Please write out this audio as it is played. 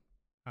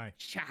Hi.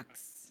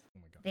 Sharks. Oh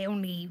my god. They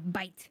only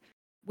bite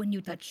when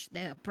you touch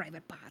their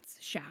private parts.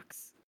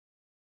 Sharks.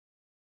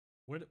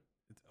 What?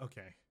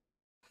 Okay.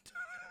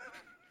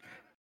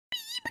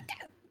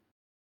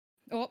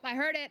 Oh, I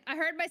heard it. I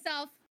heard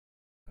myself.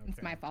 It's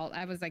Okay. my fault.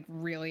 I was like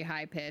really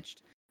high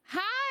pitched.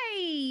 Hi,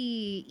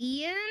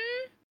 Ian.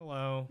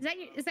 Hello. Is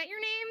that your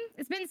name?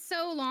 It's been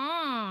so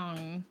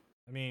long.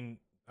 I mean,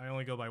 I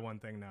only go by one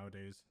thing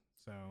nowadays.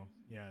 So,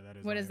 yeah, that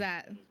is What my is name.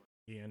 that?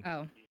 Ian.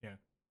 Oh. Yeah.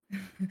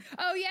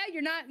 Oh yeah,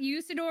 you're not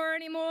Usador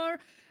anymore.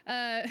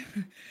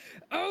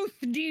 Oath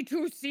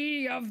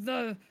D2C of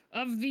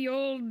the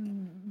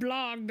old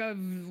blog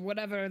of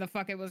whatever the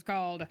fuck it was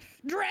called.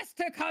 Dress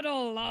to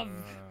Cuddle of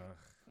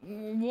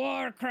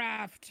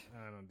Warcraft.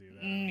 I don't do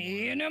that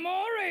anymore.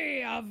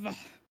 Inamori of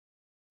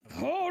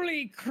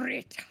Holy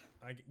Crit.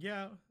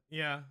 Yeah.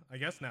 I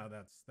guess now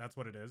that's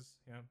what it is.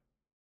 Yeah.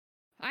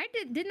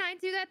 Didn't I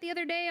do that the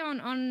other day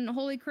on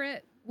Holy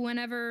Crit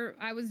whenever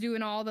I was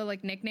doing all the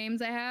like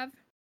nicknames I have?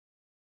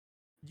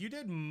 You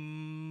did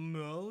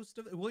most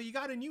of it. Well, you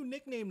got a new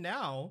nickname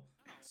now.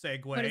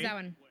 Segue. What is that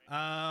one?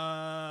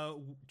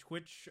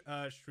 Twitch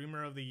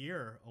Streamer of the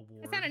Year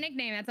award. That's not a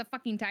nickname. That's a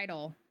fucking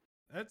title.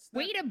 That's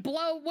way to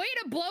blow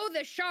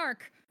the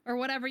shark or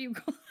whatever you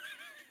call it.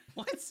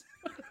 What?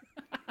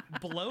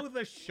 Blow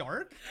the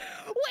shark?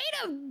 Way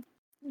to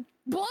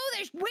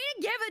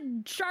give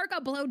a shark a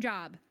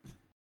blowjob.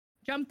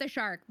 Jump the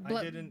shark.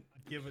 I didn't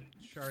give a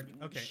shark.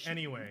 Okay.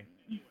 Anyway.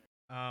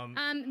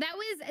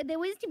 That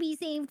was to be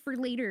saved for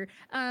later.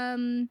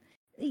 Okay,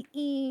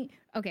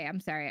 I'm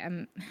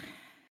sorry.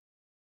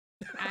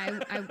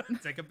 I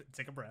take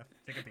a breath.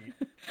 Take a beat.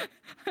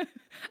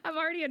 I'm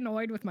already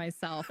annoyed with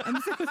myself. I'm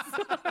so sorry.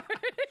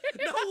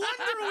 No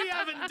wonder we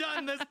haven't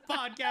done this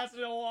podcast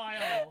in a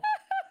while.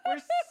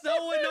 We're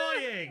so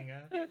annoying.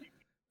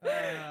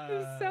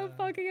 It's so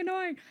fucking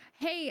annoying.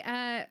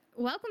 Hey,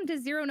 welcome to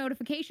Zero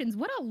Notifications.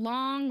 What a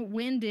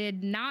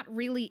long-winded, not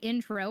really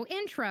intro.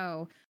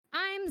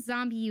 I'm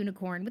Zombie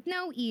Unicorn with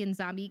no Ian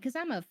Zombie because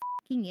I'm a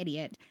fucking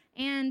idiot.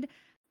 And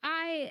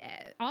I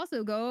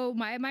also go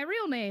my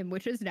real name,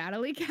 which is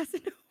Natalie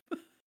Casanova.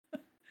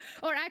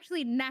 Or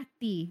actually,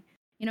 Natty.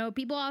 You know,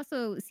 people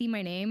also see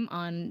my name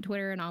on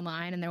Twitter and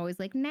online, and they're always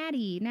like,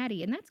 Natty.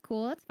 And that's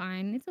cool. That's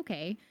fine. It's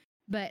okay.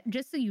 But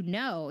just so you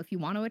know, if you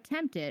want to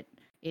attempt it,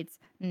 it's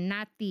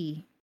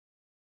Natty.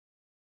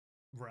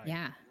 Right.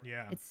 Yeah.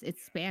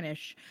 It's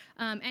Spanish.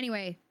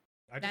 Anyway.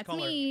 That's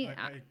me.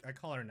 I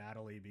call her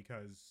Natalie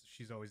because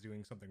she's always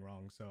doing something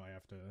wrong, so I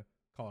have to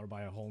call her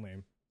by a whole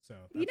name. So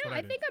that's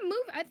I think I'm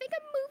moving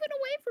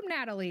away from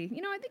Natalie.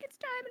 You know, I think it's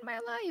time in my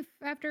life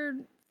after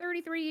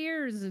 33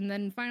 years, and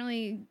then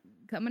finally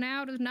coming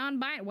out as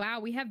non-binary. Wow,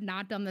 we have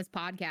not done this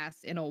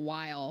podcast in a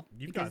while.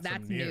 You've got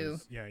some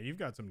news. Yeah, you've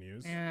got some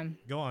news.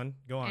 Go on.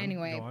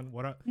 Anyway, go on.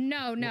 What?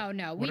 No.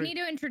 We need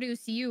to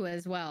introduce you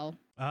as well.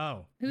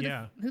 Oh, who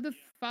the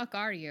fuck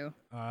are you?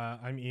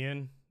 I'm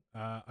Ian.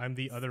 I'm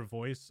the other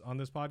voice on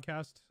this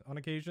podcast on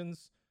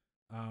occasions.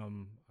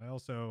 I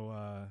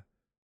also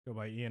go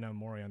by Ian M.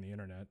 Mori on the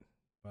internet.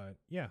 But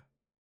yeah,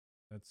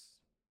 that's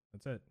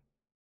it.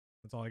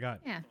 That's all I got.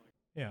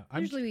 Yeah.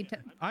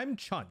 I'm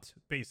Chunt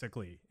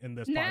basically in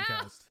this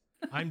podcast.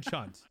 I'm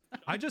Chunt.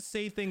 I just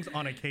say things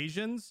on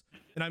occasions,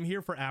 and I'm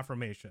here for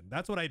affirmation.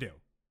 That's what I do.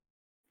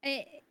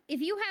 If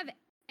you have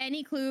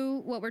any clue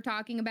what we're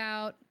talking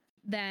about,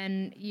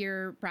 then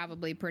you're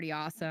probably pretty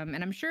awesome.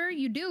 And I'm sure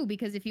you do,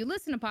 because if you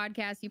listen to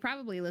podcasts, you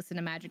probably listen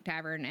to Magic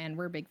Tavern, and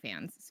we're big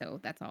fans.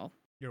 So that's all.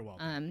 You're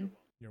welcome.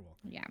 You're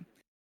welcome. Yeah.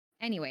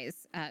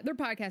 Anyways, their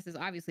podcast is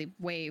obviously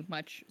way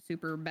much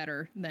super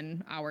better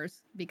than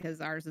ours,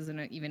 because ours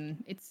isn't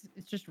even, it's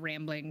just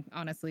rambling,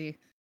 honestly.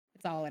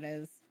 It's all it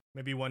is.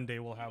 Maybe one day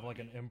we'll have like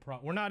an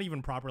improv. We're not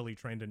even properly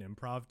trained in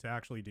improv to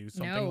actually do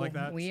something like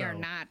that. We are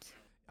not.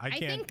 I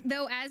think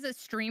though, as a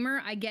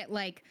streamer, I get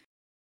like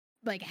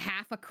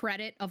half a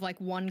credit of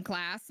like one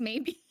class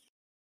maybe.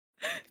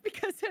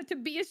 Because to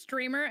be a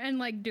streamer and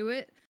like do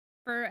it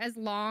for as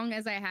long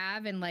as I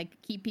have and like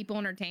keep people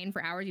entertained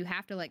for hours, you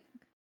have to like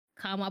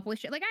come up with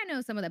shit. Like, I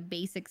know some of the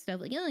basic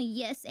stuff, like, oh,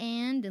 yes,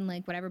 and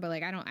like whatever, but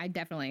like I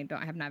definitely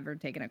have never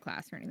taken a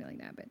class or anything like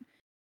that. But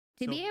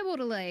to be able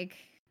to like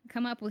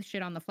come up with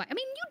shit on the fly. I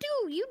mean,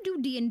 you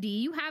do D&D.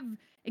 You have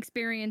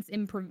experience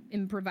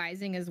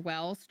improvising as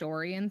well,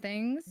 story and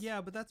things.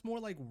 Yeah, but that's more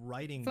like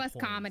writing. It's less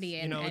comedy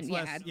and, it's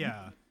less,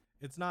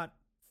 it's not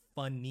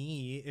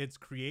funny. It's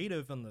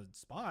creative on the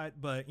spot,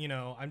 but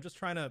I'm just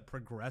trying to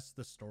progress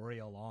the story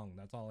along.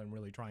 That's all I'm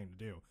really trying to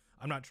do.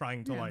 I'm not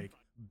trying to like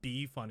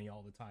be funny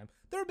all the time.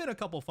 There have been a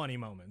couple funny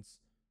moments,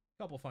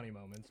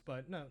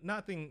 but no,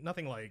 nothing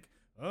like,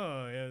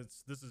 oh,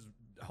 this is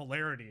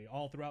hilarity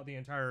all throughout the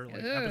entire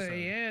episode.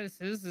 Yes,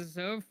 this is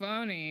so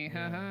funny.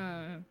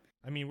 Haha.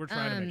 I mean, we're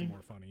trying to make it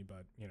more funny,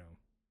 but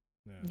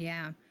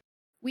Yeah.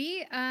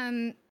 We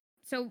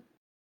so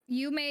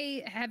you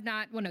may have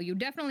not, well, no, you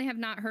definitely have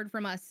not heard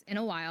from us in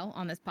a while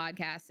on this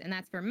podcast, and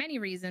that's for many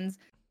reasons.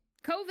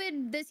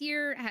 COVID this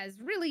year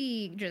has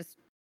really just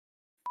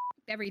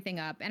everything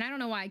up, and I don't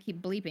know why I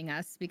keep bleeping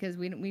us, because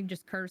we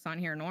just curse on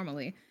here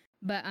normally.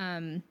 But I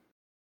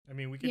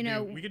mean, we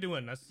could do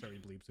unnecessary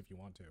bleeps if you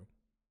want to.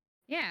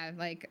 Yeah,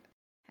 like,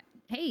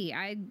 hey,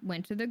 I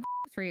went to the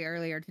grocery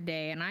earlier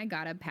today and I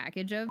got a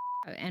package of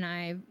and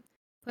I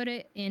put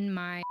it in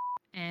my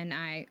and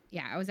I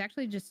was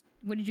actually just,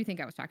 what did you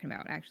think I was talking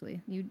about?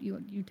 Actually,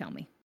 you tell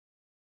me.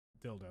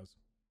 Dildos.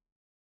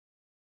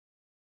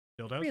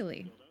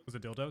 Really? Was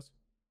it dildos?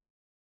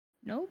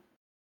 Nope.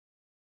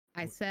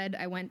 I said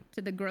I went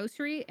to the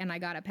grocery and I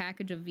got a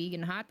package of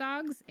vegan hot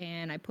dogs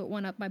and I put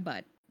one up my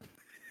butt.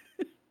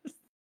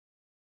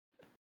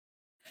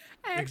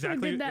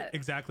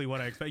 Exactly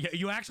what I expect. Yeah,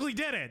 you actually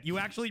did it. You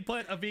actually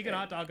put a vegan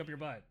hot dog up your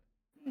butt.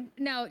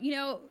 No,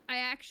 I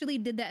actually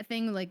did that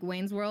thing like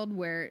Wayne's World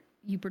where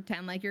you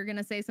pretend like you're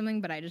gonna say something,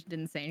 but I just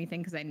didn't say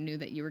anything because I knew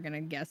that you were gonna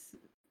guess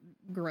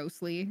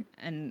grossly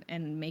and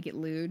make it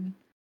lewd,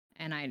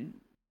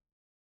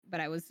 but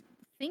I was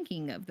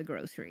thinking of the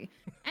grocery.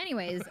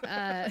 Anyways,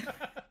 that's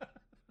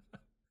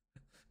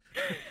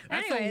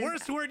the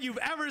worst word you've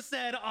ever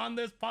said on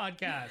this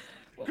podcast.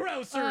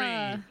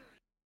 Grocery.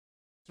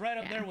 It's right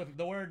up there with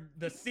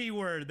the C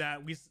word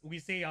that we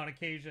say on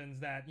occasions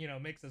that,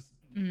 makes us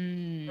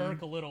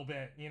irk a little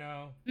bit,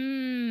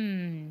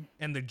 And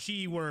the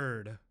G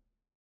word.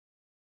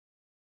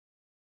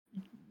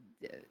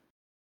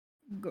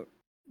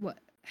 What?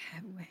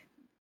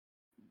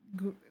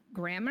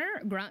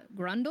 Grammar?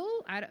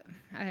 Grundle? I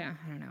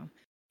don't know.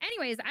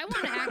 Anyways, I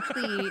want to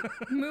actually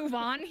move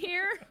on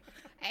here,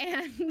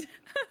 and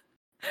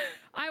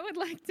I would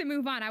like to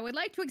move on. I would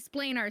like to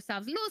explain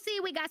ourselves. Lucy,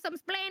 we got some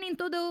explaining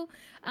to do.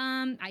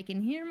 I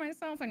can hear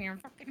myself on your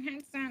fucking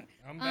headset.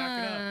 I'm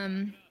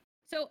backing up.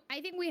 So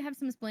I think we have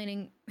some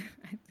explaining. I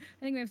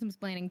think we have some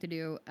explaining to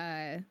do.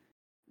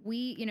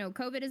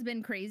 COVID has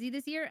been crazy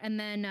this year, and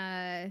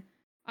then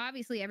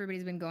obviously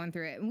everybody's been going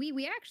through it. And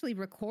we actually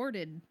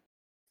recorded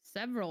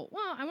several.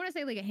 Well, I want to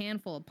say like a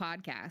handful of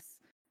podcasts,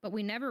 but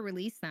we never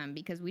released them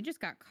because we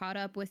just got caught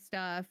up with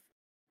stuff.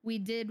 We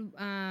did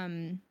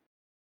a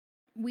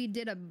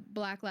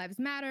Black Lives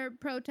Matter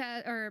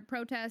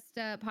protest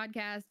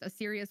podcast, a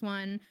serious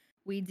one.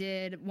 We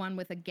did one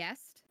with a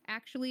guest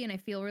actually, and I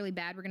feel really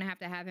bad. We're gonna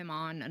have him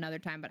on another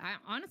time, but I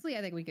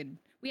think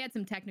we had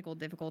some technical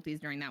difficulties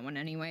during that one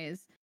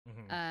anyways.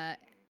 Mm-hmm.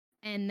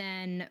 And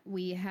then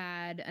we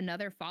had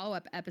another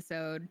follow-up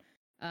episode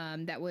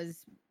that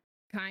was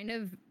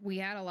we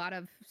had a lot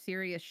of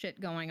serious shit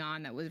going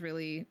on that was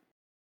really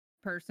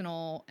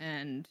personal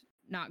and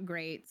not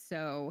great.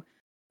 So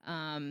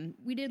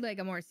we did like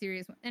a more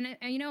serious one. And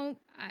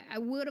I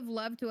would have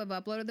loved to have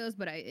uploaded those,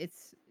 but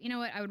it's,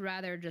 I would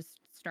rather just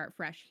start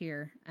fresh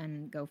here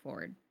and go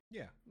forward.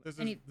 Yeah. This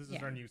is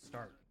our new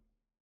start.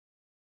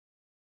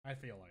 I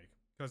feel like,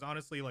 because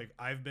honestly, like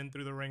I've been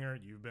through the ringer,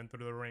 you've been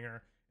through the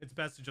ringer. It's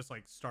best to just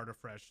like start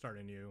afresh, start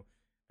anew,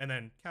 and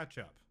then catch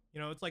up.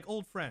 It's like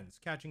old friends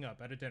catching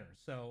up at a dinner.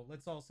 So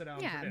let's all sit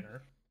down for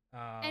dinner.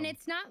 And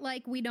it's not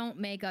like we don't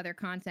make other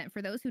content.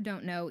 For those who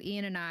don't know,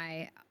 Ian and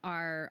I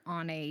are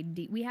on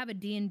we have a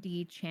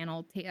D&D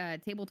channel,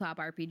 tabletop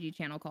RPG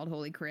channel called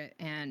Holy Crit,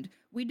 and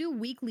we do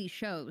weekly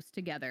shows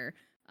together.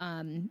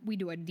 We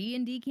do a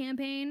D&D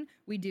campaign,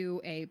 we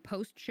do a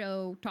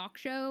post-show talk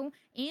show,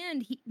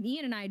 and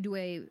Ian and I do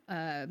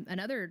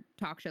another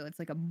talk show. It's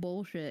like a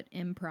bullshit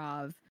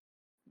improv,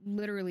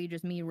 literally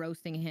just me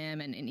roasting him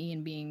and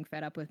Ian being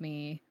fed up with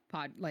me,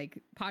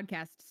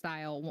 podcast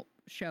style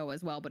show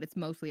as well, but it's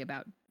mostly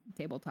about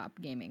tabletop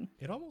gaming.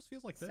 It almost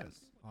feels like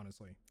this,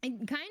 honestly.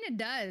 It kind of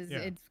does. Yeah.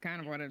 It's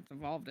kind of what it's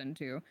evolved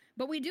into.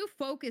 But we do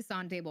focus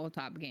on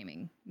tabletop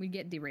gaming. We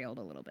get derailed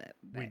a little bit.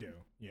 We do,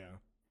 yeah.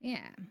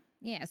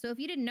 Yeah. So if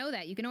you didn't know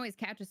that, you can always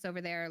catch us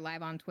over there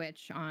live on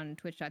Twitch on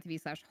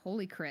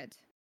twitch.tv/holycrit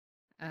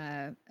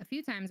a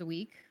few times a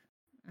week.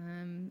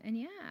 And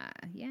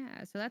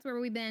yeah. So that's where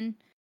we've been.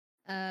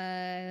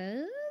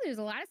 There's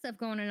a lot of stuff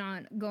going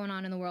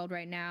on in the world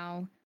right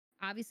now.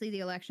 Obviously, the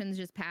elections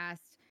just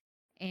passed,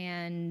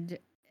 and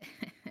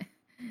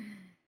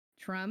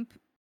Trump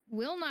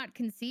will not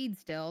concede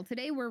still.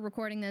 Today, we're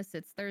recording this.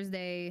 It's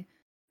Thursday,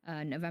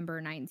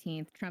 November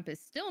 19th. Trump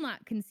is still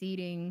not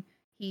conceding.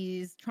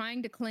 He's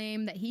trying to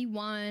claim that he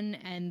won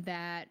and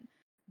that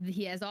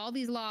he has all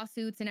these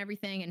lawsuits and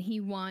everything, and he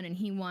won.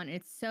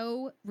 It's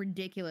so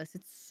ridiculous.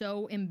 It's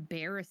so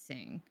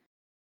embarrassing.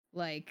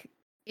 Like,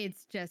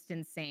 it's just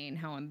insane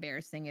how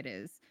embarrassing it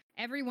is.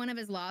 Every one of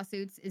his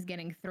lawsuits is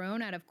getting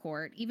thrown out of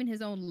court. Even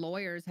his own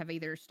lawyers have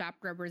either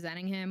stopped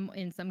representing him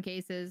in some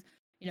cases.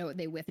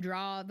 They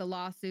withdraw the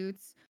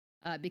lawsuits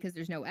because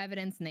there's no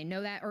evidence and they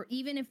know that. Or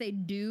even if they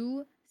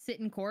do sit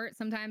in court,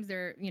 sometimes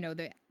they're,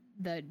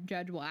 the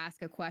judge will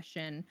ask a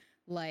question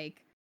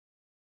like,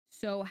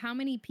 so how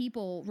many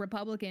people,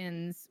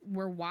 Republicans,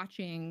 were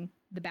watching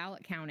the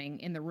ballot counting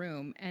in the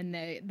room? And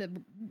the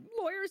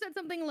lawyer said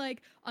something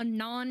like a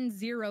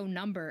non-zero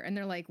number. And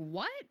they're like,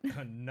 what?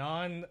 A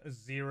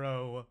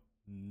non-zero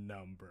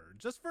number.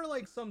 Just for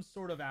like some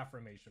sort of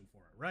affirmation for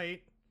it,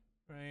 right?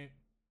 Right.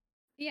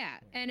 Yeah.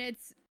 And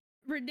it's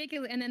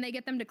ridiculous. And then they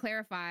get them to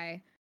clarify.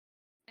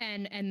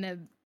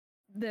 And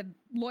the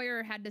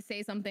lawyer had to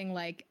say something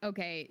like,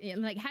 okay,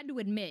 and like had to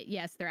admit,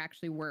 yes, there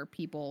actually were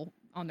people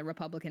on the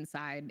Republican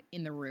side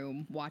in the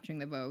room watching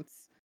the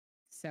votes.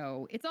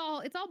 So it's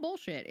all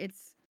bullshit.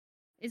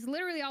 It's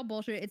literally all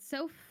bullshit. It's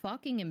so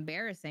fucking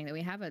embarrassing that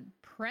we have a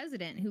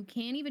president who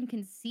can't even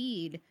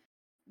concede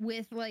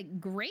with like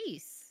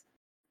grace,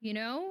 you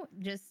know?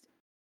 Just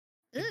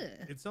ugh.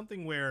 It's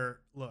something where,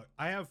 look,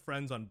 I have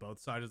friends on both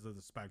sides of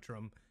the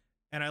spectrum,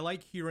 and I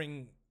like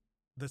hearing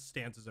the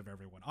stances of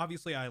everyone.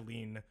 Obviously, I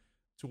lean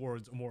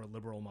towards a more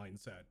liberal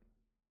mindset,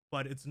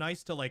 but it's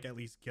nice to like at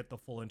least get the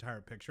full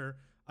entire picture.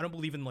 I don't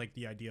believe in like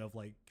the idea of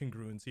like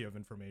congruency of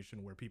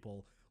information where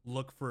people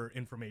look for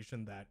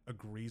information that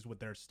agrees with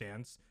their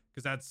stance,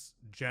 because that's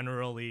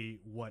generally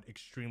what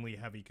extremely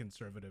heavy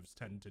conservatives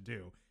tend to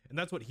do. And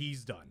that's what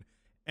he's done.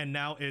 And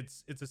now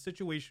it's a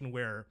situation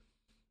where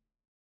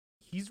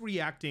he's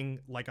reacting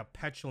like a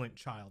petulant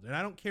child. And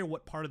I don't care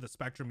what part of the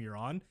spectrum you're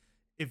on.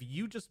 If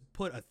you just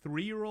put a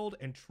 3-year-old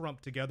and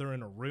Trump together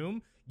in a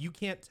room, you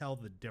can't tell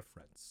the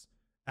difference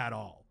at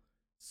all.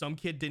 Some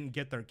kid didn't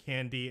get their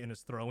candy and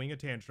is throwing a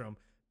tantrum.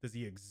 Does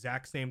the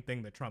exact same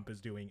thing that Trump is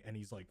doing, and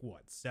he's like,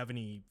 what,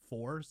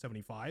 74,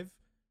 75?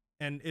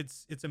 And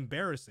it's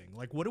embarrassing.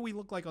 Like, what do we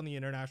look like on the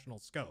international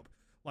scope?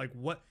 Like,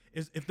 what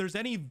is, if there's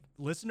any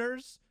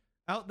listeners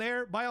out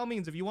there, by all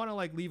means, if you want to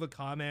like leave a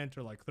comment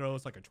or like throw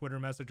us like a Twitter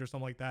message or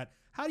something like that,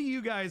 how do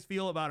you guys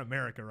feel about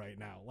America right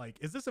now? Like,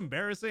 is this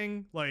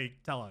embarrassing? Like,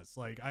 tell us.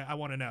 Like, I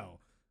want to know.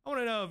 I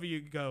want to know if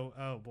you go,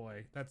 oh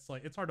boy, that's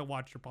like, it's hard to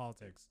watch your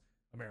politics,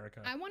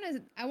 America. I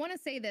want to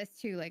say this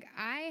too. Like,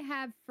 I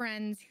have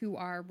friends who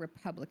are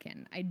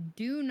Republican. I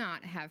do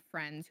not have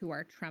friends who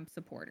are Trump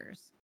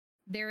supporters.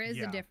 There is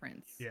a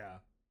difference. Yeah.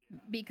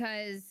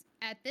 Because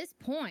at this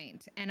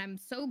point, and I'm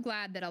so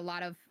glad that a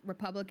lot of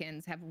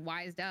Republicans have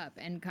wised up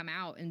and come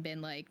out and been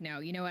like, no,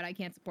 you know what? I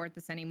can't support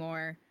this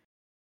anymore.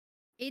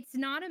 It's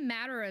not a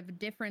matter of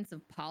difference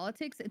of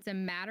politics. It's a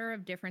matter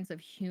of difference of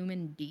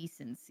human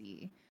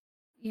decency.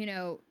 You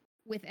know,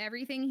 with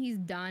everything he's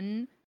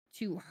done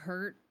to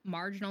hurt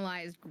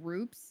marginalized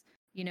groups,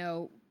 you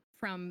know,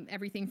 from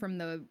everything from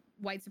the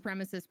white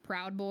supremacist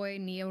Proud Boy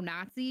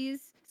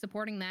neo-Nazis,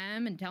 supporting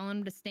them and telling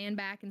them to stand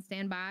back and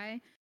stand by,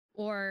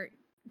 or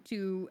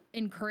to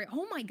encourage,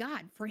 oh my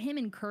God, for him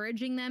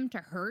encouraging them to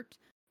hurt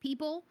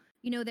people.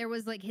 You know, there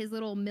was like his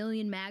little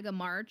Million MAGA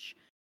march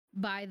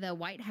by the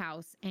White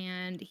House,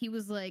 and he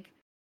was like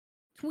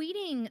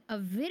tweeting a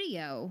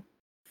video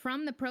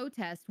from the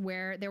protest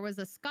where there was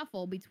a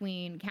scuffle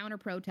between counter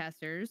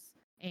protesters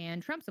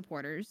and Trump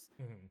supporters.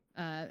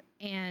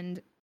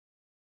 And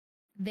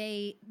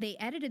they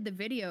edited the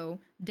video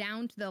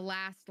down to the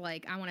last,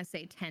 like, I want to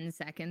say 10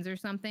 seconds or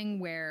something,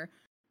 where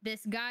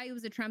this guy who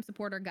was a Trump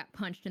supporter got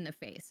punched in the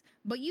face.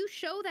 But you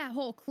show that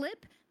whole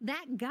clip,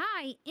 that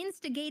guy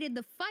instigated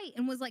the fight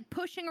and was like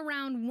pushing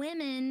around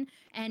women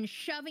and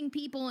shoving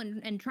people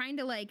and trying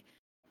to like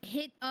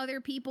hit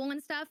other people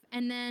and stuff.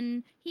 And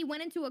then he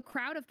went into a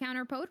crowd of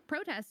counter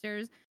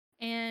protesters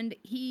and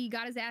he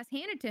got his ass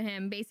handed to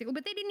him basically,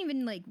 but they didn't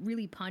even like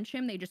really punch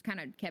him. They just kind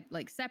of kept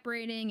like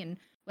separating and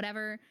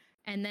whatever.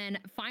 And then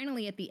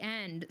finally at the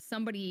end,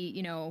 somebody,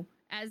 you know,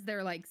 as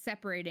they're like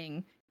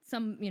separating,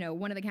 some, you know,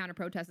 one of the counter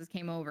protesters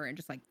came over and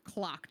just like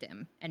clocked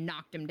him and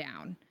knocked him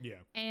down. Yeah.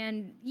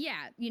 And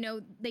yeah, you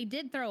know, they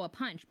did throw a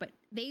punch, but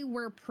they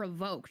were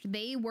provoked.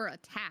 They were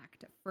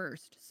attacked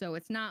first. So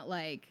it's not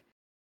like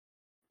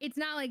it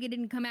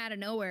didn't come out of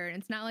nowhere, and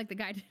it's not like the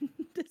guy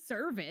didn't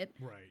deserve it.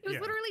 Right. He was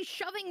literally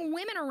shoving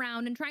women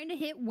around and trying to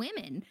hit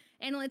women.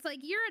 And it's like,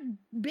 you're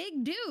a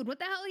big dude. What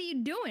the hell are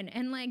you doing?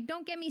 And like,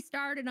 don't get me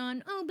started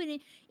on, oh, but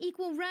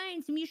equal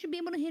rights and you should be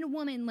able to hit a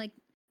woman. Like,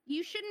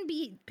 you shouldn't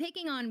be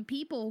picking on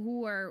people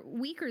who are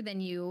weaker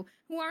than you,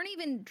 who aren't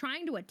even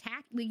trying to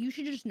attack. Like, you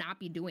should just not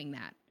be doing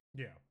that.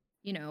 Yeah.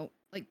 You know,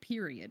 like,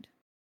 period.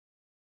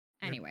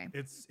 Anyway.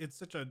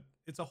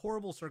 It's a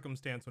horrible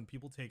circumstance when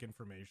people take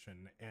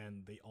information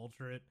and they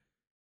alter it,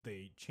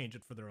 they change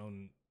it for their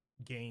own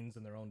gains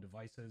and their own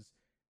devices.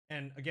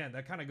 And again,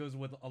 that kind of goes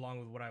along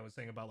with what I was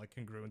saying about like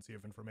congruency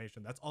of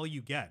information. That's all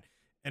you get.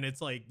 And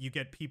it's like you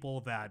get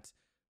people that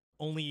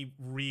only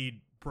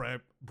read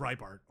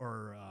Breitbart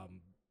or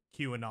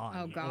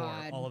QAnon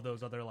or all of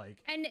those other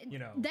like, and you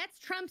know, that's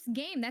Trump's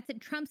game. That's it.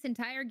 Trump's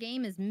entire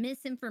game is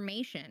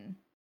misinformation.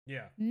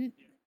 Yeah.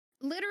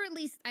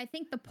 Literally, I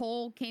think the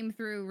poll came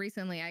through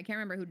recently. I can't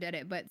remember who did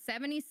it, but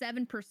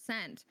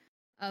 77%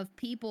 of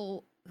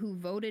people who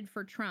voted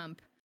for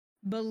Trump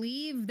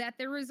believe that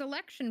there was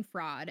election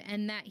fraud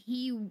and that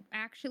he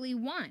actually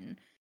won.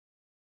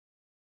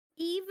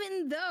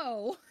 Even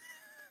though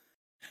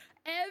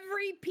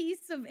every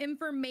piece of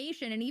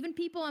information, and even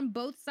people on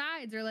both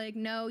sides are like,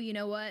 no, you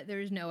know what?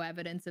 There's no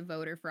evidence of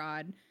voter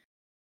fraud.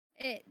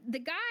 The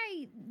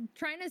guy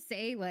trying to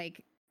say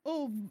like,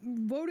 oh,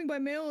 voting by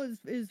mail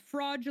is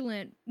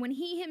fraudulent when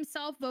he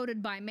himself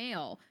voted by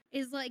mail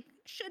is like,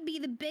 should be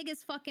the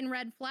biggest fucking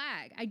red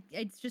flag.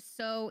 It's just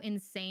so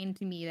insane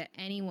to me that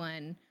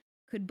anyone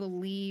could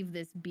believe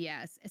this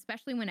BS,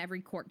 especially when every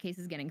court case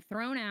is getting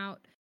thrown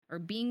out or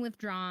being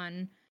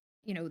withdrawn.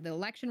 the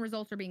election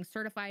results are being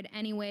certified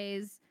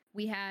anyways.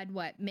 We had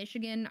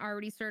Michigan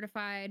already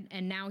certified,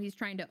 and now he's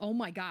trying to, oh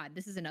my God,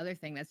 this is another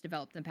thing that's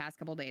developed in the past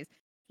couple of days.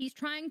 He's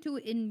trying to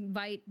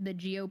invite the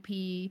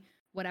GOP,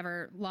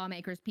 whatever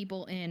lawmakers,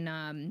 people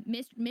in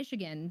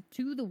Michigan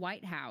to the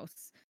White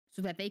House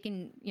so that they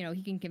can,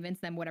 he can convince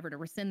them whatever to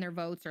rescind their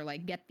votes or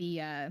like get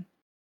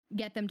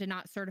them to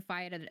not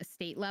certify it at a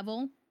state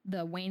level.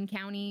 The Wayne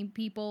County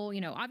people,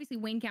 obviously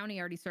Wayne County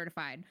already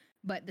certified,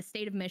 but the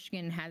state of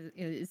Michigan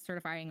is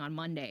certifying on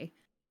Monday.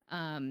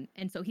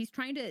 And so he's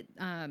trying to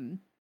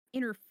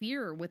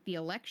interfere with the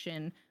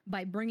election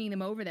by bringing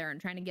them over there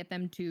and trying to get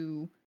them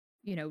to,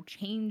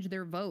 change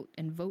their vote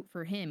and vote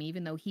for him,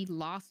 even though he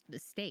lost the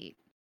state.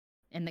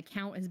 And the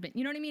count has been,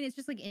 you know what I mean? It's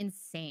just like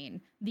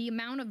insane. The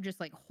amount of just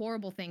like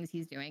horrible things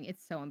he's doing.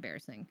 It's so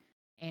embarrassing.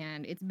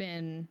 And it's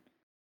been,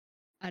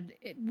 I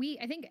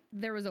think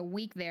there was a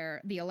week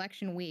there, the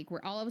election week,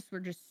 where all of us were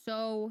just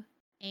so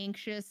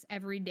anxious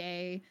every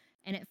day.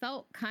 And it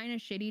felt kind of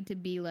shitty to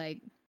be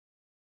like,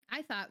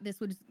 I thought this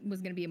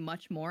was going to be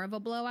much more of a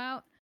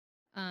blowout.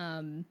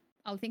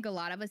 I think a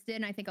lot of us did.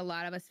 And I think a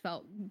lot of us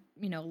felt,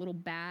 a little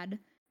bad,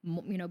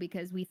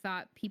 because we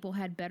thought people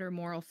had better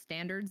moral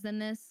standards than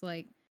this.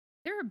 Like,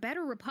 there are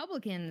better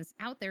Republicans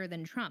out there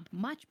than Trump,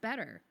 much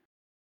better.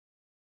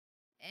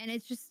 And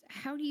it's just,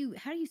 how do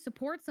you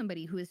support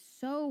somebody who is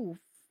so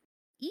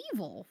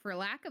evil, for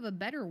lack of a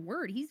better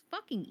word? He's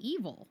fucking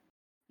evil,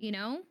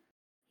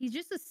 He's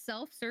just a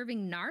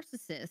self-serving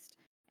narcissist.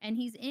 And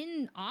he's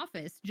in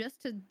office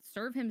just to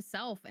serve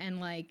himself and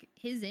like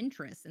his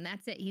interests. And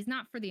that's it. He's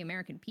not for the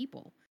American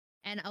people.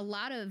 And a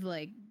lot of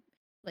like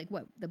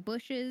the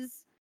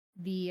Bushes,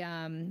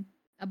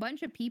 a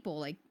bunch of people,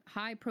 like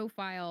high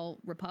profile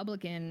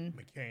Republican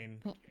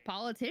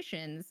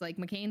politicians, like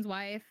McCain's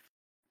wife,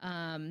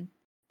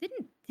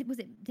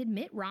 did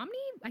Mitt Romney?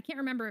 I can't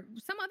remember.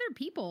 Some other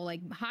people,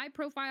 like high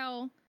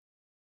profile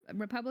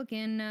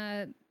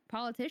Republican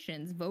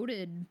politicians,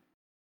 voted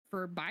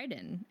for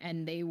Biden,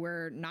 and they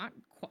were not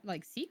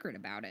like secret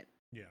about it.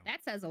 Yeah,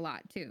 that says a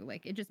lot too.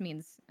 Like, it just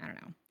means, I don't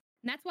know. And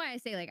that's why I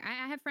say, like,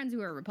 I have friends who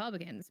are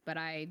Republicans, but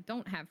I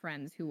don't have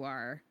friends who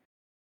are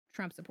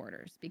Trump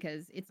supporters,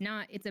 because it's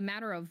a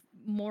matter of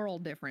moral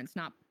difference,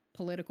 not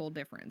political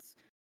difference.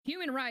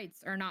 Human rights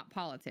are not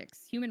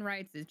politics. Human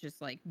rights is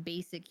just like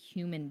basic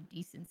human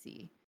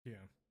decency. Yeah,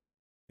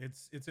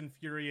 it's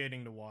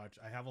infuriating to watch.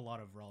 I have a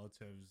lot of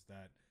relatives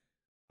that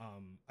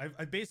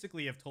I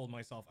basically have told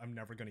myself I'm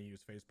never going to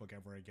use Facebook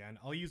ever again.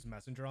 I'll use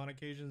Messenger on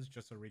occasions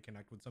just to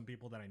reconnect with some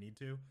people that I need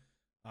to.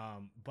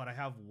 But I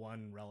have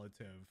one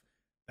relative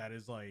that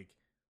is like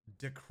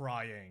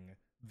decrying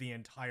the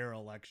entire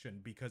election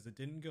because it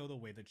didn't go the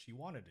way that she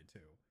wanted it to.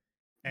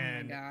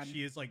 And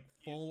she is like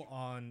full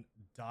on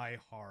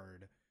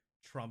diehard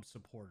Trump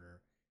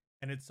supporter.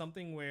 And it's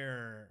something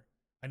where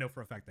I know for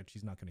a fact that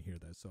she's not going to hear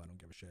this, so I don't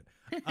give a shit.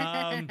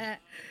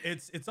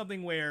 It's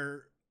something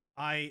where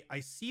I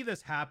see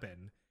this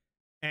happen,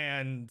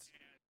 and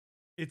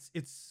it's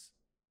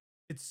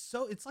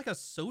like a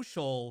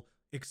social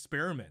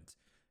experiment,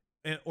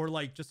 or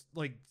like just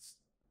like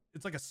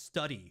it's like a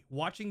study,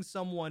 watching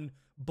someone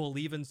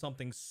believe in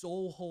something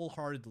so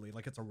wholeheartedly,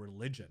 like it's a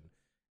religion,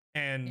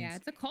 and yeah,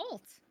 it's a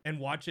cult, and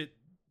watch it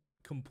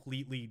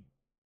completely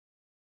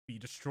be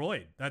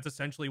destroyed. That's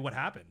essentially what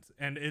happens.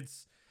 And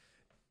it's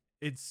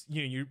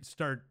you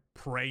start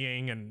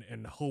praying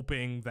and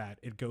hoping that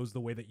it goes the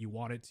way that you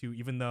want it to,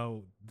 even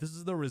though this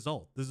is the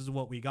result. This is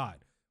what we got.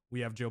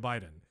 We have Joe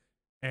Biden.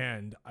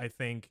 And I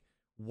think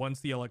once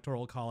the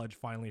Electoral College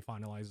finally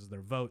finalizes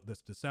their vote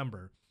this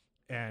December,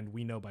 and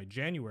we know by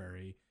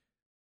January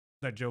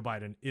that Joe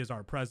Biden is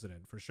our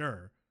president for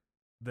sure,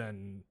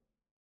 then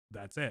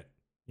that's it.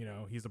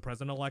 He's the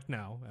president-elect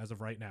now, as of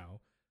right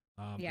now.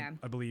 Yeah.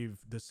 I believe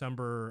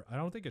December, I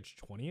don't think it's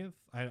 20th.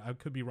 I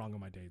could be wrong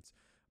on my dates.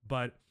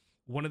 But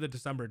one of the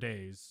December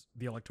days,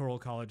 the Electoral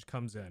College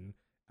comes in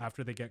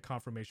after they get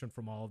confirmation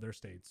from all of their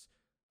states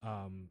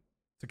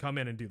to come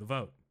in and do the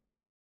vote.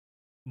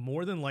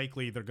 More than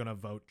likely, they're going to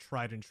vote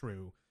tried and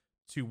true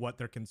to what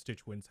their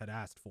constituents had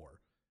asked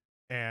for.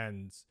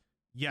 And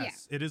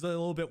yes, It is a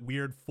little bit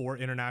weird for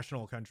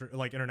international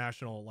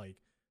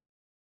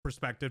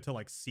perspective to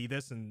like see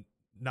this and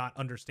not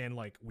understand,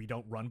 like, we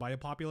don't run by a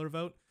popular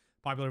vote.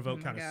 Popular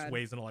vote kind of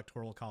sways an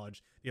Electoral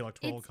College. The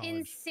Electoral College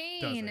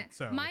insane. doesn't.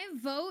 So my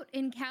vote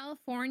in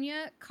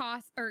California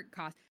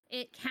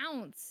it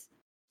counts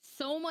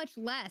so much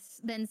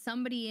less than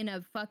somebody in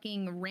a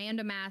fucking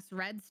random ass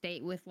red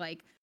state with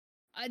like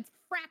a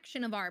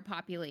fraction of our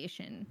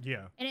population.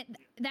 Yeah. And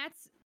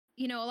that's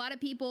a lot of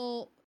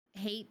people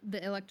hate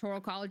the Electoral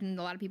College, and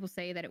a lot of people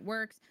say that it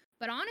works,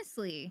 but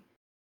honestly,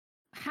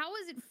 how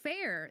is it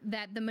fair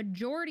that the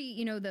majority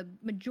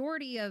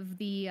of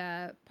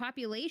the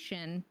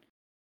population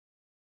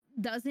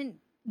doesn't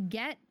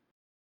get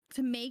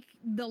to make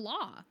the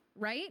law,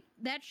 right?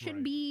 That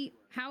should be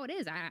how it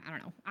is. I don't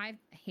know. I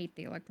hate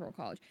the Electoral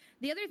College.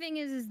 The other thing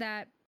is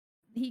that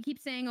he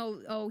keeps saying,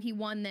 oh, he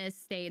won this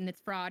state and it's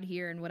fraud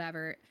here and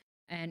whatever.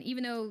 And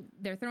even though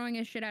they're throwing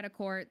his shit out of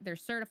court, they're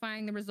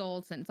certifying the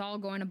results and it's all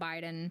going to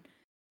Biden.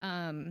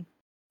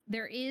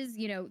 There is,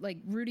 like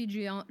Rudy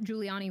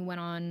Giuliani went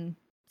on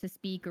to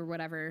speak or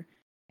whatever,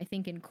 I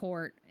think in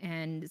court,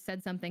 and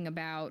said something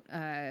about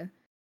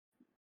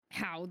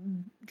how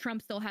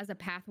Trump still has a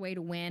pathway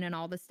to win and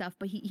all this stuff.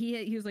 But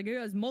he was like, he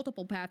has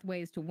multiple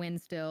pathways to win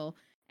still.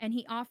 And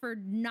he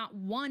offered not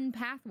one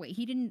pathway.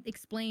 He didn't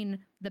explain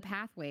the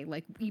pathway,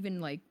 like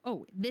even like,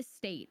 oh, this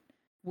state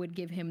would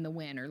give him the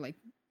win or like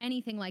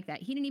anything like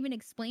that. He didn't even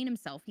explain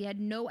himself. He had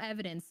no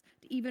evidence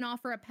to even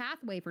offer a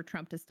pathway for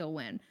Trump to still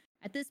win.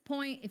 At this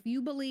point, if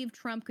you believe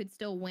Trump could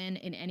still win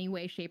in any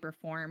way, shape, or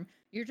form,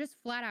 you're just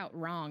flat out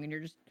wrong, and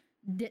you're just,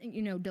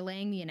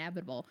 delaying the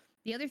inevitable.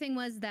 The other thing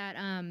was that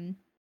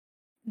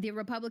the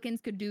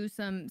Republicans could do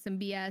some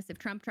BS if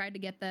Trump tried to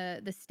get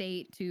the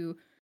state to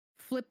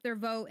flip their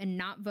vote and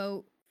not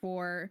vote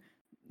for,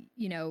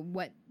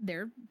 what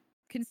their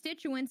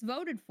constituents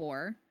voted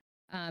for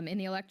in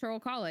the Electoral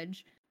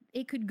College.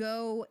 It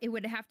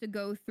would have to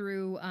go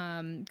through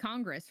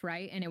Congress,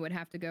 right? And it would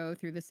have to go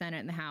through the Senate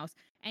and the House.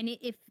 And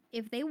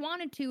if they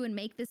wanted to and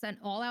make this an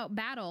all-out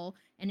battle,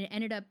 and it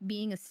ended up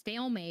being a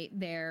stalemate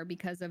there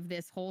because of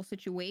this whole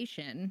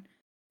situation,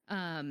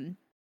 but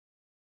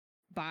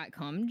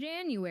come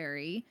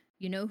January,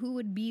 you know who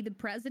would be the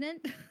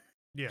president?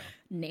 Yeah.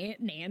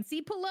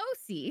 Nancy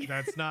Pelosi.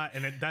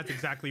 That's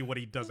exactly what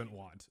he doesn't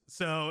want.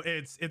 So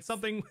it's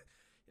something.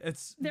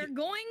 They're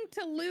going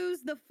to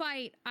lose the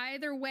fight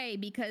either way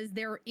because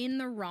they're in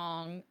the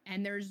wrong,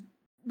 and there's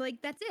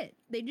that's it.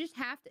 They just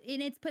have to,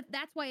 and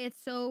that's why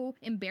it's so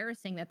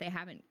embarrassing that they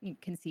haven't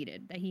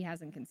conceded, that he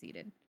hasn't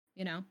conceded,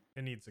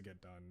 It needs to get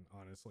done,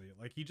 honestly.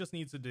 Like, he just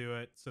needs to do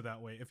it so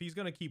that way, if he's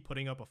going to keep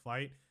putting up a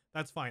fight,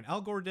 that's fine.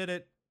 Al Gore did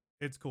it.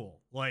 It's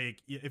cool.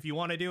 Like, if you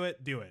want to do it,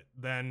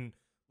 then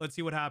let's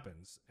see what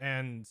happens.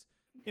 And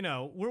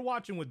we're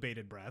watching with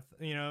bated breath.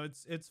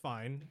 It's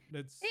fine.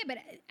 Yeah, but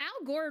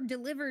Al Gore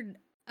delivered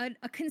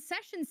a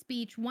concession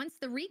speech once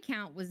the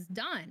recount was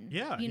done.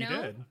 Yeah,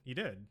 he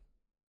did.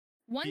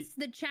 Once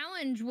the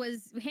challenge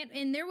was,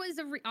 and there was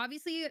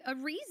obviously a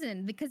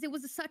reason, because it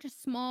was such a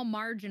small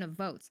margin of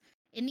votes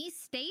in these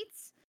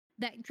states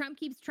that Trump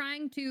keeps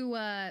trying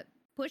to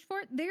push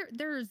for.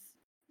 There's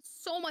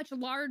so much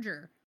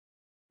larger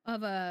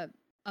of a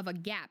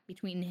gap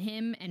between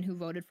him and who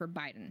voted for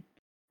Biden.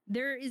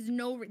 There is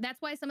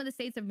that's why some of the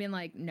states have been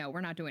like, no,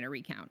 we're not doing a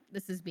recount.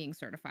 This is being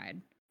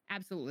certified.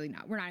 Absolutely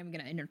not. We're not even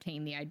going to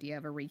entertain the idea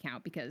of a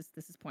recount because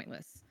this is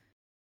pointless.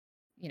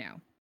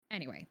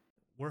 Anyway.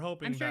 We're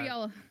hoping I'm sure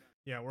y'all.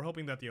 Yeah, we're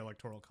hoping that the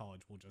Electoral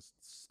College will just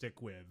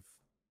stick with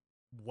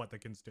what the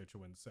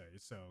constituents say.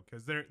 So,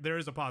 because there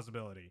is a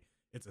possibility.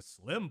 It's a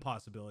slim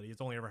possibility.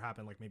 It's only ever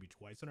happened like maybe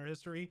twice in our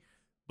history,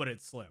 but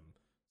it's slim.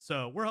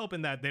 So we're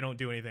hoping that they don't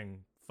do anything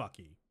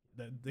fucky.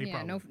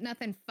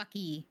 Nothing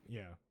fucky.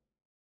 Yeah.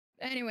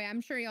 Anyway, I'm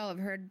sure y'all have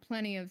heard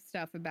plenty of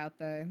stuff about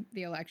the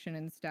election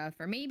and stuff,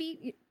 or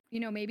maybe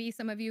maybe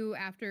some of you,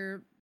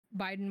 after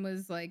Biden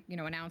was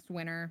announced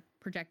winner,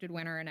 projected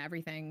winner, and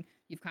everything,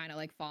 you've kind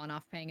of fallen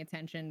off paying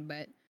attention.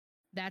 But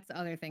that's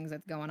other things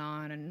that's going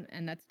on,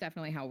 and that's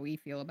definitely how we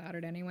feel about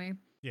it anyway.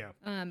 Yeah.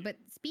 But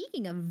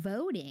speaking of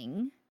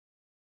voting,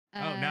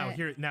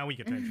 now we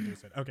get to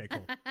introduce it. Okay,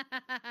 cool.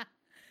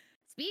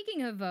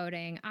 Speaking of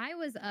voting, I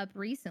was up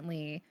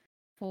recently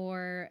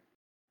for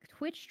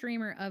Twitch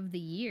Streamer of the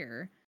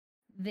Year.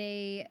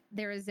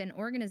 There is an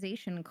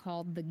organization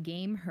called the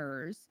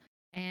Gamehers,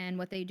 and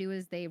what they do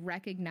is they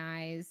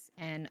recognize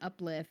and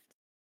uplift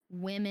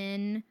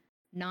women,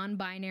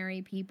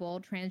 non-binary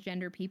people,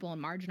 transgender people,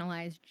 and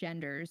marginalized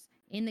genders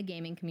in the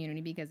gaming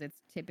community because it's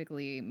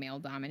typically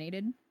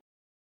male-dominated.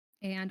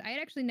 And I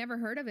had actually never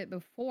heard of it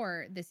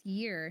before this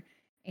year,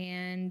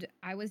 and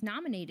I was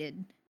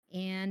nominated,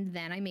 and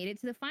then I made it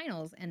to the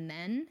finals, and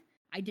then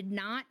I did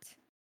not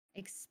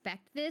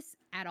expect this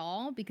at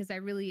all because I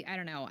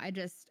don't know.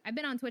 I've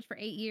been on Twitch for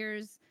 8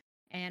 years,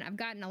 and I've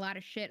gotten a lot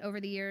of shit over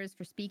the years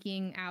for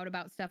speaking out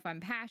about stuff I'm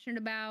passionate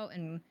about,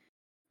 and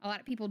a lot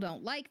of people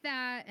don't like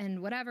that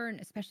and whatever, and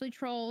especially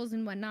trolls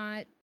and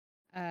whatnot.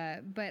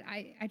 But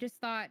I just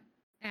thought,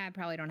 I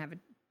probably don't have a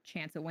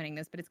chance of winning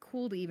this, but it's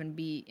cool to even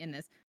be in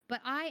this.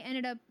 But I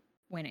ended up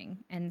winning,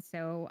 and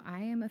so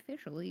I am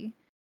officially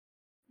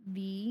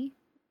the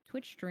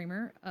Twitch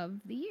Streamer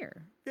of the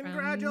Year.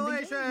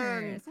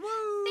 Congratulations!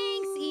 Woo!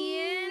 Thanks,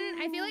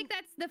 Ian. I feel like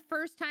that's the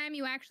first time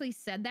you actually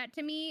said that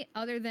to me,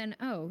 other than,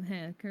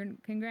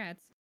 congrats.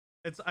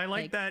 I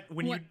like that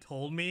when you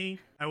told me,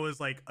 I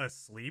was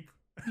asleep.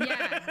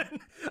 Yeah.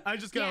 I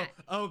just go,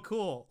 oh,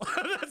 cool.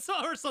 That's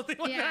all, or something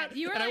like that.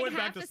 You were and I went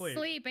half back to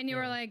asleep, and you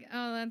were like,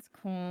 oh, that's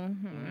cool.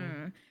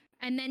 Mm-hmm.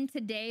 And then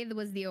today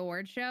was the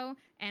award show,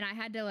 and I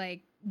had to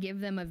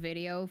give them a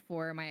video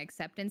for my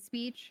acceptance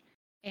speech.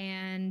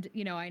 And,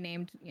 I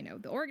named,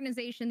 the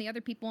organization, the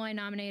other people I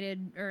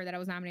nominated, or that I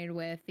was nominated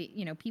with,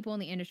 the, people in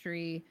the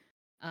industry.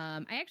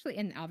 I actually,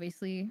 and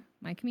obviously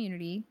my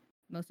community,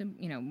 most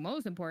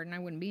important, I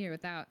wouldn't be here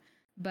without,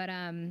 but,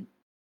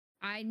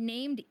 I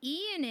named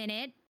Ian in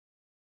it,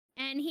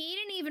 And he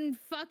didn't even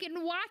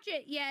fucking watch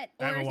it yet,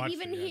 I haven't or watched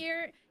even it yet.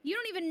 hear. You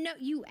don't even know,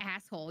 you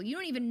asshole. You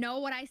don't even know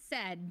what I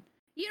said.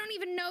 You don't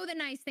even know the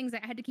nice things.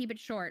 I had to keep it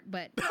short,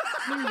 but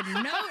you don't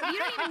even know. You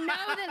don't even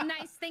know the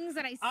nice things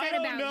that I said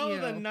about you. I don't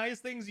know the nice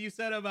things you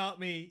said about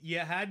me. You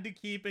had to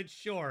keep it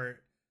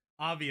short,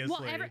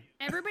 obviously. Well,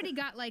 everybody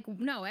got like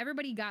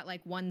everybody got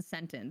like one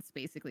sentence.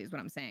 Basically, is what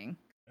I'm saying.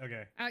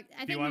 Okay. I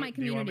think my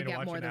community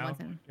got more than one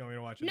sentence. You want me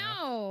to watch it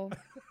now? No.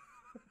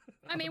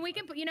 I mean, we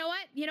can put. You know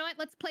what? You know what?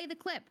 Let's play the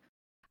clip.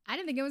 I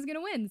didn't think I was going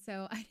to win,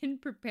 so I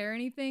didn't prepare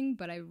anything,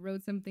 but I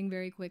wrote something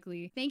very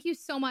quickly. Thank you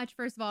so much,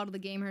 first of all, to the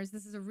gamers.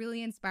 This is a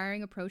really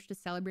inspiring approach to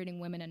celebrating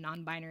women and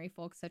non-binary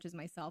folks such as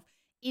myself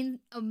in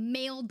a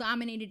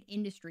male-dominated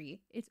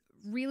industry. It's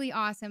really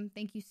awesome.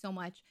 Thank you so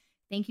much.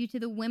 Thank you to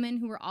the women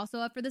who were also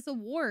up for this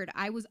award.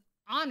 I was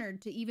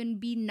honored to even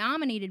be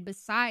nominated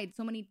beside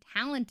so many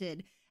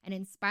talented and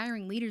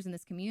inspiring leaders in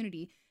this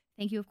community.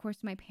 Thank you, of course,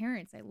 to my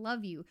parents. I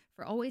love you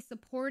for always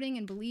supporting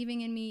and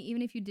believing in me,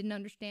 even if you didn't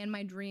understand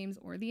my dreams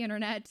or the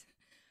internet.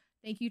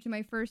 Thank you to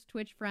my first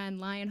Twitch friend,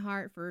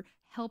 Lionheart, for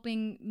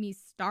helping me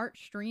start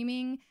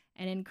streaming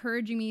and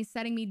encouraging me,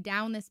 setting me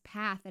down this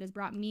path that has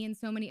brought me and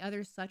so many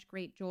others such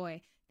great joy.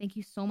 Thank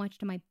you so much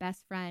to my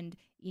best friend,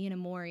 Ian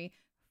Amori,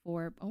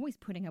 for always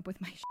putting up with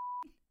my shit,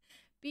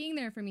 being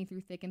there for me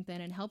through thick and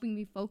thin and helping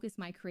me focus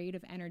my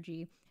creative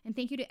energy. And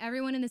thank you to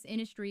everyone in this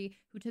industry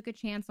who took a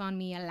chance on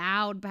me, a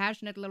loud,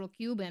 passionate little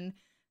Cuban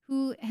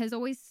who has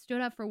always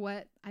stood up for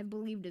what I've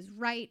believed is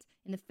right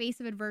in the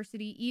face of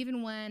adversity,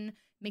 even when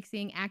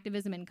mixing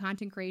activism and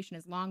content creation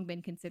has long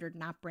been considered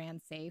not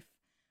brand safe.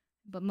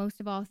 But most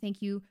of all,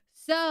 thank you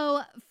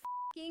so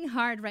fucking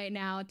hard right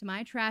now to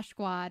my trash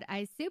squad.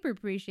 I super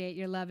appreciate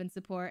your love and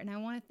support, and I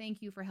want to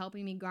thank you for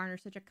helping me garner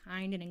such a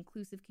kind and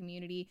inclusive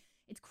community.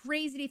 It's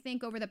crazy to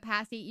think over the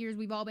past 8 years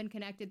we've all been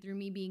connected through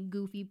me being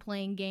goofy,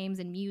 playing games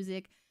and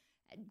music,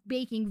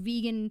 baking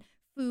vegan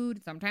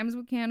food, sometimes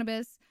with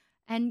cannabis,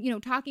 and,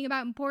 talking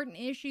about important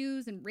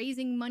issues and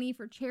raising money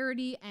for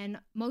charity, and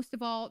most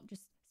of all,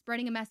 just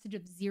spreading a message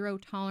of zero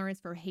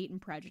tolerance for hate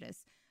and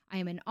prejudice. I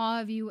am in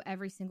awe of you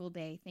every single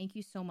day. Thank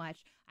you so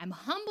much. I'm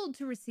humbled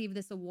to receive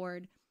this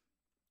award.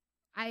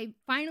 I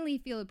finally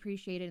feel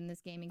appreciated in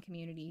this gaming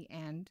community,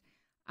 and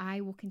I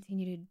will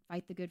continue to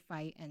fight the good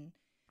fight and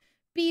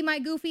be my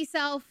goofy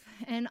self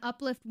and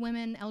uplift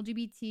women,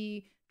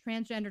 LGBT,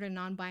 transgendered, and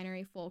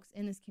non-binary folks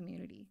in this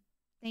community.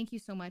 Thank you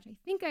so much. I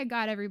think I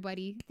got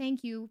everybody.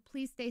 Thank you.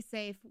 Please stay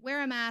safe.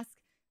 Wear a mask.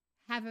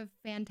 Have a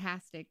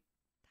fantastic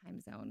time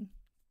zone.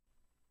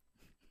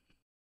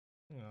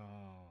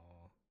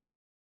 Oh.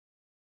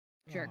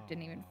 Jerk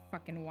didn't even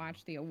fucking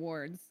watch the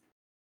awards.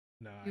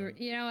 No.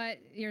 You know what?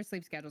 Your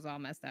sleep schedule's all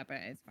messed up.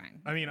 It's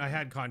fine. I mean, I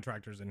had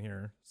contractors in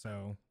here,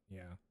 so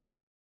yeah.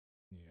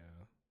 Yeah.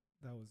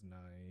 That was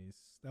nice.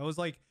 That was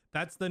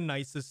that's the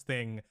nicest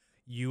thing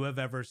you have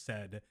ever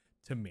said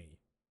to me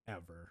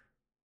ever.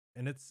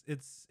 And it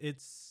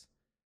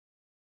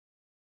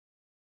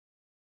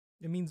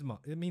means a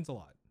lot. It means a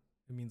lot.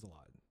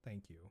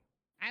 Thank you.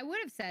 I would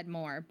have said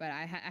more, but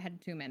I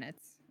had 2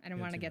 minutes. I didn't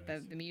want to get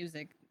the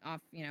music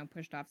off,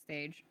 pushed off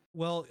stage.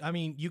 Well, I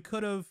mean, you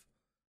could have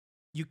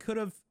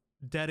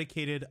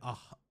dedicated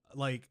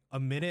a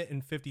minute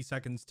and 50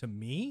 seconds to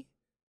me,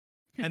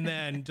 and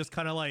then just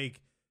kind of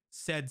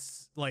said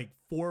 4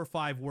 or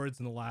 5 words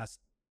in the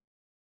last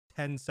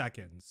 10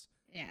 seconds.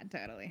 Yeah,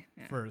 totally.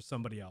 Yeah. For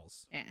somebody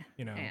else. Yeah.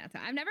 Yeah.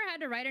 I've never had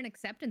to write an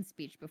acceptance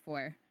speech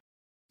before.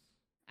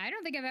 I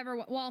don't think I've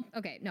ever. Well,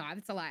 okay, no,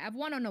 that's a lie. I've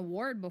won an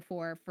award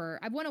before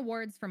I've won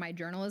awards for my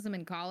journalism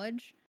in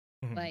college,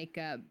 like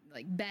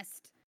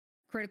best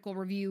critical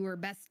review or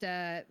best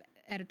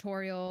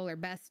editorial or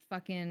best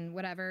fucking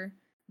whatever.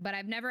 But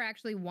I've never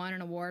actually won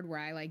an award where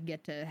I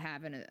get to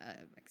have an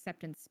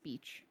acceptance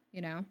speech.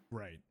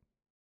 Right.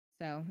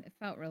 So it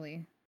felt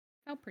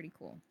pretty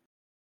cool.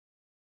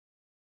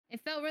 It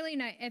felt really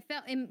nice. It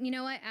felt, and you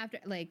know what? After,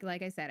 like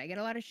I said, I get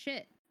a lot of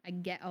shit.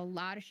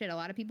 A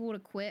lot of people would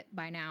have quit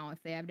by now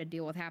if they have to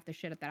deal with half the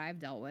shit that I've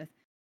dealt with.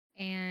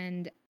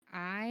 And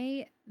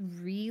I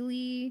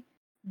really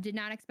did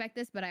not expect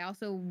this, but I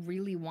also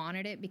really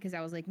wanted it because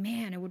I was like,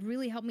 man, it would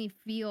really help me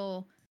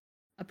feel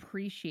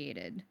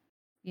appreciated,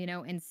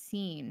 and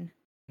seen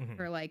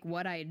for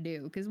what I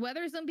do. Because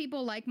whether some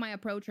people like my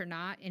approach or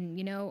not, and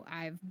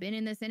I've been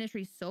in this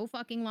industry so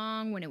fucking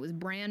long when it was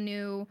brand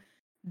new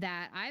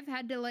that I've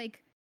had to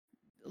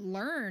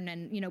learn,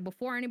 and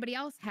before anybody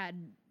else had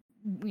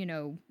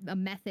a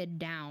method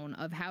down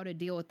of how to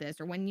deal with this,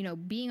 or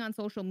when being on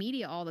social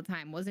media all the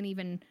time wasn't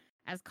even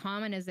as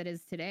common as it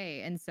is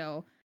today. And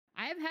so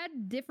I've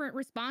had different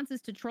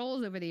responses to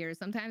trolls over the years.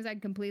 Sometimes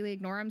I'd completely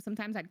ignore them,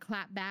 sometimes I'd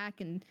clap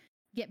back and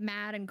get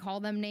mad and call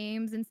them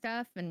names and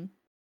stuff. And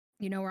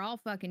we're all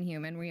fucking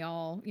human. We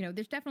all,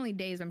 there's definitely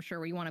days I'm sure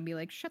where you want to be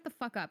like, shut the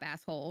fuck up,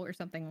 asshole, or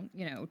something,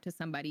 to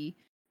somebody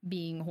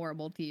being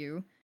horrible to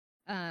you.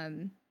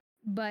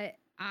 But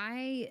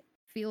I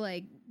feel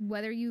like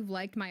whether you've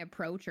liked my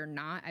approach or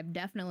not, I've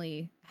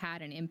definitely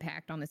had an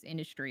impact on this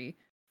industry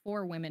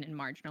for women and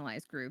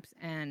marginalized groups.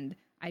 And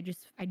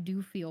I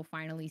do feel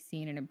finally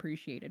seen and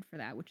appreciated for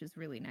that, which is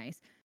really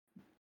nice.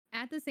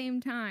 At the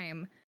same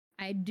time,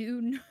 I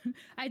do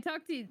I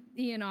talked to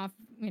Ian off,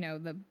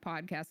 the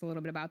podcast a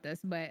little bit about this,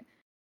 but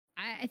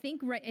I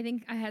think I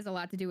think it has a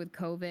lot to do with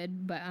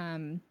COVID, but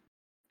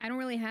I don't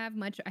really have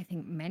much. I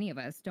think many of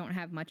us don't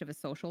have much of a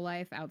social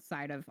life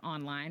outside of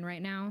online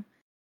right now.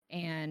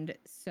 And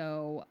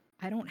so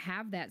I don't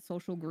have that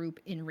social group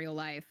in real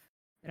life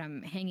that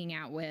I'm hanging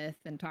out with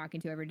and talking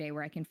to every day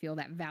where I can feel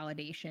that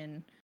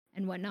validation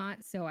and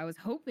whatnot. So I was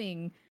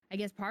hoping, I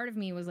guess part of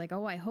me was like,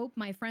 oh, I hope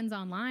my friends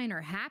online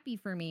are happy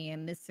for me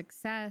and this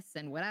success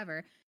and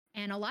whatever.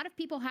 And a lot of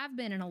people have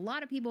been, and a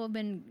lot of people have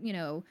been,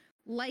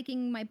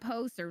 liking my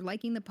posts or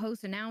liking the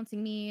post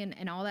announcing me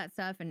and all that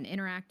stuff and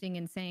interacting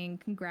and saying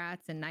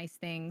congrats and nice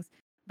things.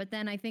 But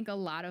then I think a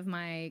lot of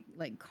my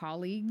like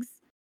colleagues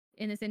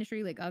in this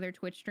industry, like other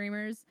Twitch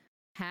streamers,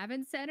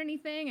 haven't said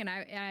anything. And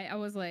I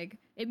was like,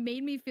 it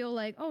made me feel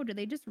like, oh, do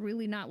they just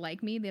really not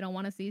like me? They don't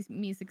want to see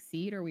me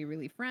succeed? Are we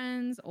really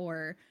friends?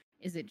 Or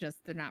is it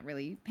just they're not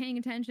really paying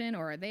attention?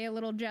 Or are they a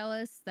little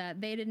jealous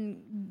that they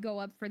didn't go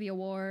up for the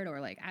award?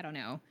 Or like, I don't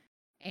know.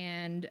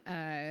 And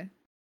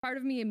part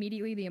of me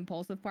immediately, the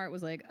impulsive part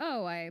was like,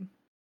 oh,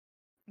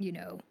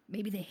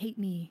 maybe they hate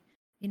me.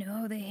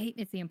 They hate me.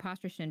 It's the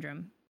imposter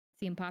syndrome. It's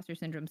the imposter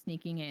syndrome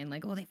sneaking in,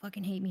 like, oh, they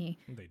fucking hate me.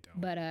 They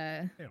don't. But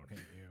they don't hate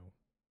you.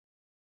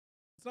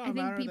 It's not a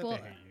matter that they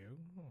hate you.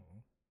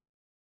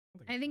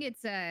 I think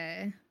it's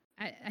I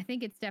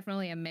think it's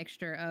definitely a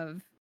mixture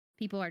of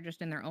people are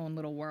just in their own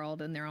little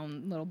world and their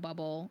own little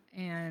bubble,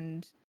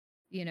 and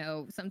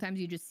sometimes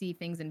you just see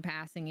things in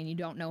passing and you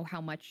don't know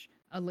how much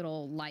a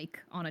little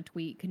like on a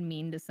tweet can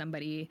mean to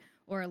somebody,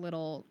 or a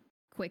little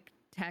quick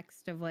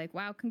text of like,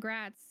 wow,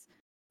 congrats,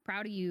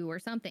 proud of you, or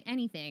something,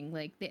 anything.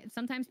 Like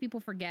sometimes people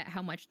forget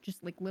how much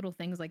just like little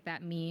things like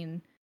that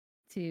mean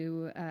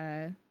to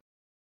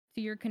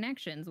your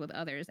connections with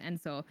others. And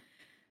so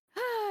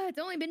it's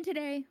only been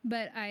today,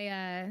 but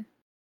and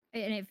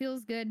it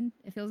feels good.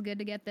 It feels good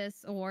to get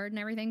this award and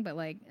everything, but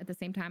like at the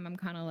same time I'm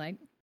kind of like,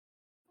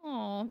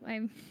 oh,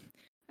 I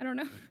don't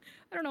know.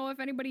 I don't know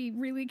if anybody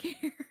really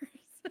cares.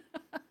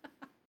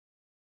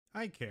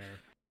 I care.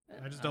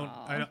 I just don't.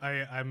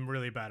 I'm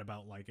really bad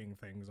about liking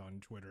things on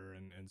Twitter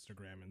and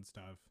Instagram and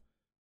stuff.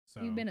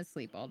 So you've been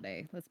asleep all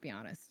day. Let's be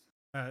honest.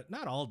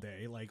 Not all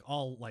day. Like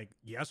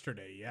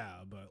yesterday, yeah.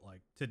 But like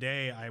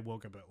today, I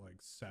woke up at like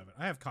 7.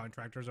 I have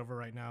contractors over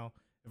right now.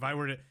 If I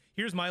were to,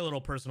 here's my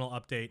little personal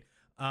update.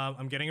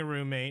 I'm getting a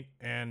roommate,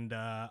 and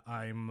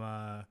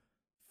I'm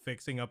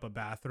fixing up a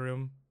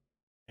bathroom.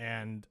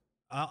 And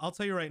I'll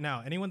tell you right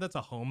now, anyone that's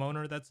a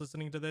homeowner that's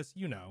listening to this,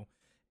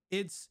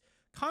 it's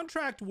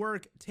contract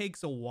work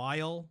takes a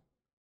while,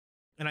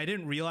 and I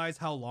didn't realize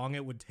how long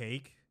it would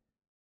take,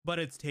 but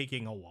it's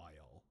taking a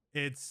while.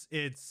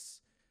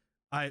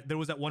 There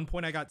was at one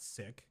point I got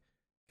sick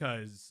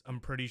because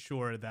I'm pretty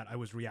sure that I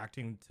was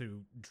reacting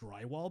to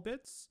drywall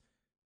bits,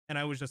 and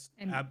I was just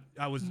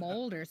I was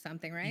mold or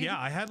something, right? Yeah,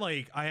 I had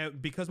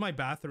because my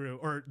bathroom,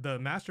 or the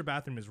master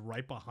bathroom, is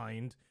right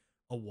behind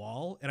a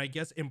wall, and I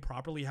guess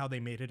improperly how they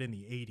made it in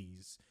the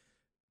 80s,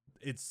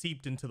 it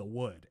seeped into the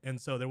wood, and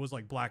so there was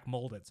like black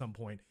mold at some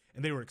point,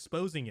 and they were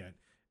exposing it,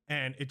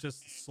 and it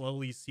just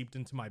slowly seeped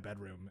into my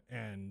bedroom,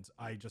 and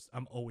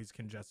I'm always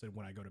congested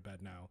when I go to bed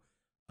now.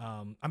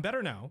 I'm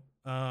better now.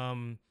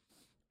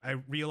 I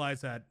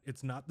realize that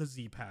it's not the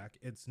Z-Pack,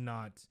 it's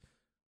not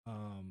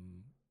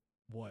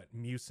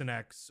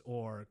Mucinex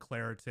or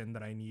Claritin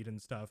that I need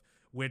and stuff,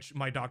 which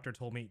my doctor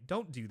told me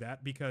don't do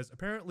that, because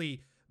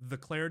apparently the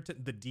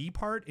Claritin, the D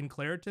part in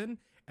Claritin,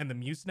 and the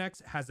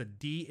Mucinex has a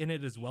D in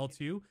it as well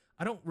too.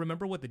 I don't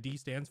remember what the D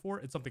stands for.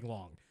 It's something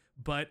long,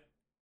 but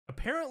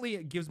apparently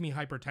it gives me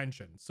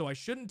hypertension. So I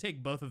shouldn't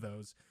take both of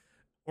those,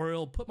 or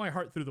it'll put my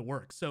heart through the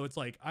works. So it's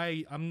like,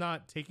 I'm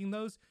not taking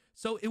those.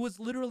 So it was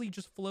literally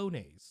just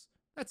Flonase.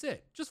 That's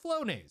it. Just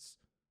Flonase.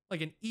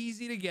 Like an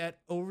easy to get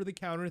over the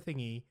counter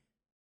thingy.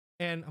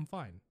 And I'm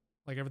fine.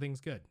 Like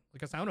everything's good.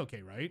 Like I sound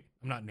okay, right?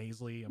 I'm not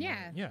nasally.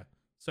 Yeah.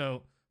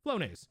 So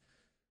Flonase.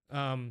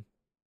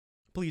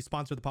 Please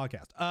sponsor the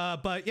podcast.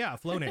 But yeah,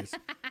 Flonase.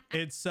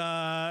 It's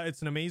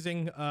an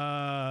amazing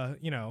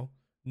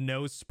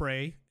nose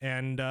spray,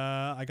 and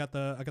I got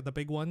the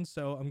big one,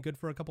 so I'm good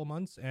for a couple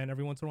months. And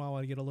every once in a while,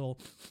 I get a little.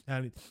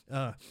 Wow.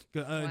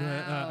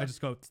 I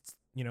just go.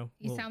 You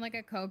sound like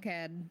a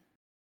cokehead.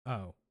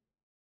 Oh.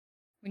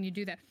 When you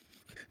do that.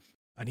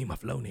 I need my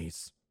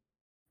Flonase.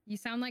 You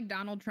sound like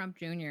Donald Trump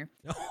Jr.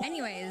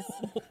 Anyways.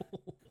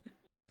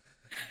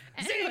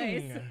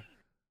 Zing!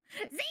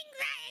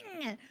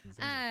 Zing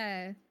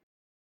zang!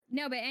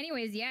 No, but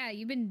anyways, yeah,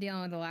 you've been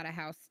dealing with a lot of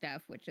house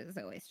stuff, which is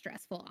always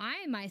stressful.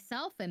 I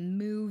myself am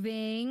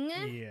moving.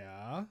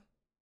 Yeah.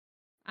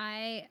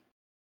 I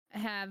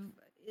have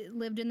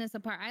lived in this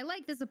apartment. I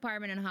like this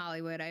apartment in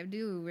Hollywood. I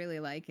do really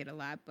like it a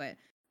lot, but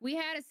I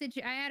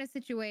had a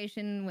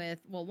situation with,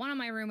 one of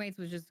my roommates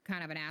was just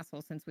kind of an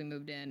asshole since we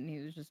moved in. He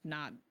was just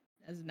not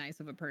as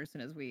nice of a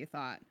person as we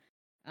thought.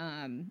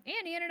 And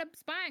he ended up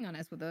spying on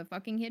us with a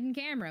fucking hidden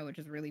camera, which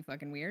is really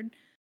fucking weird.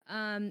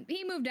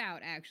 He moved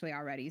out actually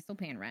already. He's still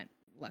paying rent,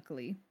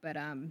 luckily. But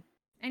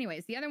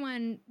anyways, the other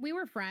one, we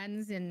were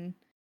friends and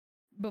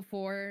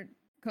before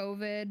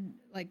COVID,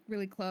 like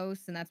really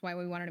close, and that's why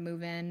we wanted to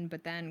move in.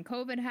 But then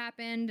COVID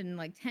happened and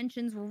like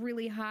tensions were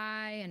really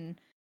high, and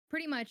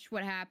pretty much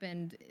what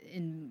happened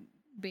in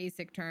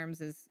basic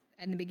terms is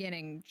in the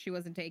beginning, she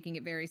wasn't taking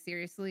it very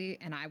seriously,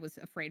 and I was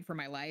afraid for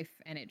my life,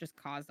 and it just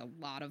caused a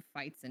lot of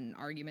fights and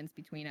arguments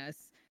between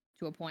us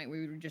to a point where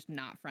we were just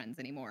not friends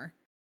anymore.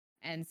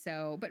 And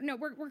so, but no,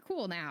 we're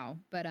cool now.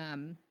 But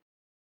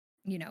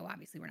you know,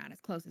 obviously we're not as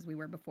close as we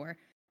were before.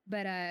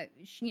 But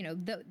you know,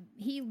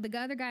 the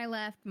other guy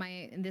left.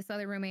 This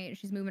other roommate,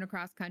 she's moving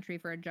across country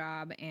for a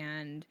job,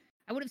 and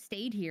I would have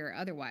stayed here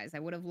otherwise. I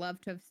would have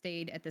loved to have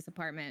stayed at this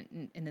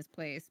apartment in this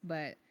place,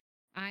 but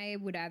I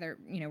would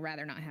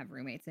rather not have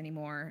roommates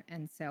anymore.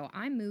 And so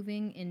I'm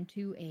moving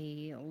into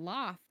a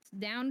loft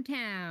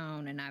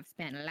downtown, and I've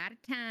spent a lot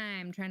of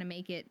time trying to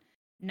make it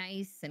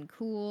nice and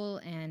cool,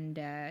 and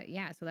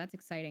yeah, so that's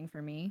exciting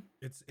for me.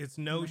 It's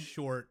no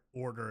short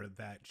order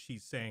that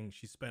she's saying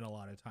she spent a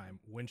lot of time.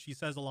 When she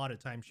says a lot of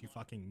time, she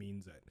fucking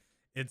means it.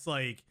 It's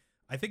like,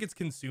 I think it's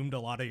consumed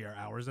a lot of your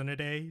hours in a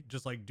day,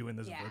 just like doing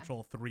this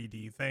virtual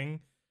 3D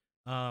thing.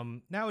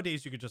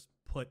 Nowadays you could just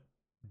put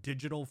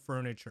digital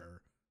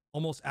furniture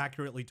almost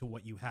accurately to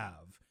what you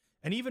have,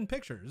 and even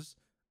pictures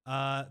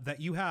that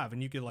you have,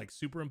 and you could like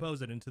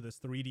superimpose it into this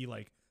 3D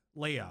like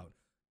layout.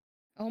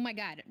 Oh my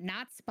God,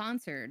 not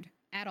sponsored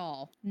at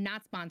all.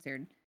 Not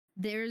sponsored.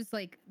 There's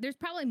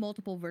probably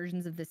multiple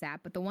versions of this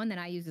app, but the one that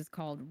I use is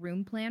called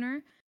Room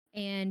Planner.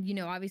 And, you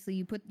know, obviously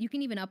you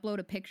can even upload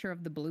a picture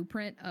of the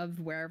blueprint of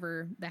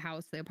wherever the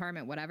house, the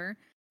apartment, whatever,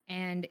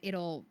 and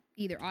it'll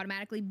either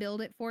automatically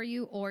build it for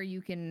you, or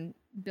you can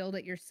build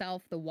it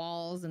yourself, the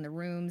walls and the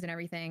rooms and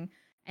everything.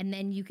 And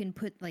then you can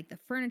put like the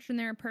furniture in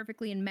there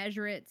perfectly and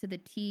measure it to the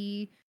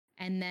T.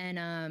 And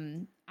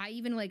then I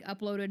even like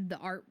uploaded the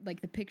art,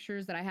 like the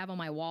pictures that I have on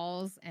my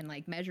walls, and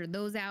like measured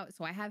those out.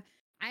 So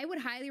I would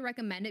highly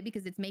recommend it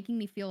because it's making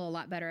me feel a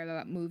lot better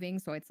about moving.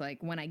 So it's like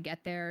when I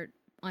get there,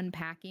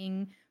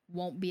 unpacking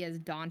won't be as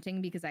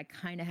daunting because I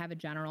kind of have a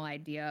general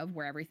idea of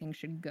where everything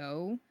should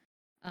go.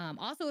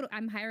 Also,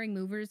 I'm hiring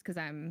movers because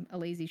I'm a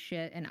lazy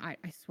shit. And I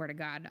swear to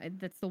God,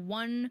 that's the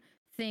one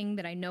thing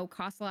that I know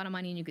costs a lot of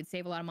money and you could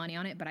save a lot of money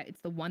on it. But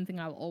it's the one thing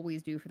I'll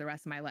always do for the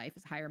rest of my life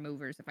is hire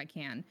movers if I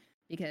can,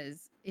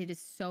 because it is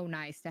so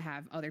nice to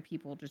have other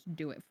people just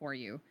do it for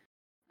you.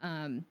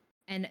 And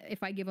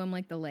if I give them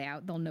like the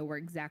layout, they'll know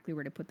exactly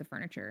where to put the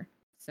furniture.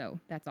 So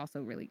that's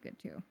also really good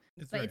too.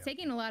 But it's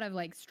taking a lot of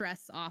like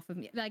stress off of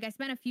me. Like I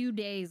spent a few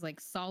days, like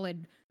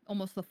solid,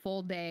 almost the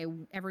full day,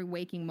 every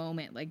waking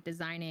moment, like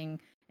designing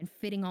and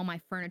fitting all my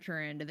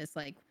furniture into this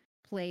like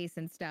place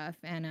and stuff.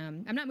 And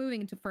I'm not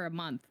moving for a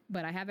month,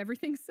 but I have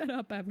everything set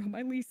up. I've got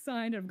my lease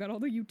signed. I've got all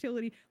the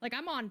utility. Like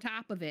I'm on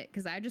top of it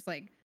because I just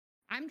like,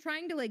 I'm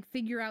trying to like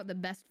figure out the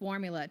best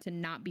formula to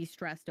not be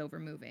stressed over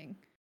moving.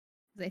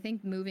 Because I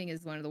think moving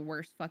is one of the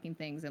worst fucking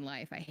things in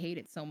life. I hate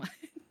it so much.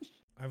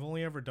 I've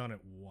only ever done it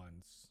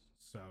once.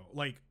 So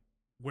like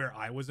where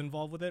I was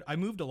involved with it, I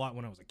moved a lot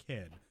when I was a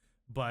kid,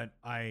 but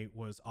I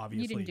was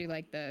obviously, you didn't do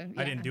like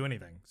I didn't do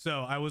anything.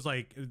 So I was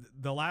like,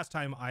 the last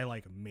time I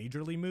like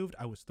majorly moved,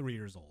 I was 3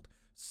 years old.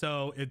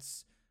 So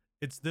it's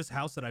this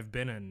house that I've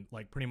been in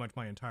like pretty much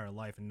my entire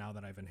life. And now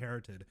that I've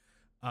inherited,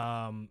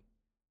 I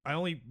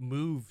only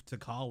moved to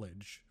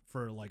college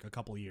for like a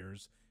couple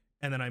years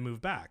and then I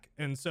moved back.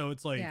 And so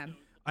it's like,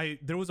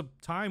 there was a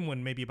time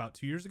when maybe about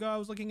 2 years ago, I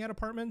was looking at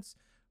apartments,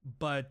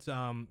 but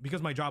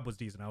because my job was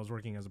decent, I was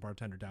working as a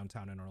bartender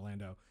downtown in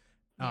Orlando.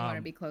 You want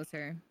to be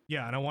closer.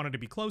 Yeah, and I wanted to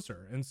be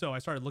closer. And so I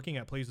started looking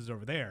at places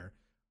over there,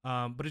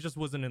 but it just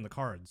wasn't in the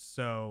cards.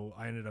 So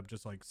I ended up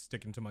just like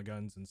sticking to my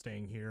guns and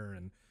staying here.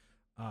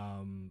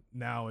 And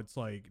now it's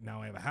like,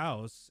 now I have a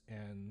house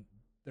and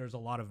there's a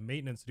lot of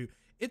maintenance to do.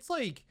 It's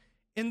like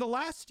in the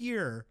last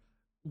year,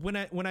 when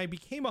I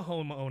became a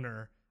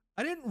homeowner,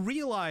 I didn't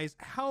realize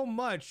how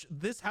much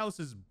this house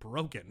is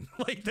broken.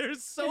 Like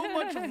there's so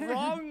much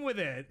wrong with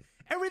it.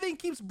 Everything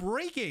keeps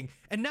breaking.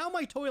 And now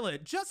my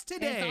toilet just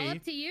today. It's all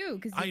up to you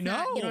because I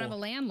know you don't have a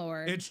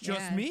landlord. It's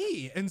just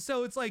me. And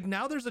so it's like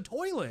now there's a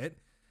toilet,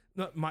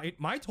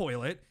 my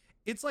toilet.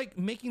 It's like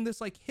making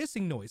this like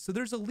hissing noise. So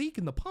there's a leak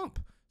in the pump.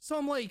 So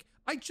I'm like,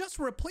 I just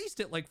replaced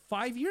it like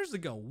 5 years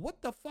ago.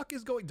 What the fuck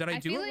is going? Did I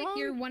do it wrong? I feel like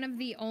you're one of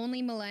the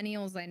only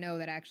millennials I know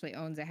that actually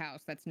owns a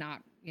house that's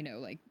not,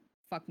 like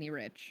fuck me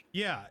rich.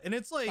 Yeah, and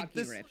it's like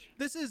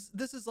this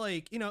is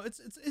like,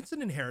 it's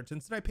an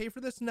inheritance. Did I pay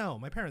for this? No,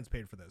 my parents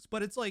paid for this.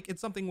 But it's like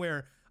it's something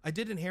where I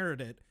did inherit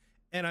it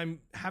and I'm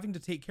having to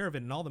take care of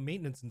it and all the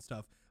maintenance and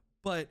stuff.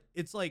 But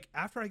it's like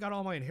after I got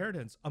all my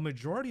inheritance, a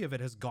majority of it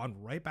has gone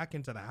right back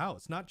into the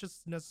house, not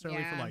just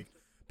necessarily for like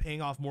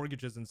paying off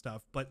mortgages and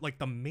stuff, but like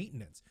the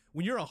maintenance.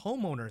 When you're a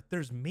homeowner,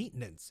 there's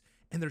maintenance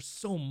and there's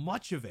so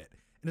much of it.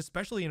 And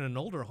especially in an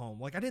older home,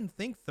 like I didn't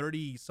think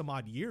 30 some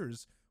odd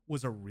years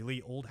was a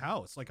really old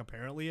house. Like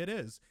apparently it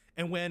is.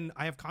 And when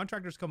I have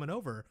contractors coming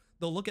over,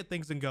 they'll look at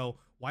things and go,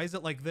 why is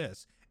it like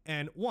this?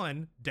 And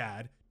one,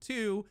 Dad,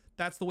 2,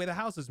 that's the way the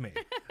house is made.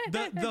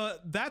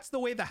 That's the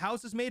way the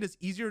house is made is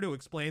easier to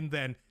explain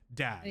than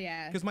dad.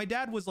 Yeah. Because my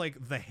dad was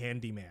like the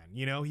handyman,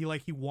 you know?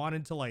 He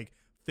wanted to like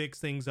fix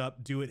things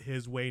up, do it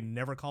his way,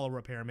 never call a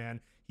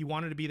repairman. He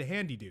wanted to be the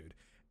handy dude.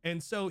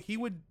 And so he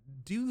would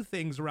do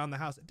things around the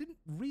house. It didn't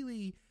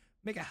really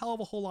make a hell of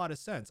a whole lot of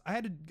sense. I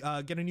had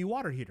to get a new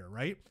water heater,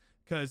 right?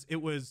 Because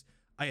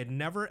I had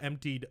never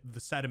emptied the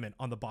sediment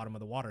on the bottom of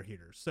the water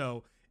heater.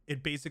 So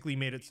it basically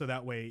made it so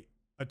that way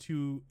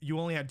you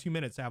only had 2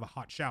 minutes to have a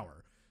hot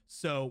shower.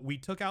 So we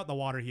took out the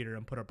water heater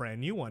and put a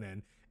brand new one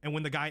in. And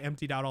when the guy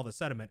emptied out all the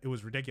sediment, it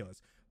was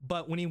ridiculous.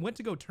 But when he went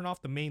to go turn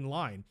off the main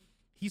line,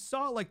 he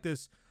saw like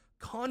this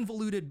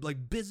convoluted,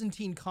 like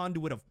Byzantine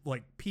conduit of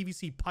like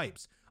PVC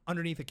pipes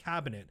underneath a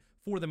cabinet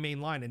for the main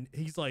line. And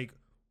he's like,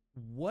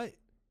 what?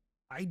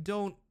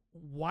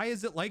 Why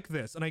is it like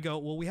this? And I go,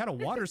 well, we had a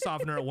water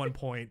softener at one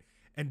point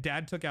and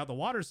dad took out the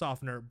water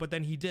softener, but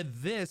then he did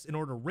this in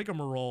order to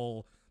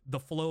rigmarole the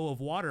flow of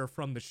water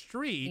from the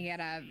street. You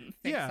gotta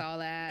fix all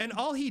that. And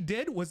all he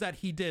did was that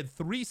he did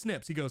 3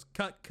 snips. He goes,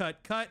 cut,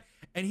 cut, cut.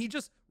 And he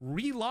just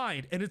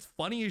relined. And it's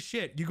funny as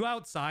shit. You go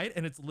outside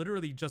and it's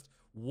literally just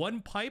one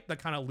pipe that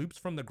kind of loops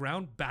from the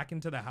ground back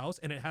into the house.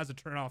 And it has a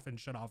turn off and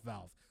shut off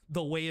valve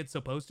the way it's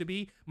supposed to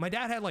be. My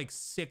dad had like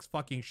 6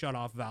 fucking shut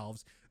off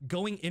valves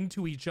going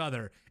into each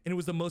other. And it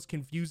was the most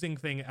confusing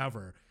thing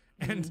ever.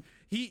 And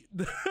the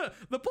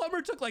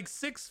plumber took like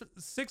six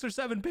or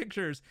 7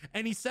 pictures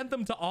and he sent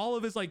them to all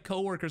of his like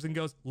coworkers and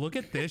goes, look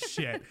at this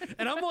shit.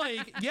 And I'm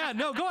like, yeah,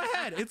 no, go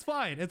ahead. It's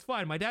fine. It's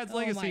fine. My dad's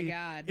legacy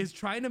is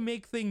trying to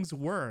make things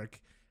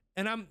work.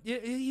 And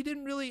he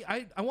didn't really,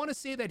 I want to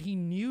say that he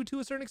knew to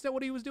a certain extent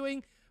what he was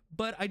doing,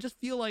 but I just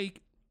feel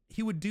like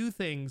he would do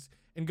things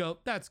and go,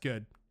 that's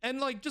good. And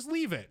like, just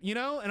leave it, you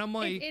know? And I'm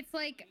like, it's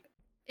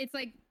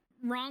like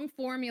wrong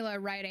formula,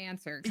 right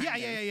answer.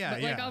 Yeah.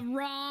 But like a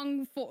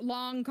wrong,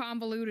 long,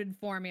 convoluted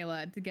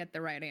formula to get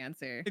the right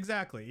answer.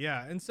 Exactly.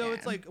 Yeah. And so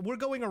it's like we're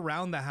going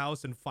around the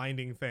house and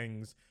finding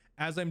things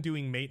as I'm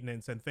doing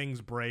maintenance and things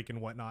break and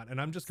whatnot.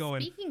 And I'm just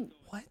going,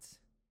 what?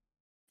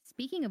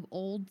 Speaking of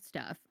old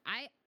stuff,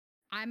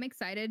 I'm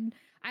excited.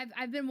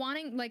 I've been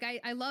wanting, like,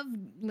 I love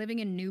living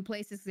in new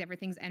places because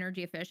everything's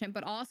energy efficient.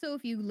 But also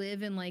if you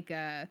live in like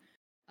a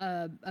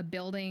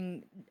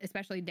building,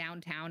 especially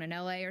downtown in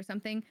LA or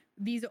something,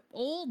 these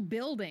old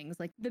buildings,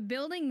 like the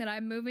building that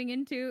I'm moving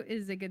into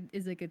is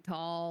like a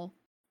tall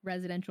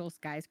residential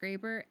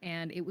skyscraper,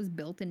 and it was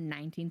built in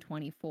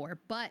 1924,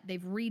 but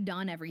they've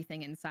redone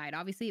everything inside.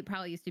 Obviously it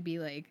probably used to be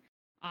like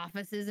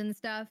offices and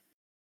stuff,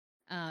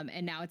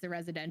 and now it's a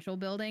residential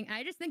building.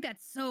 I just think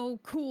that's so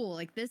cool.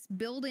 Like, this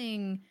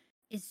building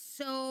is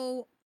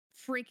so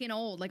freaking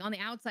old. Like, on the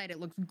outside it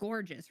looks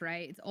gorgeous,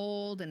 right? It's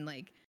old and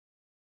like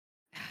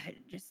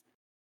it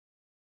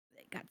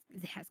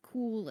has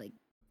cool like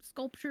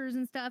sculptures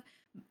and stuff.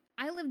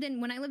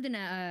 When I lived in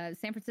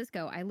San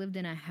Francisco, I lived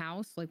in a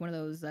house, like one of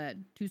those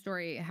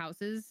 2-story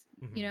houses,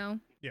 you know?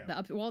 Yeah.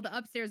 The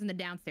upstairs and the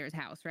downstairs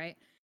house, right?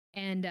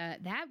 And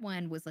that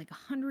one was like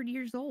 100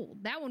 years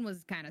old. That one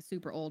was kind of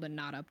super old and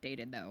not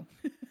updated though.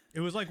 It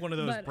was like one of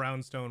those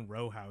brownstone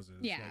row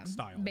houses, like,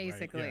 style,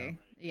 basically. Right?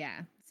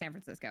 Yeah, San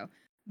Francisco.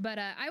 But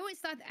I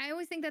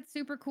always think that's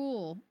super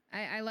cool.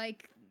 I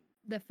like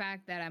the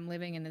fact that I'm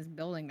living in this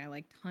building that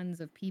like tons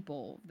of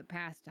people the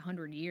past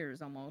 100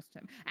 years almost.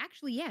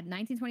 Actually,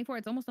 1924.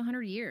 It's almost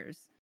 100 years.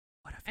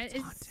 What if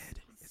it's haunted?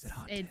 Is it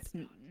haunted?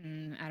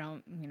 I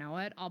don't. You know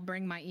what? I'll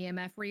bring my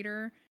EMF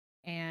reader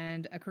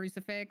and a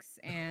crucifix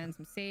and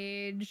some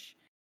sage.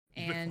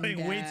 And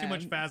playing way too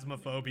much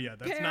Phasmophobia.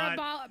 That's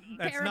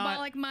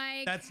parabolic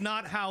mic. That's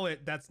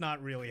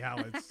not really how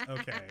it's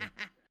okay.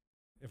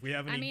 If we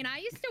have any... I mean, I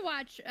used to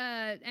watch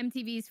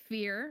MTV's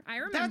Fear. I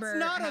remember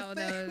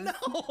those. No,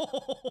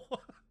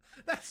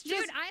 that's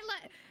just... Dude,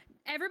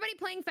 everybody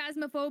playing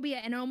Phasmophobia,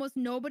 and almost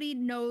nobody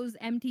knows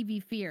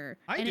MTV Fear.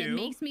 It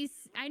makes me.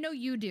 I know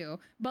you do,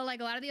 but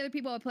like a lot of the other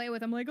people I play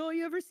with, I'm like, oh,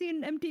 you ever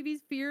seen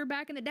MTV's Fear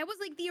back in the? That was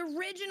like the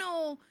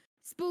original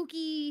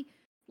spooky,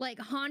 like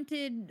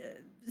haunted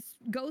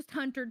ghost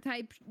hunter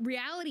type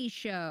reality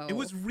show. It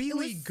was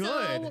really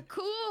good. So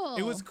cool.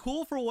 It was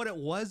cool for what it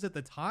was at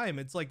the time.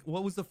 It's like,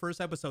 what was the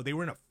first episode? They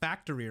were in a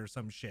factory or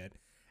some shit,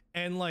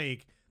 and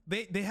like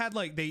they had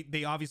like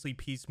they obviously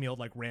piecemealed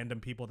like random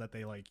people that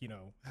they like, you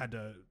know, had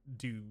to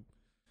do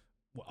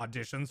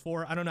auditions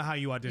for. I don't know how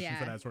you audition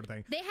for that sort of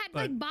thing. They had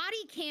like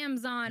body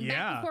cams on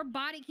back before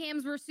body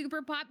cams were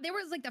super pop. There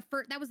was like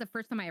that was the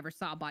first time I ever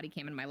saw a body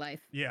cam in my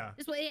life. Yeah.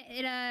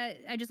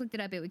 I just looked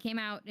it up. It came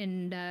out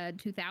in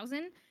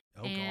 2000.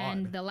 Oh,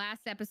 and God. The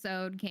last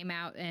episode came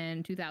out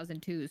in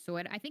 2002. So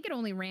I think it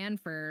only ran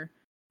for,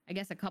 I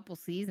guess, a couple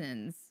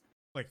seasons.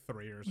 Like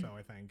 3 or so,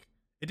 I think.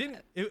 It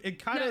didn't.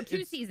 It kind of. No,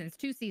 2 seasons.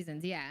 2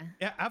 seasons. Yeah.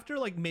 After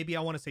like maybe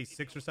I want to say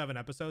 6 or 7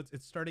 episodes,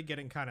 it started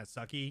getting kind of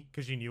sucky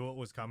because you knew what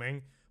was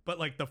coming. but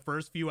like the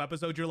first few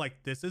episodes, you're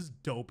like, this is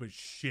dope as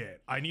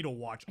shit. I need to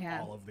watch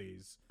Yeah. all of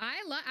these.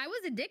 I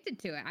was addicted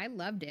to it. I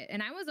loved it.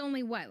 And I was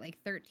only what, like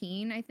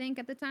 13, I think,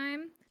 at the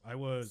time. I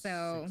was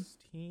So-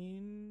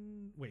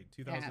 16. Wait,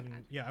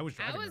 2000. Yeah, I was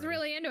I driving was already.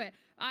 really into it.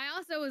 I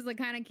also was the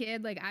kind of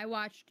kid, like I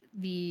watched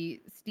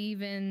the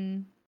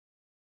Stephen,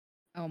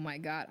 oh my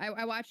God.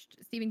 I watched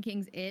Stephen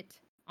King's It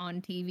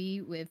on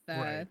TV with,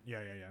 Right.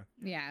 Yeah.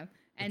 yeah. With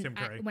And Tim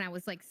Curry. when I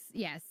was like,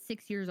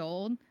 6 years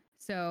old.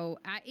 So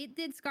it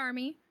did scar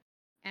me.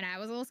 And I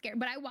was a little scared,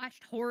 but I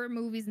watched horror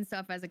movies and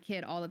stuff as a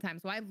kid all the time.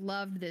 So I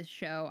loved this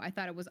show. I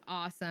thought it was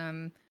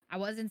awesome. I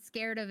wasn't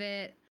scared of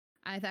it.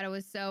 I thought it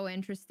was so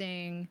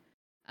interesting.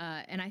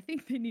 And I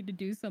think they need to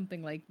do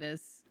something like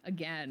this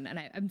again. And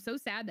I'm so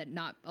sad that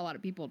not a lot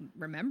of people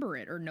remember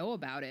it or know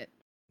about it,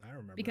 I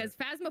remember. because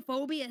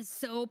Phasmophobia is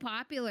so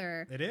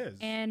popular. it is.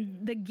 And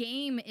the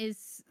game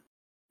is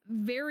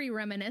very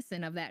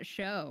reminiscent of that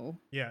show.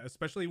 Yeah,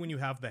 especially when you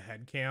have the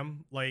head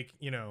cam, like,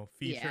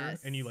 feature,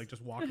 and you like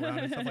just walk around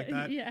and stuff like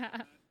that.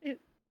 Yeah.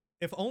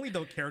 If only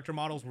the character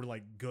models were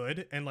like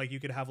good, and like you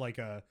could have like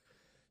a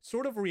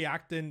sort of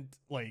reactant,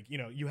 like,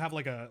 you have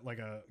like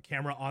a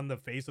camera on the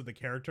face of the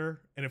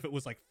character, and if it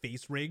was like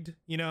face rigged,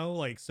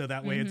 like, so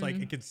that way it's like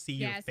it could see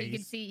your so face. you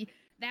could see.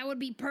 That would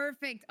be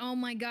perfect. Oh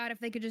my God, if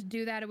they could just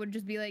do that, it would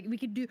just be like,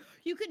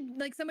 you could,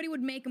 like, somebody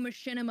would make a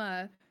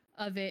machinima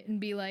of it and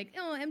be like,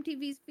 oh,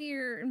 MTV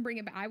Sphere, and bring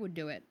it back. I would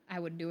do it. I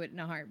would do it in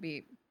a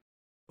heartbeat.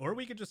 Or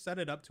we could just set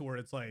it up to where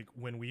it's like,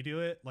 when we do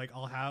it, like,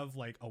 I'll have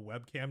like a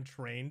webcam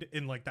trained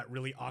in like that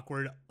really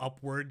awkward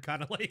upward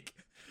kind of like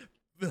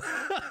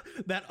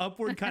that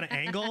upward kind of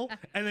angle,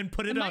 and then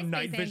put it The on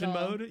night MySpace vision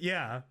angle. mode.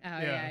 Yeah. Oh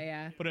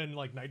yeah. Put it in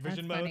like night That's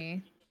vision mode.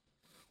 funny.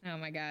 Oh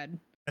my God.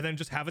 And then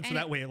just have it so And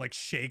that way it like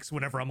shakes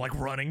whenever I'm like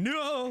running.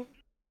 No.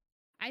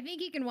 I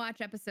think you can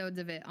watch episodes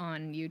of it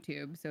on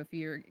YouTube. So if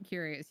you're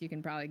curious, you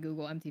can probably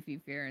Google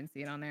MTV Fear and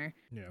see it on there.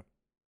 Yeah.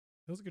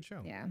 It was a good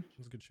show. Yeah. It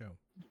was a good show.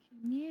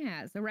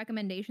 Yeah. So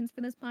recommendations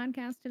for this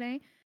podcast today.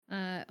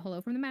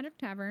 Hello from the Magic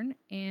Tavern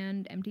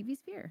and MTV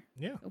Sphere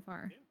Yeah. so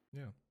far.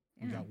 Yeah.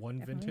 We got one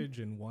definitely. vintage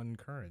and one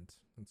current.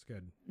 That's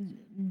good.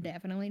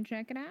 Definitely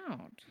check it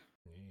out.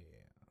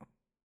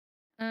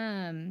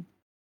 Yeah.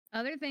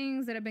 Other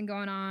things that have been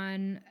going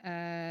on,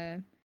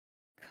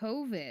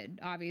 COVID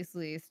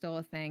obviously is still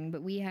a thing,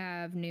 but we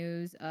have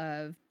news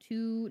of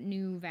 2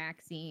 new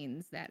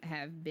vaccines that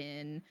have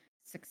been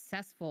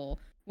successful.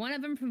 One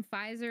of them from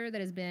Pfizer that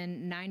has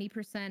been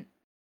 90%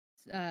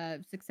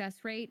 success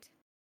rate.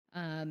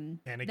 And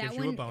it that gives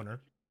you a one- boner.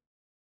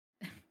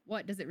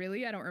 What does it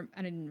really? I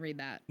didn't read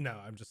that. No,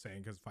 I'm just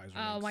saying because Pfizer.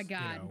 Oh my makes,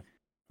 God.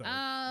 the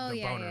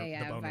The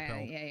boner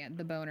pill.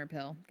 The boner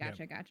pill.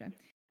 Gotcha.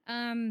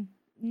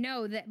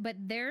 No, but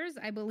theirs,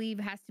 I believe,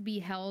 has to be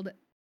held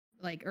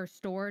like or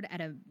stored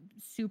at a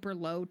super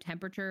low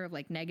temperature of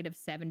like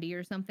 -70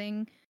 or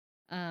something,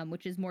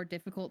 which is more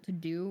difficult to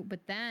do.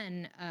 But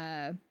then,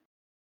 oh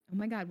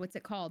my God, what's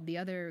it called? The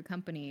other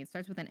company, it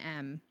starts with an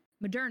M.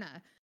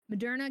 Moderna.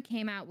 Moderna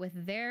came out with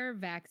their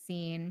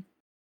vaccine,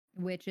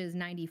 which is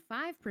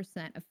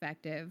 95%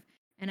 effective.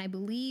 And I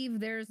believe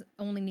theirs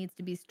only needs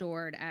to be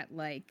stored at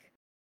like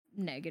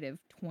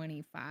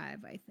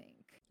 -25, I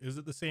think. Is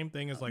it the same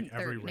thing as like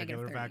every 30,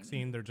 regular -30.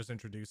 vaccine? They're just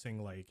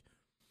introducing like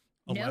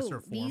a No, lesser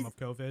form these- of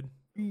COVID.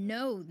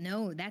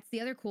 No, that's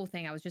the other cool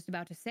thing I was just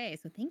about to say.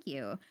 So thank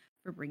you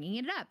for bringing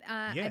it up.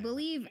 Yeah. I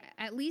believe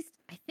I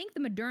think the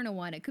Moderna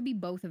one, it could be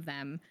both of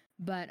them,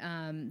 but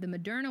the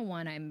Moderna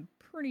one, I'm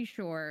pretty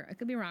sure, I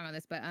could be wrong on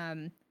this, but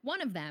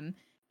one of them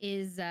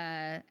is,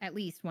 at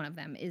least one of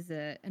them is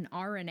an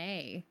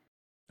RNA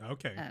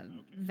Okay.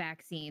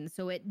 vaccine.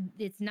 So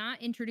it's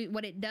not introduced.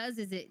 What it does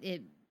is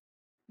it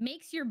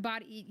makes your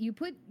body, you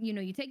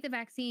take the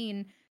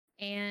vaccine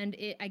and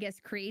it, I guess,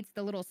 creates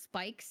the little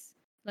spikes.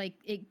 Like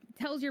it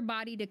tells your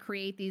body to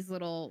create these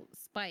little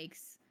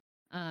spikes.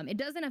 It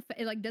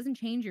doesn't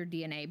change your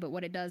DNA, but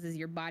what it does is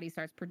your body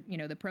starts,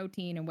 the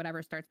protein and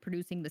whatever starts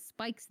producing the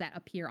spikes that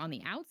appear on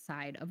the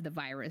outside of the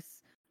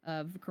virus,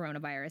 of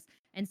coronavirus.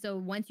 And so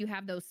once you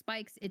have those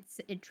spikes,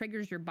 it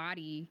triggers your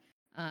body,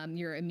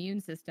 your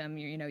immune system,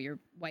 your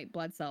white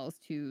blood cells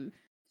to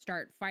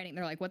start fighting.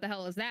 They're like, what the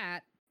hell is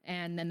that?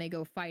 And then they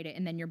go fight it.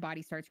 And then your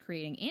body starts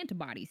creating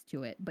antibodies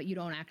to it, but you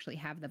don't actually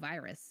have the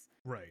virus.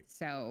 Right.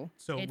 So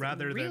it's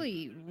rather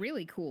than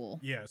really cool.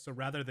 Yeah, so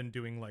rather than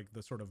doing like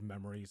the sort of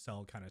memory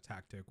cell kind of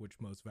tactic, which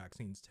most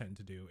vaccines tend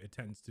to do, it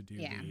tends to do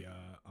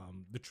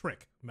the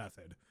trick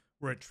method,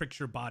 where it tricks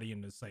your body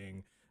into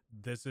saying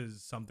this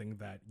is something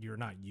that you're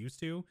not used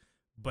to,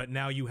 but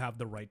now you have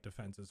the right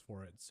defenses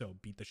for it. So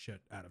beat the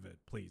shit out of it,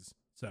 please.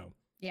 So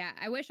yeah,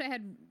 I wish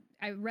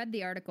I read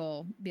the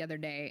article the other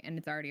day, and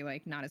it's already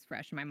like not as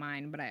fresh in my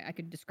mind, but I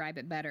could describe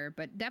it better.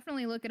 But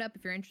definitely look it up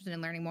if you're interested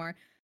in learning more.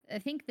 I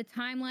think the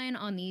timeline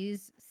on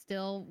these,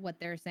 still what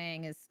they're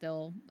saying is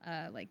still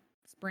like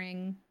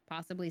spring,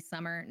 possibly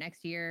summer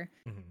next year.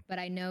 mhm. But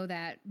I know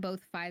that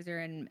both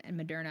Pfizer and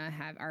Moderna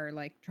are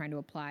like trying to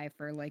apply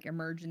for like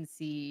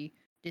emergency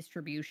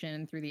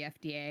distribution through the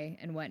FDA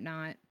and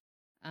whatnot.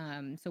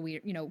 So we,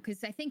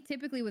 because I think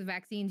typically with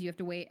vaccines, you have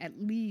to wait at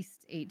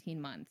least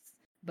 18 months,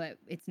 but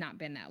it's not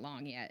been that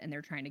long yet. And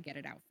they're trying to get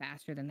it out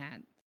faster than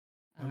that.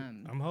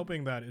 I'm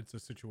hoping that it's a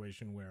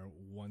situation where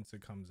once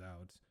it comes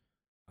out,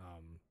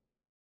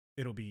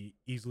 it'll be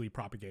easily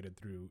propagated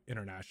through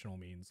international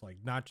means, like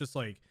not just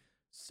like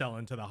sell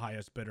into the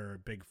highest bidder,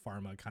 big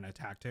pharma kind of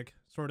tactic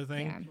sort of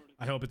thing. Yeah.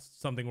 I hope it's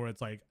something where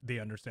it's like they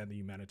understand the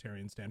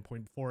humanitarian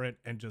standpoint for it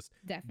and just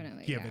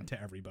Definitely give it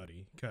to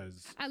everybody,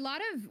 because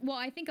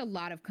I think a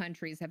lot of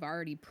countries have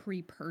already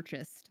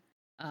pre-purchased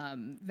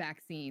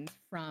vaccines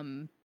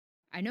from,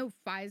 I know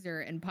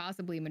Pfizer and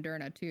possibly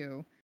Moderna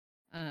too.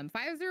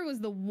 Pfizer was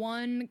the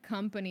one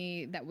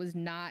company that was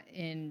not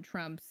in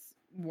Trump's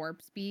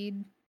warp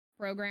speed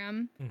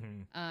program.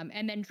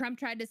 And then Trump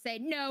tried to say,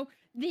 no,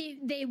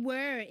 they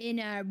were in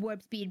our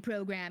warp speed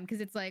program,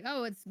 because it's like,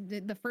 oh, it's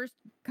the first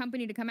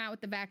company to come out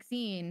with the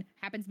vaccine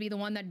happens to be the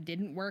one that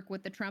didn't work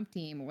with the Trump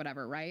team or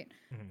whatever, right?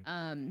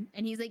 And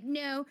he's like,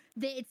 no,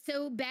 it's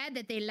so bad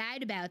that they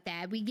lied about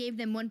that. We gave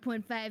them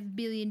 $1.5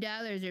 billion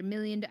or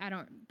million,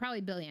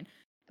 probably billion.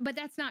 But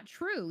that's not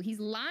true. He's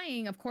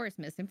lying, of course,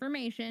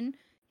 misinformation.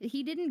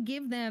 He didn't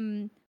give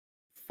them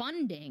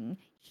funding.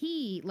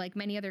 He, like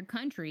many other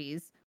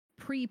countries,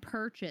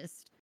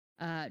 pre-purchased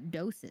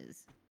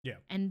doses. Yeah.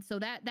 And so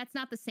that's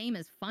not the same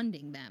as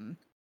funding them.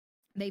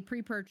 They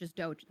pre-purchased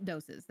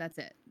doses. That's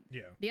it.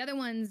 Yeah. The other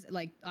ones,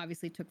 like,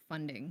 obviously took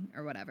funding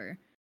or whatever.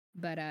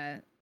 But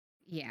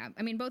yeah,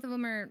 I mean, both of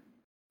them are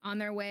on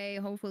their way,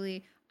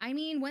 hopefully. I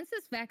mean, once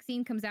this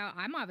vaccine comes out,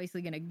 I'm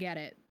obviously going to get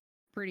it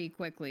pretty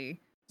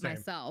quickly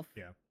myself.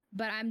 Yeah.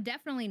 But I'm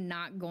definitely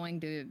not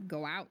going to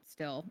go out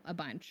still a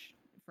bunch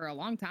for a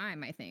long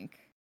time, I think.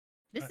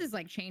 This has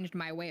like changed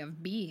my way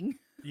of being.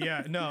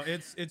 Yeah, no,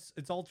 it's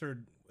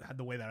altered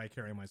the way that I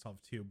carry myself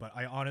too. But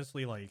I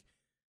honestly, like,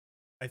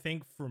 I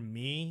think for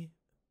me,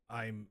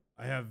 I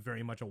have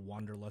very much a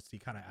wanderlusty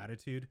kind of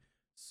attitude.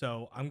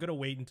 So I'm gonna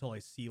wait until I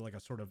see like a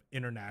sort of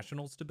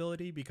international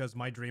stability, because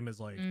my dream is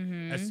like,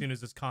 as soon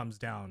as this calms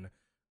down,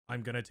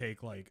 I'm gonna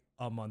take like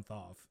a month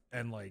off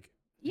and like.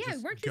 Yeah,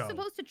 weren't you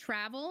supposed to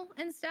travel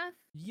and stuff?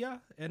 Yeah,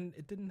 and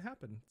it didn't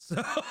happen.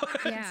 So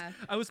yeah,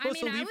 I was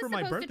supposed to leave for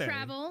my birthday. To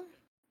travel.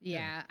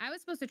 Yeah, I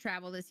was supposed to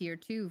travel this year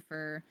too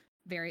for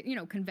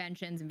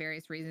conventions and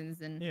various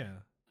reasons. And yeah,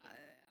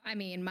 I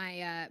mean,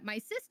 my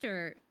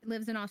sister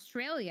lives in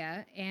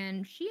Australia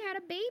and she had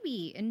a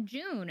baby in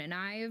June, and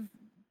I've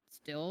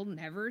still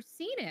never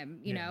seen him.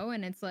 You know,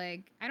 and it's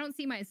like I don't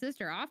see my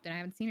sister often. I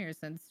haven't seen her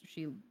since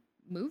she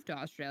moved to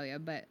Australia,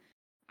 but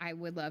I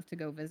would love to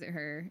go visit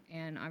her.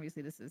 And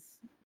obviously, this has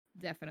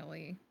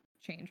definitely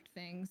changed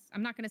things.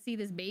 I'm not going to see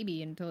this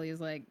baby until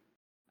he's like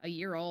a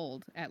year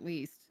old at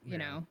least. You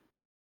know.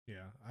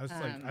 Yeah, I was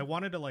like, I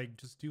wanted to like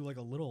just do like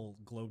a little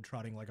globe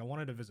trotting. Like I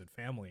wanted to visit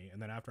family, and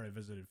then after I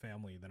visited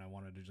family, then I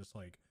wanted to just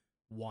like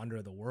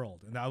wander the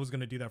world. And I was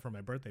going to do that for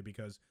my birthday,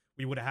 because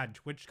we would have had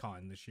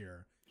TwitchCon this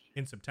year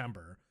in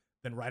September.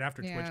 Then right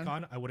after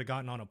TwitchCon, I would have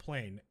gotten on a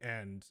plane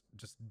and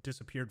just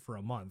disappeared for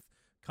a month,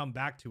 come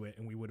back to it,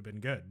 and we would have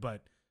been good.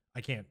 But I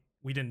can't.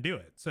 We didn't do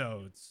it,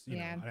 so it's you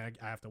know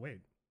I have to wait.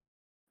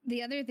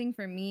 The other thing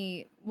for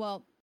me,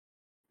 well,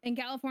 in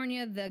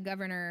California, the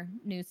governor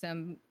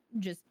Newsom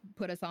just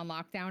put us on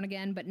lockdown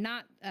again, but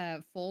not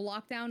full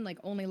lockdown, like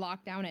only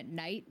lockdown at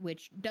night,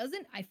 which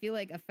doesn't, I feel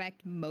like,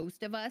 affect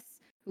most of us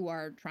who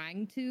are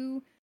trying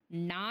to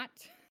not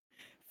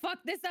fuck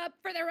this up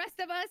for the rest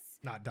of us.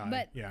 Not die.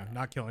 But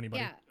not kill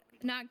anybody. Yeah,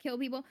 not kill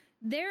people.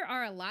 There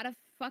are a lot of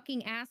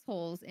fucking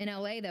assholes in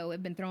LA, though, who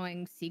have been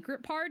throwing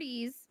secret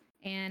parties,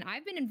 and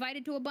I've been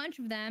invited to a bunch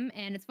of them.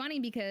 And it's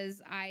funny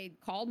because I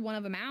called one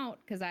of them out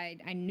because I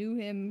knew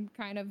him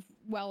kind of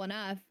well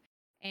enough.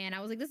 And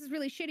I was like, this is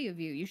really shitty of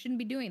you. You shouldn't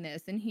be doing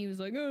this. And he was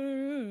like,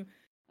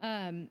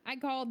 I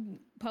called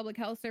public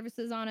health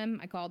services on him.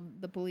 I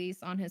called the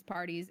police on his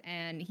parties,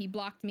 and he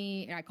blocked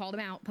me. And I called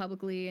him out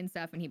publicly and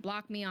stuff, and he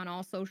blocked me on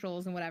all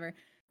socials and whatever.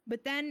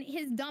 But then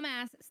his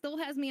dumbass still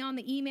has me on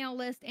the email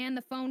list and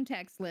the phone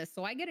text list.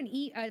 So I get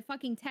a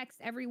fucking text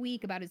every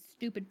week about his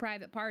stupid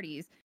private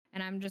parties.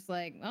 And I'm just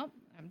like, well,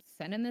 I'm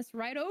sending this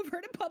right over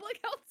to public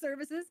health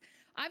services.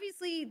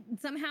 Obviously,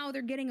 somehow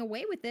they're getting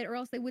away with it, or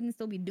else they wouldn't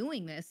still be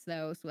doing this,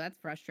 though. So that's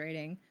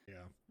frustrating.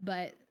 Yeah.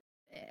 But,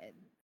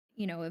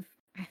 if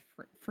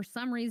for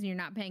some reason you're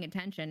not paying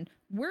attention,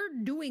 we're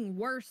doing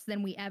worse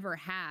than we ever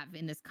have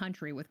in this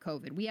country with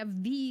COVID. We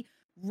have the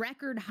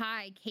record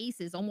high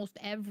cases almost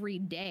every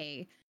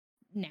day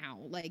now.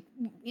 Like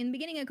in the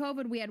beginning of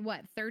COVID, we had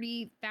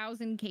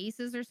 30,000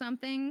 cases or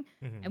something,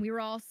 and we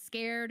were all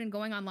scared and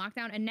going on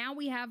lockdown. And now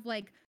we have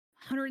like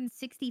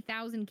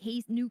 160,000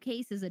 new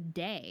cases a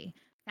day,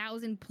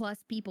 1,000+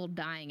 people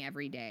dying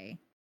every day.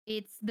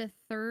 It's the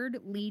third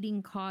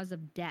leading cause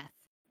of death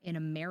in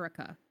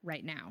America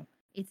right now.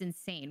 It's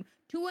insane.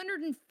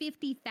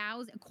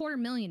 250,000,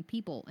 250,000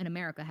 people in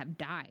America have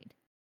died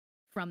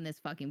from this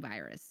fucking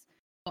virus.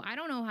 So I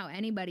don't know how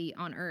anybody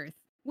on earth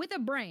with a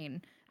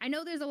brain, I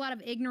know there's a lot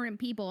of ignorant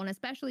people, and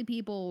especially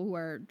people who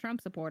are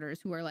Trump supporters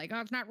who are like, oh,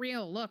 it's not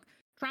real. Look,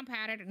 Trump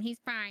had it and he's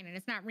fine and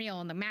it's not real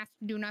and the masks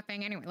do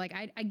nothing anyway. Like,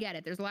 I get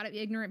it. There's a lot of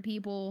ignorant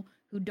people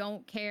who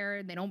don't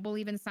care. They don't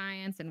believe in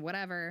science and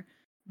whatever.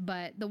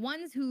 But the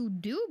ones who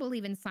do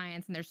believe in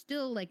science and they're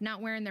still like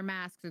not wearing their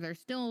masks or they're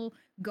still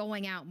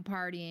going out and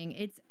partying,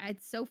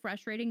 it's so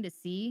frustrating to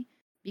see,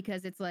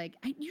 because it's like,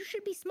 you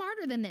should be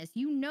smarter than this.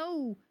 You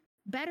know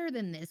better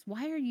than this.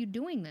 Why are you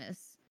doing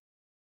this?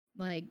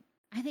 Like,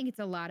 I think it's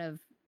a lot of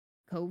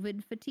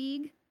COVID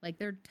fatigue. Like,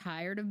 they're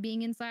tired of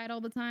being inside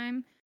all the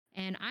time.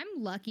 And I'm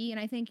lucky, and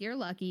I think you're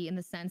lucky in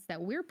the sense that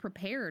we're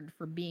prepared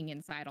for being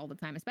inside all the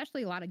time,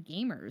 especially a lot of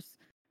gamers,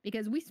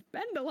 because we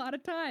spend a lot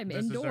of time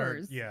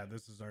indoors.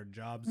 This is our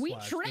job. We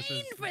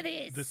trained for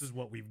this. This is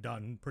what we've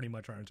done pretty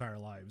much our entire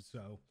lives.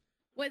 So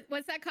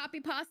what's that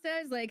copy pasta?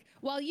 Is like,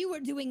 while you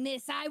were doing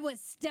this, I was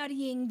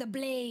studying the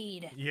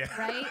blade. Yeah.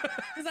 Right?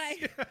 It's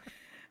like,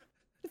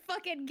 the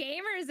fucking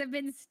gamers have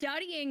been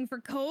studying for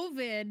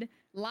COVID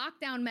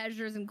lockdown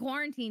measures and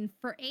quarantine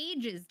for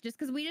ages, just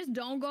because we just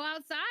don't go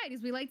outside,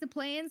 because we like to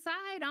play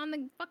inside on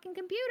the fucking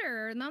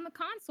computer and on the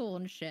console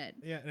and shit.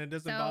 Yeah, and it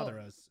doesn't bother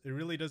us. It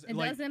really doesn't. It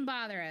doesn't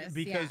bother us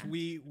because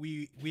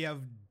we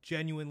have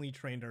genuinely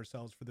trained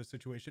ourselves for this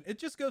situation. It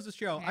just goes to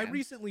show. Yeah. I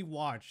recently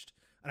watched,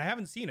 and I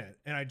haven't seen it,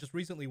 and I just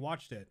recently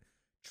watched it,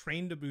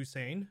 Train to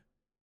Busan,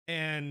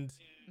 and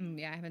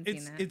I haven't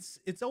seen that.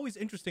 It's always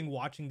interesting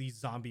watching these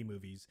zombie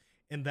movies,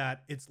 in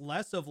that it's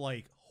less of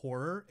like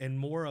horror and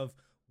more of,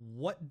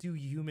 what do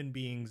human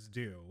beings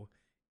do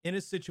in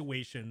a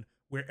situation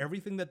where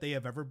everything that they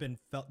have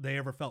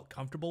ever felt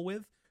comfortable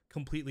with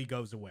completely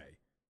goes away?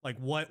 Like,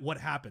 what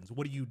happens?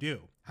 What do you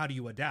do? How do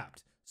you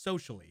adapt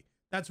socially?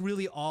 That's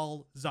really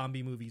all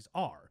zombie movies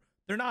are.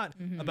 They're not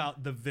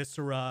about the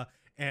viscera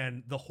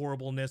and the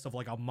horribleness of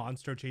like a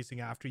monster chasing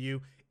after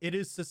you. It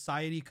is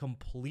society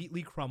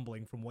completely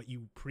crumbling from what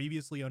you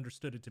previously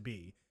understood it to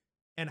be.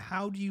 And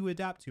how do you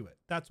adapt to it?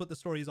 That's what the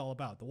story is all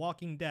about. The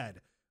Walking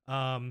Dead,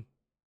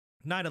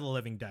 Night of the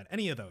Living Dead,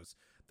 any of those,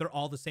 they're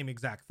all the same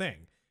exact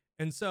thing.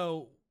 And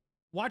so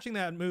watching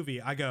that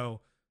movie, I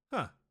go,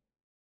 it's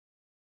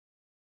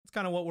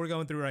kind of what we're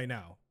going through right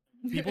now.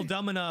 People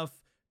dumb enough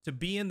to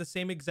be in the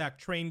same exact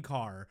train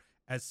car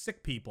as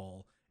sick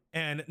people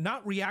and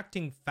not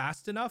reacting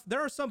fast enough.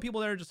 There are some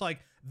people that are just like,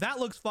 that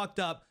looks fucked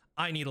up,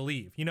 I need to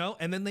leave,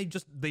 and then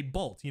they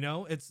bolt,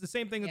 It's the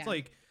same thing. It's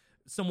like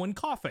someone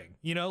coughing,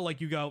 like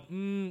you go,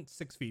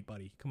 6 feet,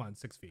 buddy. Come on,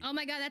 6 feet. Oh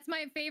my God, that's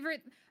my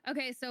favorite.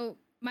 Okay, so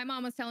my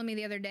mom was telling me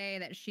the other day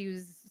that she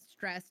was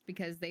stressed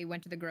because they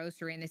went to the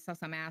grocery and they saw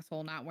some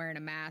asshole not wearing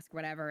a mask,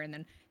 whatever. And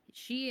then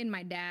she and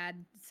my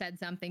dad said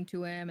something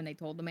to him and they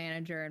told the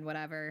manager and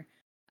whatever.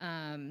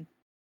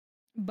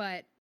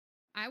 But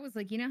I was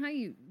like,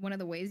 one of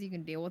the ways you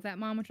can deal with that,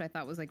 Mom, which I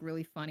thought was like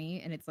really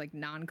funny and it's like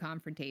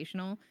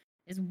non-confrontational,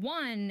 is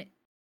one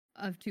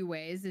of two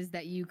ways, is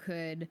that you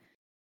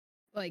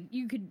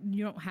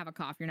don't have a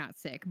cough, you're not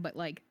sick, but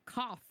like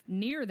cough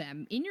near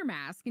them in your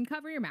mask and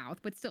cover your mouth,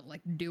 but still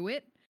like do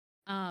it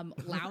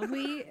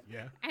loudly.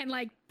 Yeah. And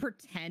like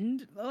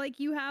pretend like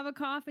you have a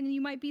cough and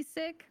you might be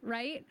sick,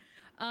 right?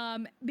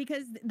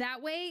 Because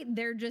that way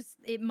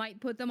it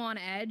might put them on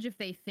edge if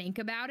they think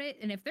about it.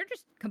 And if they're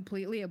just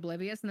completely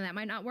oblivious, then that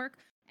might not work.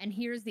 And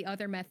here's the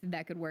other method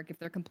that could work if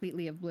they're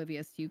completely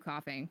oblivious to you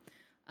coughing.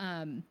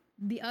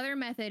 The other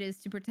method is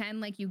to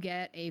pretend like you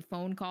get a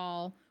phone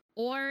call,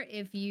 or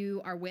if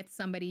you are with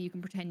somebody, you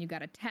can pretend you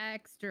got a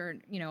text or,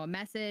 a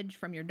message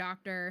from your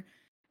doctor,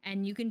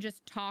 and you can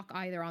just talk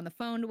either on the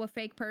phone to a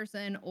fake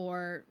person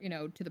or,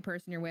 to the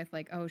person you're with,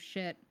 like, oh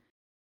shit,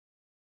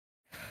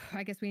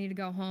 I guess we need to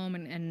go home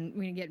and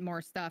we need to get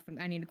more stuff and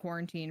I need to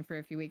quarantine for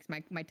a few weeks.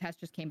 My test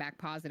just came back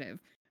positive.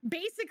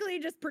 Basically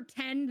just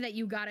pretend that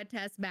you got a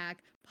test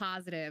back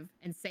positive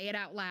and say it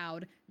out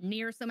loud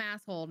near some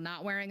asshole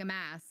not wearing a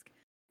mask.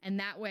 And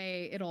that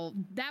way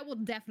that will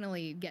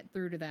definitely get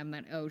through to them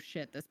that, oh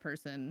shit, this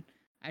person,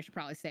 I should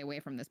probably stay away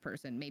from this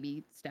person.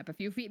 Maybe step a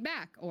few feet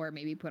back, or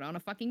maybe put on a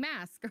fucking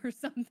mask or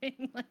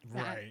something like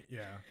that. Right,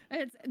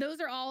 yeah. Those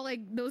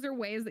are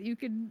ways that you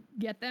could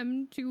get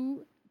them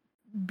to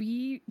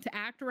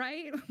act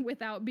right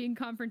without being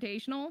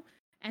confrontational.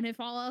 And if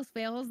all else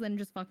fails, then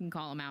just fucking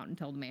call them out and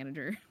tell the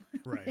manager.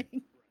 Right.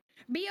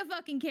 Be a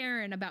fucking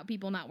Karen about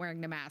people not wearing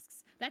the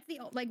masks. That's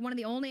one of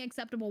the only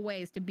acceptable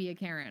ways to be a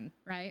Karen,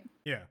 right?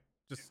 Yeah.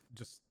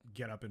 Just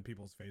get up in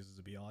people's faces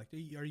and be all like,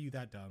 are you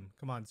that dumb?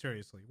 Come on,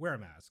 seriously, wear a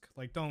mask.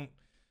 Like, don't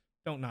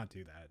not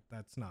do that.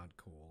 That's not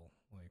cool.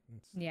 Like,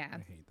 I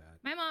hate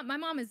that. My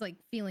mom is like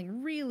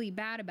feeling really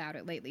bad about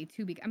it lately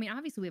too. Because,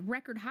 obviously we have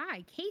record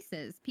high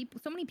cases.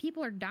 So many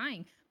people are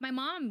dying. My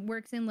mom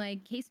works in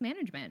like case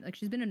management. Like,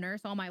 she's been a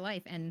nurse all my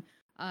life, and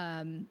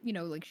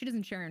like she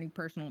doesn't share any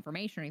personal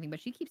information or anything, but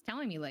she keeps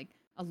telling me like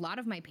a lot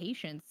of my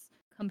patients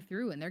come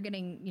through and they're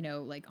getting,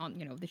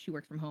 she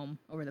works from home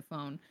over the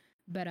phone,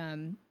 but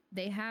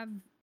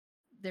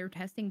they're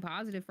testing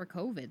positive for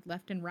COVID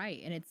left and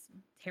right. And it's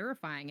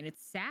terrifying and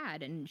it's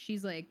sad. And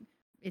she's like,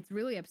 it's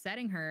really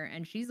upsetting her.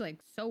 And she's like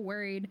so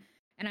worried.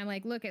 And I'm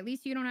like, look, at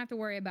least you don't have to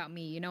worry about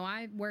me. You know,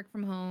 I work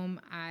from home.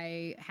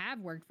 I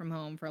have worked from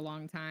home for a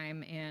long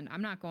time, and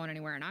I'm not going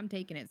anywhere, and I'm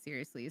taking it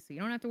seriously. So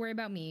you don't have to worry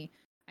about me.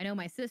 I know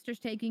my sister's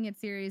taking it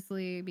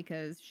seriously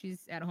because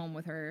she's at home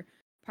with her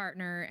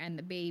partner and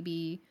the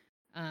baby.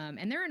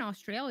 And they're in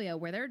Australia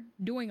where they're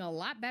doing a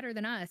lot better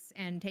than us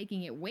and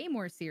taking it way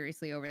more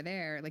seriously over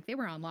there. Like they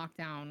were on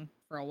lockdown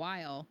for a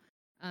while.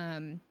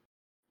 And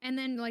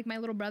then like my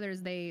little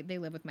brothers, they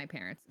live with my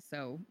parents.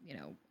 So, you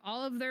know,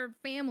 all of their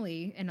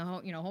family and,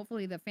 you know,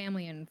 hopefully the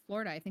family in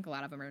Florida, I think a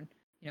lot of them are,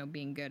 you know,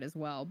 being good as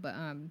well. But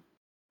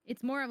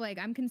it's more of like,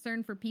 I'm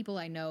concerned for people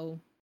I know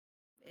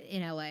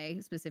in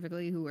LA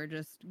specifically who are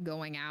just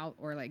going out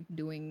or like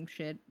doing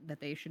shit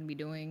that they shouldn't be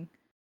doing.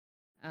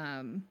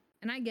 And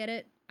I get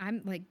it.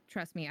 I'm like,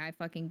 trust me, I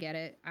fucking get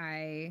it.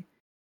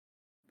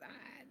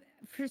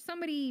 For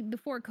somebody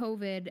before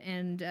COVID,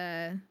 and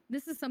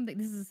this is a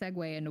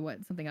segue into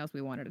something else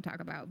we wanted to talk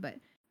about, but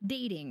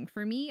dating.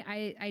 For me,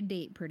 I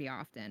date pretty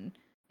often.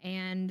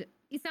 And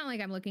it's not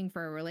like I'm looking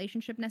for a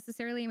relationship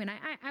necessarily. I mean,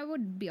 I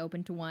would be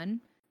open to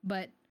one,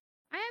 but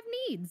I have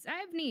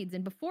needs.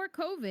 And before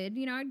COVID,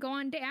 you know, I'd go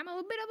on date. I'm a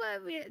little bit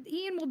of a,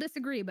 Ian will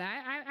disagree, but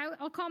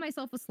I'll call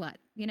myself a slut,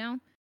 you know?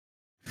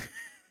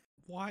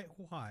 Why?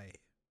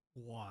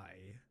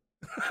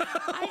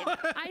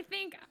 I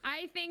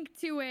think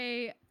to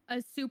a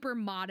super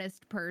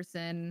modest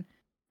person,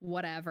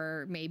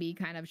 whatever, maybe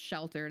kind of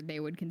sheltered, they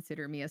would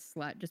consider me a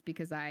slut just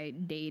because I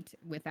date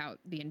without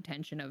the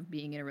intention of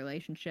being in a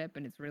relationship,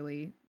 and it's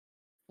really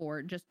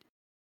for just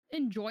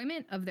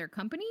enjoyment of their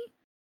company,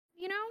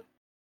 you know?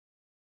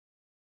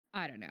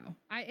 I don't know.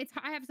 I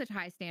have such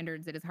high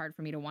standards that it's hard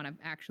for me to want to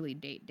actually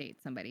date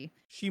somebody.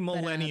 She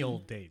millennial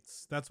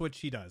dates. That's what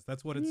she does.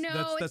 That's what it's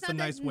no, that's a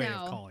nice way no.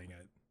 of calling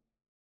it.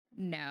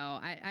 No,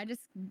 I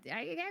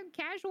have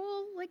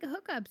casual like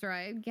hookups, or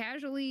I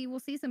casually will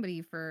see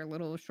somebody for a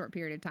little short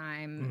period of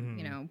time,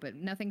 you know, but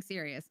nothing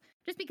serious.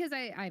 Just because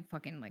I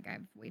fucking like I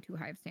have way too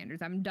high of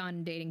standards. I'm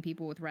done dating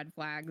people with red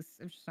flags.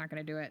 I'm just not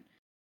gonna do it.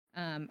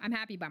 I'm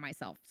happy by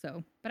myself.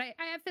 So, but I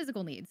have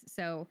physical needs.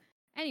 So,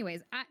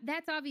 anyways,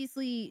 that's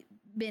obviously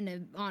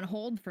been on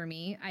hold for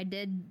me. I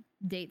did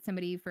date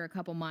somebody for a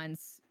couple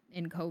months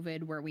in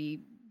COVID, where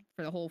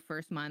for the whole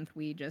first month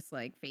we just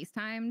like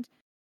FaceTimed.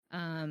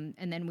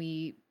 And then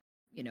we,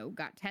 you know,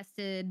 got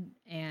tested,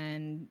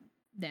 and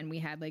then we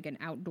had like an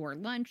outdoor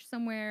lunch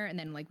somewhere, and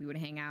then like we would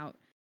hang out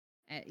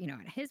at, you know,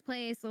 at his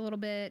place a little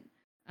bit,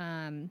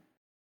 and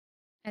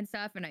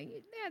stuff. And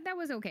that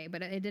was okay,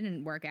 but it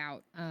didn't work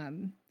out.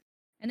 And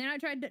then I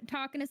tried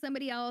talking to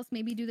somebody else,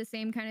 maybe do the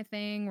same kind of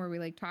thing where we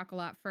like talk a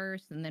lot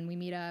first and then we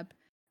meet up,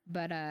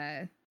 but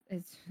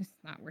it's just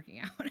not working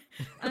out.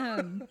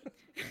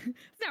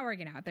 It's not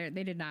working out.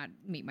 They did not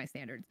meet my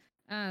standards.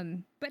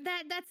 But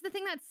that's the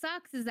thing that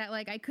sucks, is that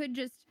like I could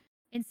just,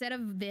 instead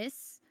of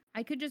this,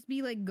 I could just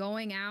be like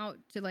going out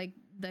to like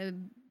the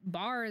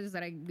bars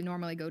that I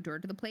normally go to, or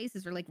to the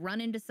places, or like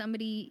run into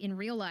somebody in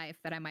real life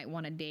that I might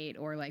want to date,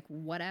 or like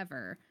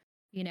whatever,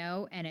 you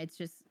know? And it's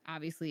just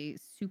obviously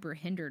super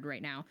hindered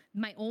right now.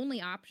 My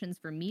only options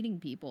for meeting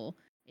people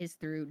is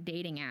through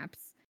dating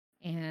apps,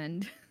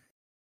 and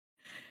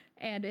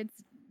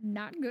it's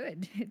not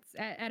good. It's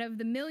out of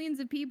the millions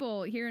of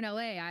people here in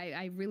LA,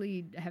 I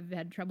really have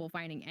had trouble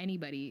finding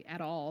anybody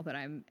at all that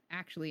I'm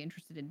actually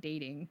interested in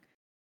dating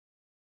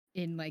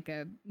in like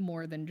a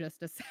more than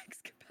just a sex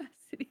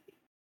capacity.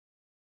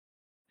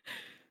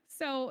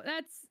 So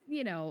that's,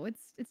 you know,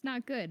 it's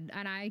not good.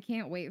 And I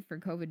can't wait for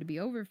COVID to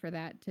be over for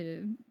that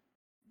to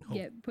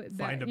get put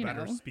back. Find a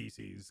better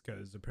species,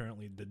 because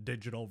apparently the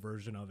digital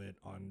version of it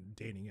on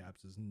dating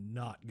apps is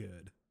not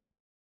good.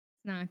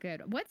 Not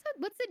good. What's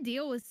the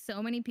deal with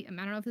so many people?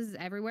 I don't know if this is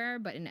everywhere,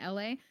 but in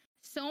LA,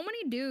 so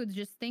many dudes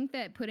just think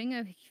that putting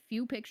a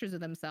few pictures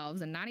of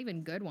themselves, and not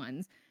even good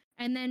ones,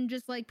 and then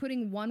just like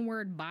putting one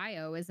word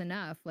bio is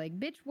enough. Like,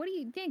 bitch, what do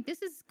you think?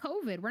 This is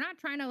COVID. We're not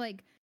trying to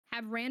like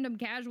have random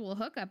casual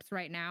hookups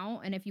right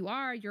now. And if you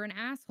are, you're an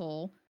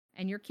asshole,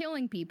 and you're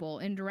killing people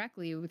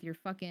indirectly with your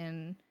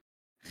fucking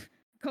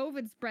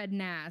COVID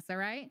spreading ass. All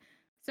right.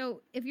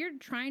 So if you're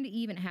trying to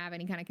even have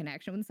any kind of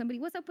connection with somebody,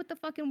 what's up with the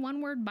fucking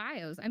one word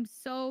bios? I'm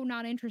so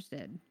not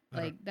interested.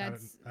 Like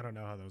I don't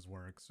know how those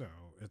work. So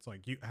it's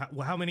like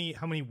how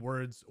many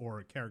words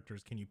or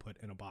characters can you put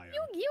in a bio?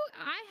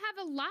 I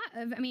have a lot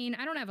of, I mean,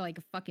 I don't have like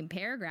a fucking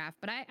paragraph,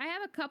 but I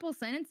have a couple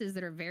sentences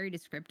that are very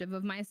descriptive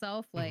of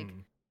myself. Like,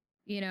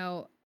 you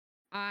know,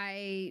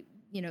 I,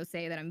 you know,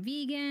 say that I'm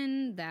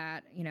vegan,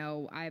 that, you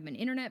know, I'm an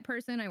internet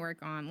person, I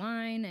work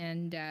online,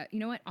 and you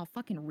know what? I'll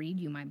fucking read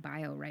you my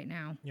bio right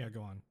now. Yeah,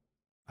 go on.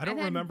 I don't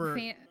remember,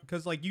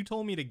 because like you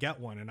told me to get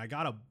one, and I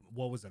got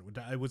what was it?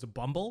 It was a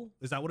Bumble?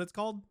 Is that what it's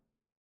called?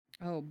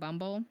 Oh,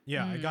 Bumble?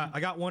 Yeah, I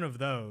got one of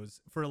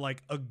those for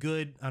like a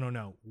good, I don't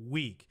know,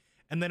 week.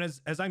 And then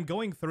as I'm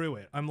going through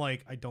it, I'm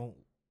like, I don't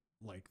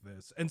like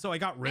this. And so I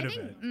got rid of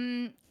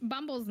it.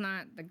 Bumble's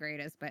not the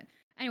greatest, but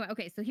anyway,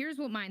 okay, so here's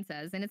what mine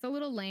says, and it's a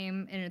little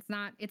lame, and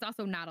it's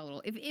also not a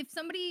little. If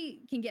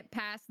somebody can get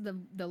past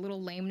the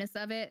little lameness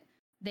of it,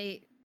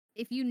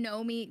 if you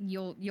know me,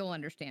 you'll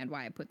understand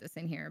why I put this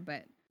in here,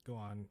 but Go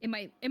on. it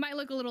might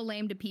look a little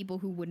lame to people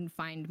who wouldn't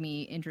find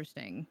me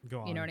interesting.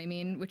 Go on. You know what I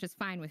mean? Which is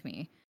fine with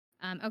me.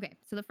 Okay,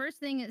 so the first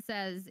thing it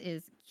says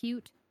is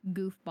cute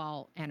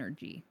goofball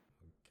energy.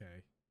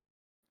 Okay.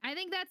 I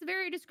think that's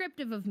very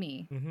descriptive of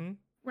me, Mm-hmm.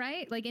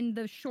 right? Like in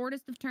the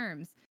shortest of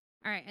terms.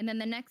 All right, and then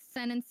the next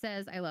sentence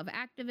says, I love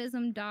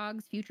activism,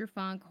 dogs, future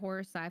funk, horror,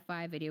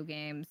 sci-fi, video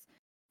games,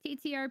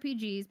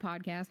 TTRPGs,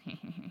 podcasts,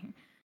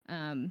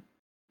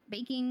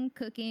 baking,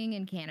 cooking,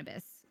 and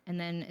cannabis. And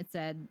then it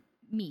said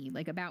me,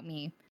 like about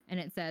me. And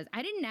it says,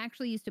 I didn't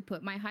actually used to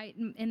put my height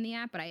in the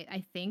app, but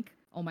I think,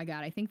 oh my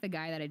God, I think the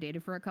guy that I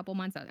dated for a couple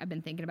months, I've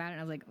been thinking about it.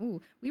 And I was like, ooh,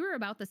 we were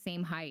about the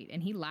same height.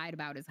 And he lied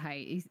about his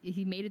height.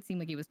 He made it seem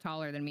like he was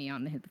taller than me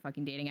on the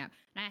fucking dating app.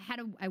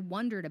 And I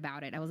wondered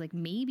about it. I was like,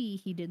 maybe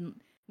he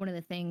didn't. One of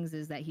the things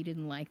is that he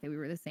didn't like that we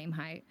were the same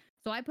height.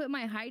 So I put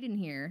my height in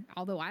here,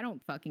 although I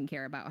don't fucking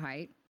care about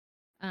height.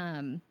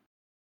 I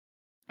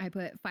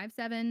put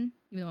 5'7", even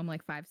though I'm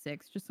like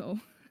 5'6",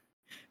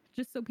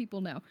 just so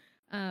people know.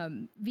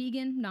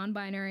 Vegan,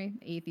 non-binary,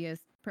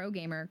 atheist, pro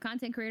gamer,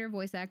 content creator,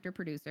 voice actor,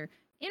 producer,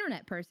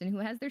 internet person who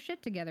has their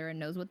shit together and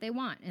knows what they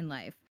want in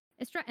life.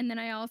 And then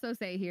I also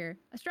say here,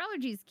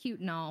 astrology is cute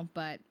and all,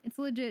 but it's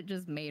legit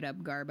just made up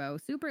garbo.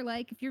 Super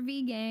like if you're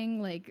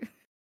vegan, like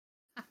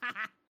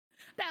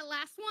that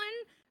last one,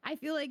 I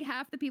feel like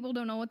half the people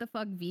don't know what the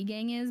fuck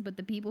vegan is, but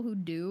the people who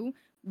do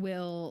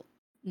will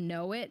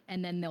know it,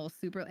 and then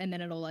and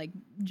then it'll like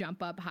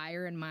jump up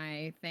higher in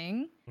my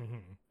thing. Mm-hmm.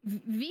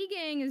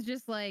 Vegan is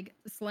just like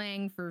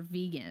slang for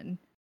vegan.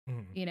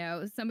 Mm-hmm. You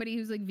know, somebody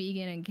who's like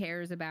vegan and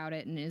cares about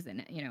it and is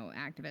an, you know,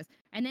 activist.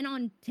 And then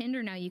on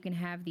Tinder now you can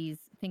have these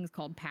things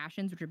called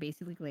passions, which are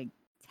basically like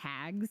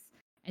tags,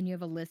 and you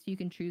have a list you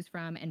can choose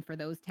from, and for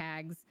those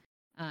tags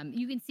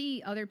you can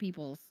see other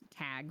people's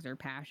tags or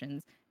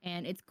passions,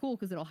 and it's cool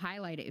because it'll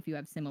highlight it if you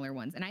have similar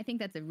ones. And I think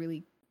that's a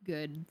really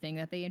good thing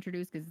that they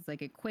introduced, because it's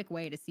like a quick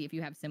way to see if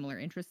you have similar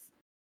interests.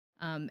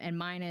 And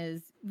mine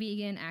is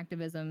vegan,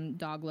 activism,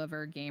 dog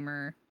lover,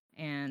 gamer,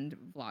 and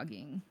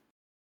vlogging.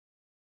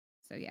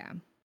 So yeah,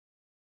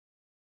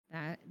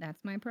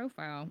 that's my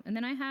profile. And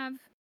then I have,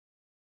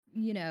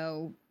 you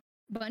know,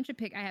 I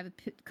have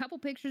a couple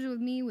pictures with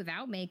me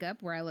without makeup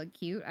where I look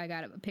cute. I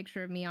got a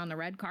picture of me on the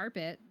red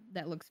carpet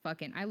that looks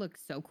I look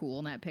so cool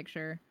in that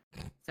picture.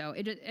 So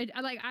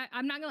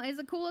I'm not gonna,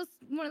 it's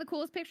one of the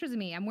coolest pictures of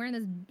me. I'm wearing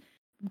this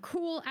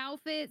cool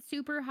outfit,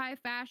 super high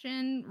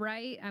fashion,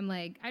 right? I'm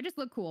like, I just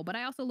look cool, but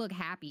I also look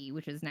happy,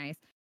 which is nice.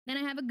 Then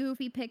I have a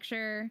goofy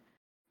picture.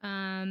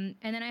 And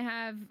then I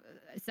have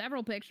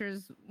several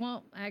pictures.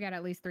 Well, I got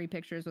at least 3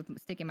 pictures with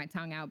sticking my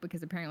tongue out,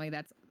 because apparently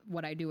that's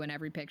what I do in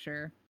every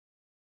picture.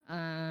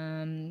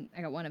 I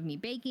got one of me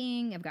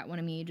baking. I've got one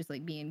of me just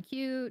like being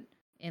cute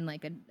in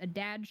like a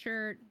dad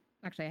shirt.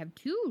 Actually, I have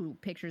 2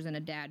 pictures in a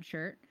dad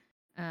shirt.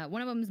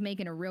 One of them is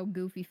making a real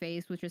goofy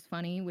face, which is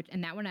funny,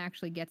 and that one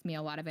actually gets me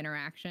a lot of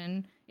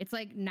interaction. It's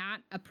like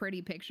not a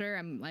pretty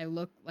picture. I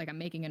look like I'm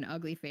making an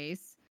ugly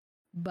face,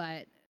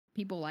 but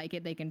people like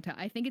it. They can tell.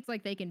 I think it's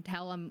like they can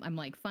tell I'm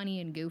like funny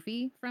and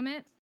goofy from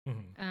it.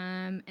 Mm-hmm.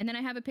 And then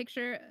I have a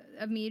picture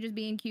of me just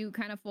being cute,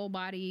 kind of full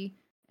body,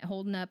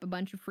 holding up a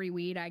bunch of free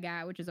weed I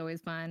got, which is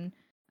always fun.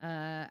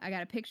 I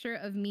got a picture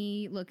of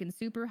me looking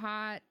super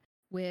hot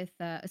with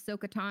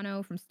Ahsoka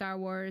Tano from Star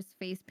Wars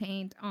face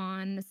paint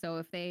on. So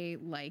if they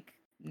like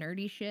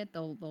nerdy shit,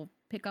 they'll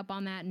pick up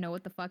on that and know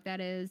what the fuck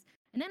that is.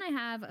 And then I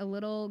have a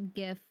little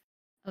gif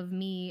of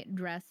me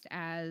dressed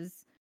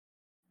as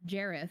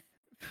Jareth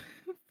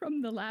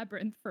from the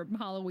Labyrinth from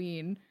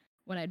Halloween,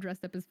 when I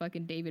dressed up as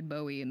fucking David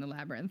Bowie in the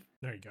Labyrinth.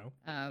 There you go.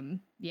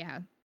 Yeah.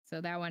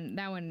 So that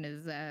one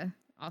is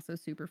also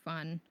super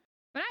fun.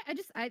 But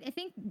I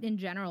think in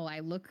general I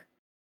look,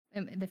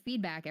 the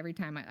feedback every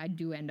time I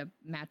do end up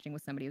matching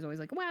with somebody is always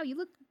like, wow, you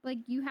look like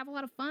you have a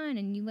lot of fun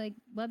and you like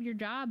love your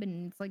job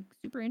and it's like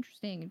super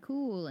interesting and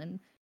cool, and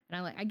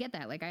I get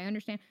that. Like, I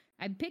understand.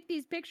 I picked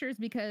these pictures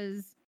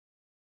because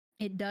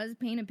it does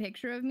paint a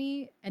picture of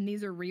me, and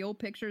these are real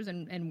pictures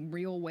and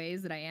real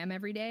ways that I am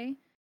every day.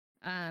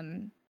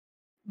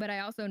 But I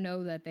also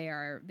know that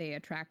they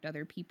attract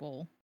other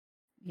people,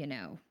 you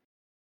know.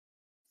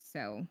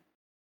 So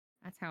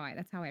that's how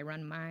I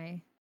run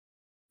my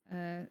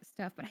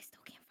stuff. But I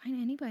still can't find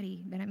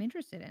anybody that I'm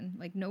interested in.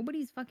 Like,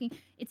 nobody's fucking.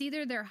 It's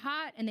either they're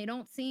hot and they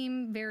don't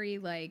seem very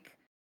like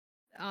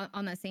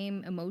on the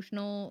same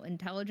emotional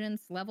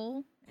intelligence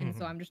level, and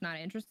so I'm just not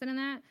interested in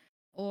that,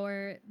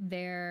 or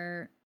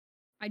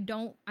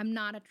I'm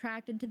not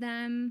attracted to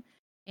them,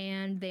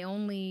 and they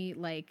only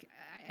like,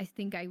 I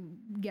think I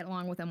get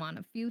along with them on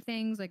a few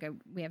things, like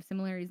we have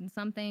similarities in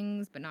some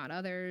things but not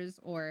others.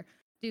 Or,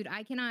 dude,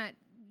 I cannot,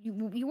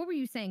 what were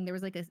you saying? There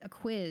was like a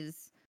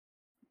quiz,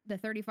 the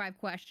 35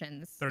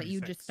 questions 36. That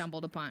you just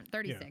stumbled upon.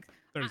 36. Yeah,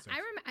 36.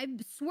 I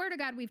swear to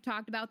God we've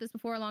talked about this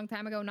before a long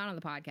time ago, not on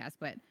the podcast,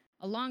 but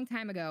a long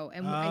time ago,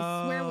 and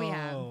I swear we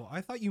have. I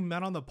thought you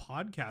meant on the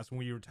podcast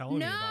when you were telling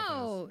me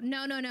about this.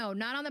 No,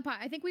 not on the pod.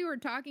 I think we were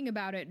talking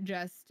about it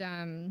just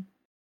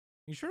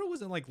You sure it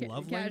wasn't like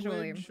love Casually.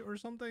 language or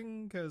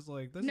something? Because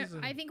like this No,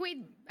 isn't. I think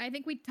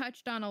we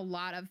touched on a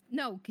lot of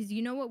no, because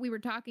you know what we were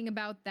talking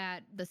about,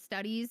 that the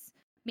studies.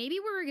 Maybe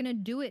we were gonna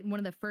do it in one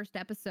of the first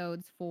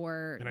episodes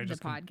for And I the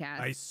just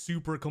podcast. I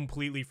super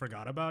completely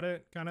forgot about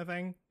it, kind of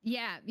thing.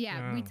 Yeah.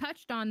 We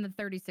touched on the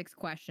 36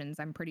 questions,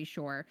 I'm pretty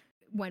sure,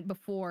 went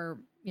before,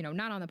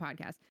 not on the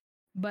podcast,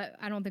 but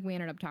I don't think we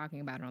ended up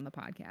talking about it on the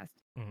podcast.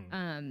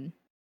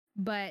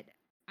 But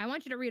I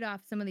want you to read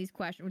off some of these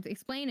questions,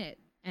 explain it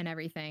and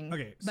everything.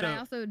 Okay. But I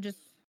also just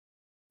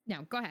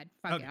no, go ahead.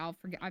 Fuck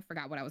it. I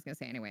forgot what I was gonna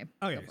say anyway.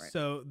 Okay,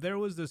 so there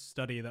was this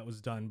study that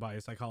was done by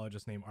a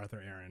psychologist named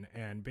Arthur Aaron,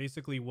 and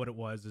basically what it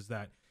was is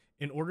that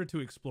in order to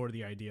explore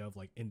the idea of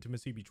like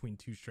intimacy between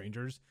two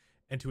strangers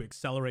and to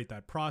accelerate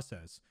that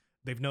process,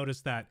 they've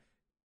noticed that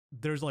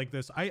there's like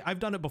this. I've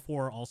done it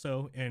before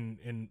also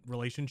in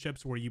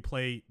relationships where you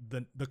play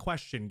the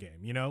question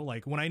game.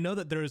 Like when I know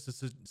that there is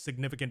a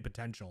significant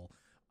potential,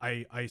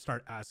 I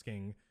start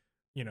asking.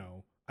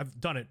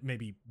 I've done it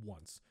maybe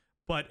once.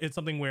 But it's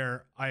something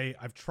where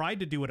I've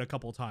tried to do it a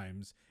couple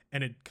times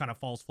and it kind of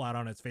falls flat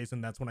on its face.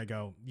 And that's when I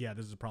go, yeah,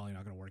 this is probably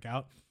not going to work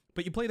out.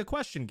 But you play the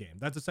question game.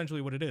 That's essentially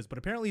what it is. But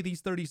apparently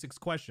these 36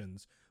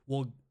 questions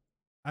will,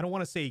 I don't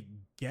want to say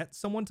get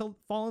someone to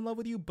fall in love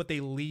with you, but they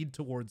lead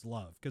towards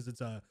love because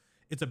it's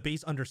a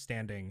base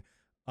understanding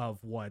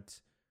of what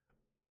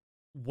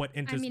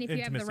I mean, if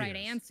you have the right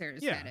is.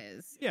 Answers, yeah. that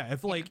is. Yeah.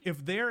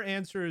 If their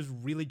answers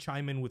really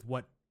chime in with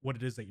what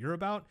it is that you're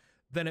about,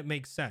 then it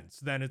makes sense.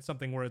 Then it's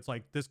something where it's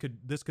like this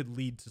could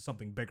lead to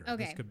something bigger.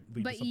 Okay, this could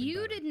lead but to something you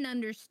better. didn't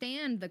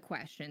understand the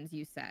questions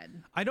you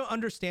said. I don't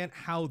understand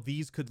how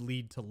these could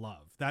lead to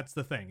love. That's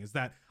the thing, is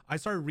that I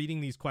started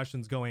reading these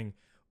questions going,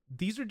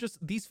 these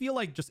feel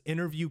like just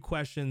interview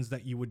questions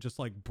that you would just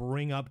like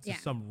bring up to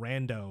some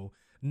rando,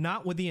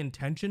 not with the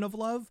intention of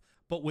love,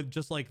 but with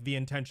just like the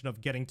intention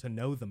of getting to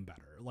know them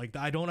better. Like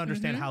I don't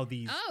understand how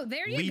these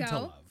lead to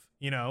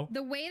love,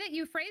 The way that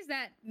you phrase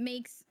that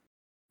makes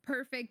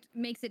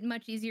it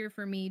much easier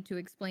for me to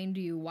explain to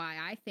you why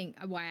I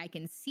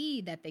can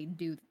see that they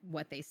do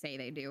what they say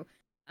they do.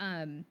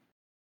 I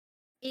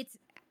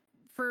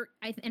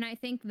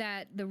think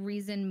that the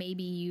reason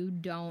maybe you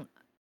don't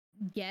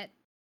get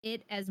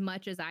it as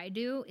much as I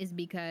do is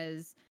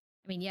because,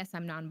 I mean, yes,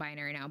 I'm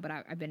non-binary now, but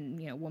I've been,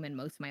 woman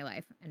most of my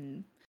life.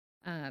 And,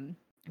 I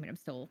mean,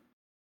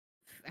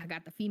 I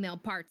got the female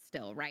parts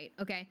still, right?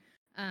 Okay.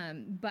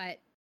 But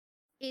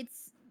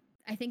it's,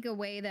 I think, a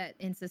way that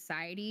in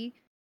society,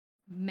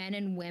 men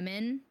and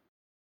women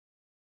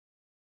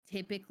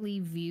typically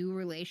view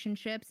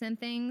relationships and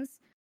things.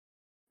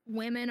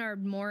 Women are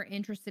more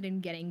interested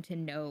in getting to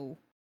know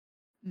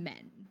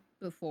men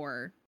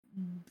before,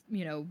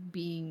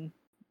 being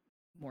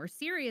more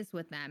serious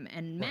with them.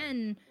 And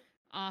men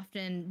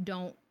often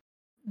don't,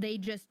 they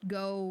just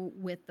go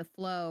with the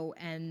flow,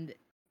 and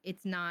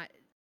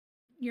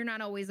you're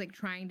not always like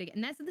trying to get,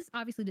 and this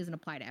obviously doesn't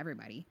apply to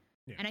everybody.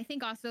 Yeah. And I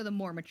think also the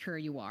more mature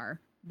you are,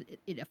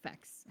 it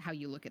affects how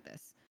you look at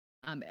this.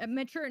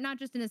 Mature, not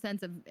just in a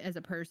sense of as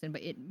a person,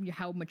 but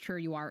how mature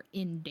you are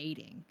in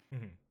dating.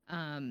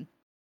 Mm-hmm.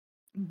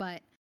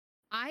 But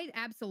I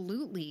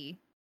absolutely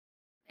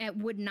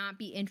would not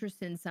be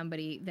interested in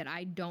somebody that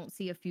I don't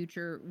see a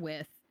future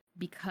with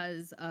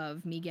because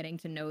of me getting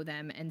to know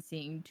them and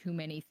seeing too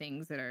many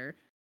things that are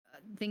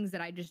things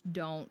that I just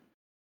don't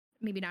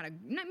maybe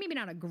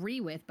not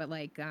agree with, but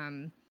like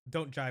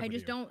don't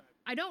jive.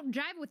 I don't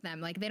jive with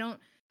them. Like they don't.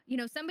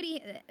 Somebody,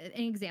 an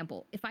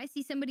example, if I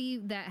see somebody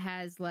that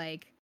has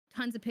like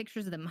tons of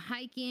pictures of them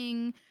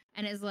hiking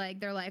and is like,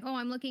 they're like, oh,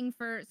 I'm looking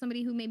for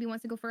somebody who maybe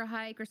wants to go for a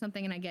hike or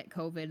something, and I get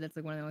COVID, that's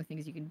like one of the only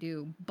things you can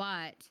do.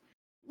 But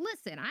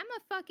listen, I'm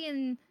a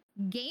fucking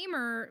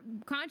gamer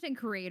content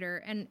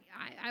creator, and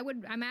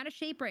I'm out of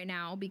shape right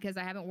now because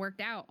I haven't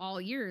worked out all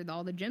year.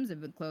 All the gyms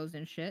have been closed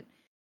and shit.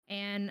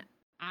 And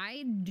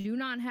I do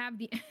not have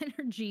the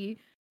energy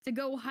to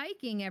go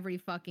hiking every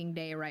fucking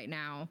day right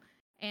now.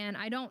 And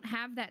I don't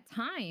have that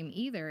time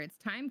either. It's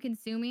time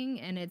consuming,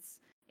 and it's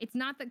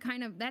not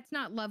that's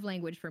not love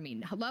language for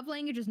me. Love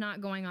language is not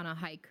going on a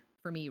hike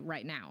for me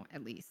right now,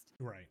 at least.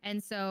 Right.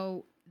 And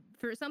so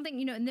for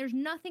something, and there's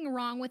nothing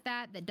wrong with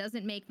that. That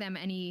doesn't make them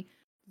any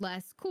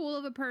less cool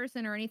of a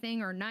person or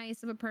anything, or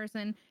nice of a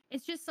person.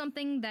 It's just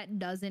something that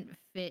doesn't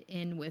fit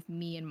in with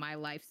me and my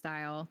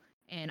lifestyle.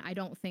 And I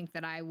don't think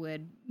that I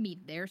would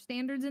meet their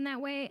standards in that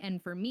way. And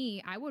for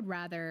me, I would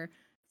rather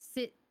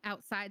sit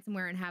outside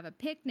somewhere and have a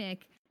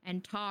picnic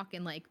and talk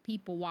and like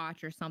people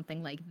watch or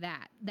something like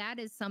that. That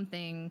is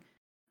something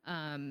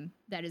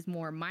that is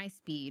more my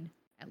speed,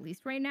 at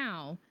least right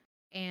now.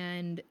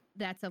 And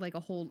that's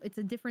it's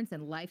a difference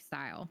in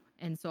lifestyle.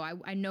 And so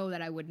I know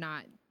that I would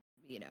not,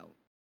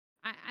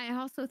 I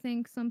also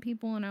think some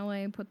people in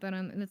LA put that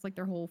on, and it's like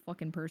their whole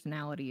fucking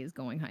personality is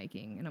going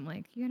hiking. And I'm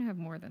like, you gotta have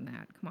more than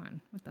that. Come on,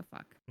 what the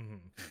fuck?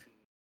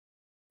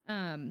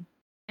 Mm-hmm.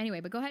 Anyway,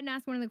 but go ahead and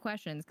ask one of the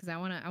questions because I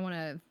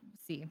wanna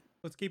see.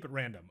 Let's keep it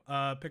random.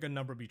 Pick a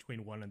number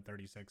between 1 and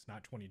 36,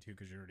 not 22,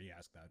 because you already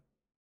asked that.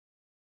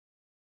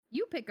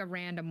 You pick a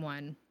random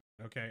one.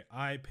 Okay,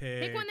 I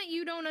pick. Pick one that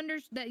you don't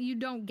that you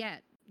don't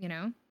get. You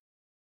know.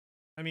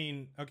 I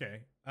mean,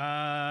 okay.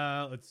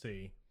 Let's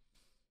see.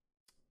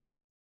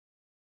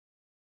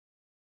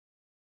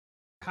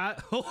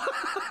 The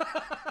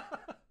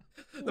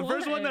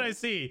first one that I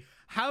see.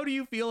 How do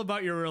you feel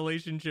about your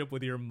relationship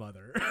with your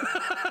mother?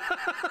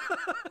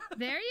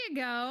 There you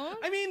go.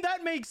 I mean,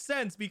 that makes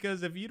sense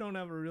because if you don't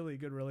have a really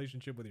good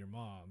relationship with your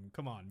mom,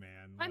 come on,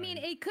 man. I mean,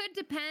 it could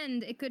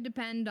depend. It could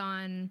depend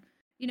on,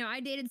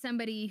 I dated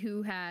somebody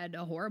who had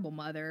a horrible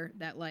mother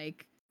that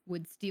like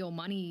would steal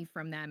money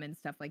from them and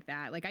stuff like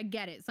that. Like, I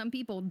get it. Some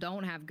people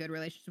don't have good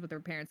relationships with their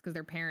parents because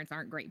their parents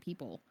aren't great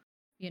people,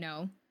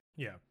 Yeah.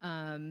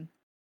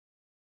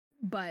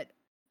 But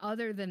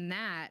other than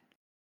that,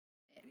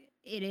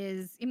 it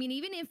is, I mean,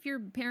 even if your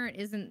parent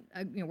isn't,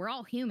 we're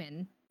all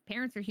human.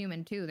 Parents are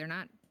human too. They're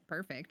not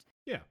perfect.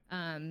 Yeah.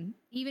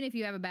 Even if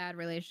you have a bad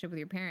relationship with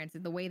your parents,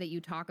 the way that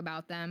you talk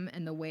about them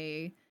and the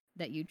way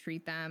that you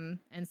treat them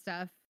and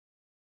stuff,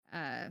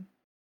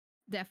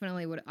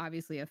 definitely would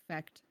obviously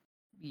affect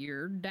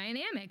your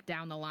dynamic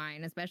down the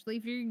line, especially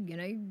if you're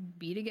gonna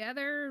be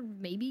together,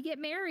 maybe get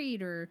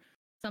married or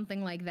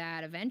something like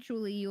that.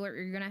 Eventually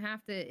you're gonna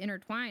have to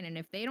intertwine, and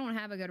if they don't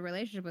have a good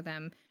relationship with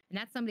them, and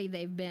that's somebody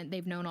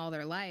they've known all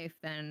their life,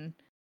 then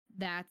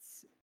that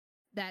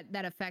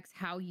affects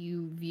how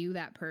you view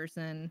that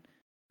person,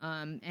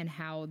 and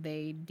how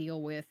they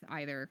deal with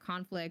either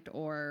conflict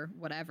or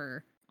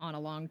whatever on a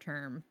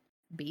long-term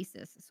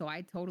basis. So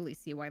I totally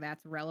see why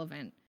that's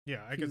relevant.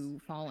 Yeah,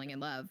 falling in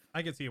love.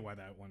 I can see why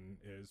that one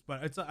is,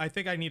 but I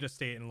think I need to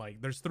stay in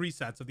like there's 3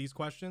 sets of these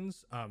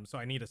questions, so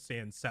I need to stay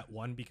in set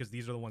 1 because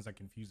these are the ones that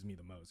confuse me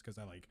the most because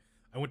I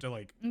went to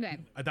like okay.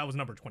 That was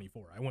number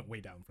 24. I went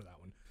way down for that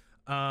one.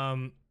 All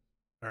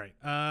right.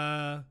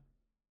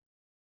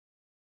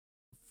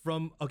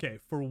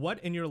 For what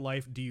in your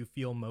life do you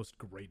feel most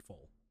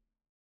grateful?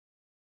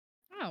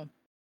 Oh,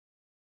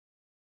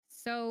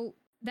 so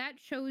that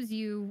shows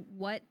you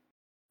what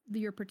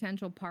your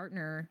potential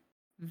partner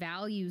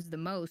values the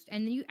most.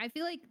 And I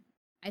think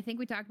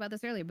we talked about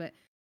this earlier, but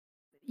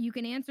you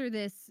can answer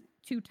this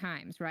 2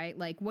 times, right?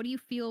 Like, what do you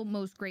feel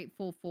most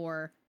grateful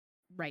for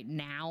right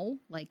now,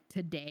 like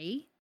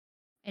today?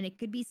 And it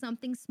could be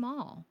something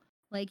small.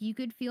 Like, you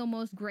could feel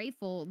most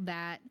grateful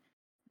that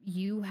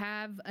you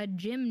have a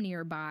gym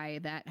nearby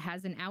that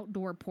has an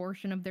outdoor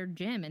portion of their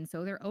gym, and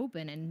so they're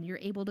open and you're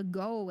able to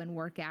go and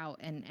work out,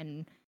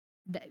 and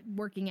that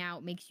working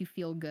out makes you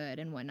feel good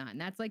and whatnot. And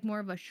that's like more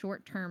of a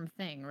short-term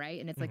thing, right?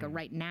 And it's like a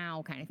right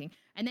now kind of thing.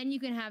 And then you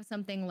can have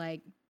something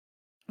like,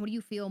 what do you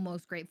feel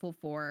most grateful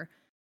for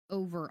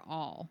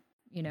overall,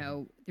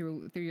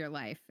 through your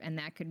life? And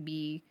that could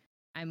be,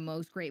 I'm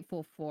most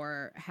grateful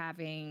for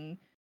having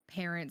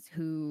parents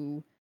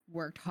who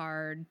worked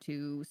hard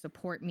to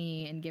support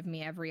me and give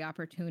me every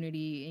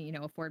opportunity,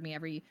 afford me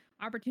every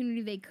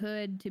opportunity they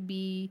could to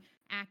be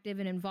active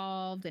and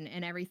involved and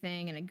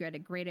everything, and a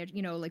great,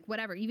 like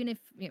whatever, even if,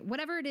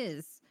 whatever it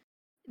is,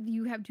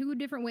 you have 2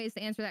 different ways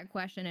to answer that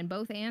question, and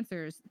both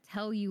answers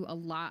tell you a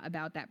lot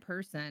about that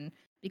person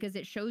because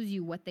it shows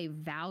you what they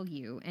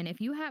value. And if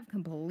you have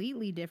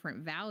completely different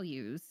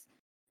values,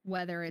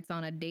 whether it's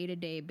on a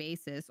day-to-day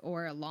basis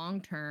or a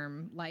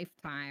long-term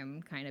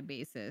lifetime kind of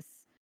basis,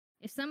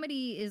 if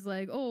somebody is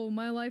like, oh,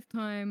 my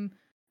lifetime,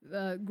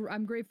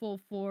 I'm grateful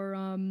for,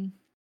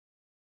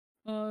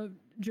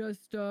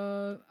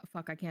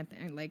 fuck, I can't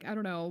think, like, I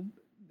don't know.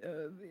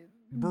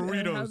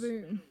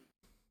 Burritos.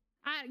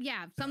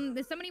 Yeah,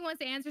 if somebody wants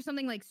to answer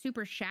something like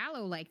super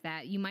shallow like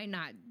that, you might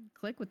not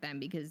click with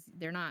them because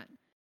they're not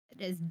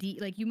as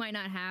deep. Like, you might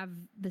not have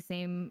the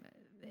same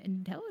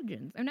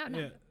intelligence, or not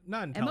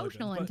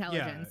emotional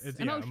intelligence.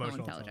 Emotional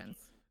intelligence.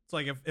 It's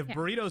like if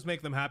burritos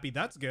make them happy,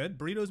 that's good.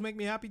 Burritos make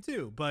me happy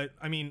too. But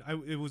I mean,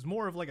 it was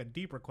more of like a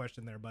deeper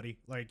question there, buddy.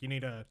 Like, you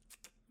need to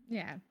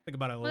think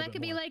about it a little bit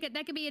more.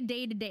 That could be a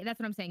day-to-day. That's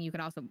what I'm saying. You could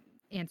also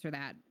answer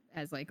that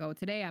as like, oh,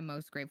 today I'm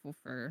most grateful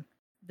for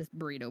this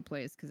burrito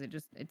place because it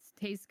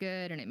tastes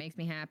good and it makes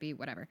me happy,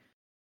 whatever.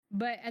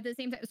 But at the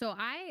same time, so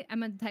I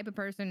am a type of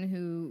person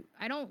who,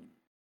 I don't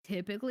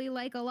typically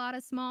like a lot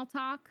of small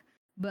talk,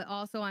 but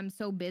also I'm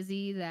so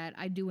busy that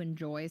I do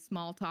enjoy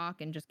small talk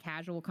and just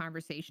casual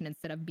conversation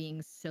instead of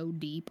being so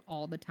deep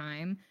all the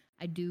time.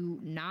 I do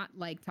not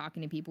like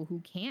talking to people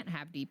who can't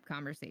have deep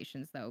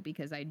conversations, though,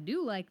 because I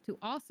do like to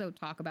also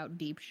talk about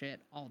deep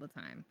shit all the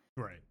time.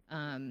 Right.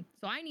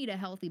 So I need a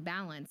healthy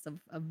balance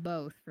of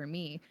both for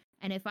me.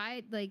 And if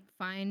I like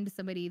find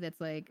somebody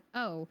that's like,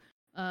 oh,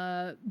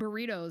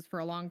 burritos for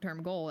a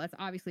long-term goal, that's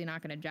obviously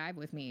not going to jive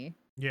with me.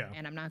 Yeah.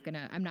 And I'm not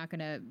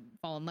gonna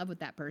fall in love with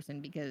that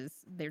person because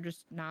they're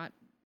just not,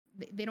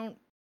 they don't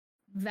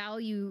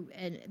value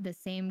the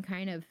same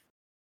kind of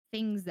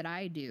things that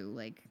I do.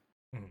 Like,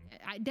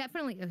 I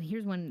definitely,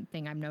 here's one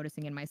thing I'm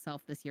noticing in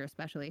myself this year,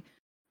 especially.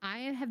 I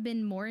have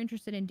been more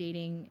interested in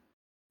dating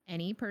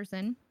any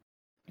person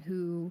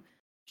who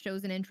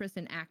shows an interest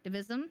in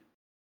activism.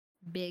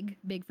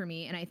 Big for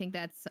me. And I think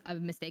that's a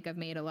mistake I've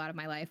made a lot of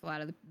my life. A lot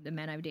of the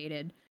men I've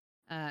dated.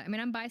 I mean,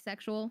 I'm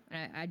bisexual.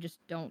 I just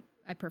don't,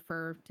 I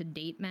prefer to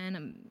date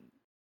men.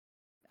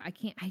 I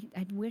can't.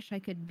 I wish I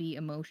could be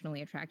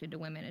emotionally attracted to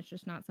women. It's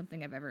just not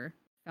something I've ever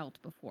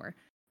felt before.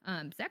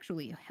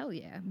 Sexually, hell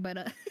yeah,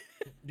 but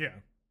Yeah.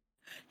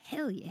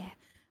 hell yeah.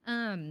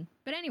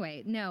 But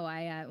anyway, no,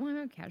 I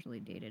casually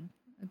dated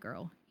a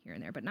girl here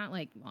and there, but not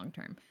like long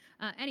term.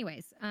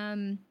 Anyways,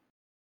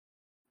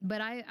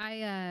 but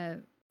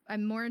I'm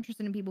more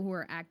interested in people who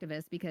are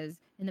activists because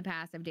in the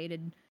past I've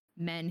dated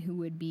men who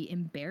would be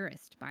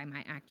embarrassed by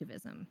my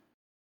activism,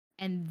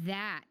 and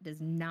that does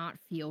not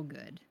feel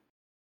good.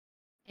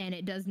 And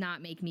it does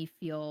not make me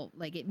feel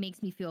like, it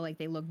makes me feel like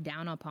they look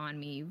down upon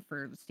me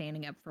for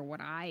standing up for what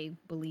I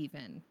believe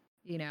in,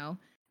 you know?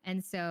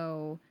 And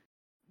so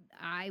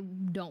I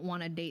don't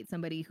want to date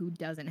somebody who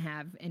doesn't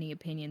have any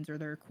opinions or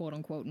they're quote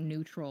unquote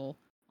neutral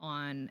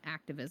on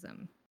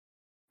activism.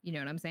 You know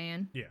what I'm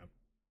saying? Yeah.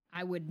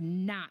 I would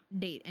not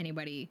date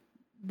anybody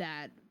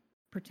that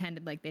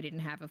pretended like they didn't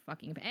have a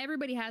fucking opinion.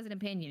 Everybody has an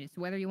opinion. It's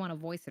whether you want to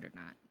voice it or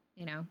not,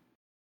 you know?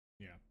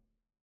 Yeah.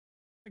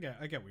 I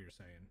get what you're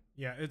saying.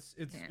 Yeah, it's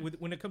Yeah.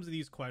 when it comes to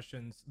these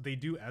questions, they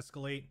do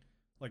escalate.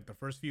 Like the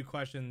first few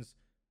questions,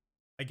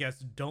 I guess,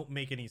 don't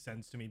make any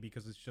sense to me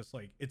because it's just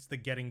like, it's the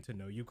getting to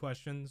know you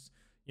questions.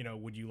 You know,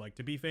 would you like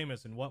to be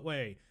famous? In what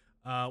way?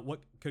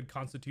 What could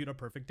constitute a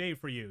perfect day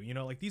for you? You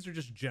know, like these are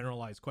just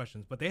generalized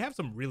questions, but they have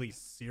some really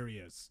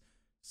serious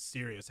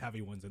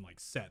heavy ones in like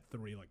set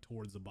 3, like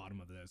towards the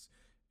bottom of this.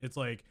 It's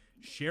like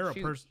share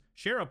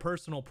a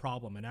personal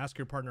problem and ask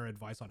your partner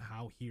advice on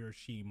how he or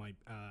she might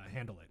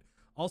handle it.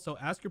 Also,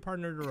 ask your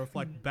partner to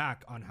reflect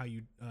back on how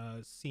you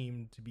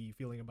seem to be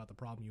feeling about the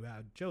problem you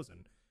had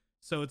chosen.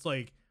 So it's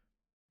like,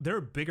 there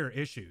are bigger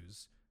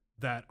issues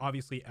that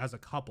obviously as a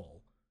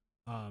couple.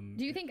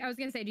 Do you think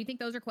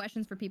those are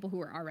questions for people who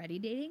are already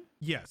dating?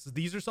 Yes,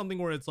 these are something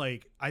where it's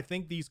like, I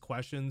think these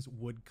questions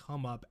would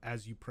come up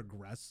as you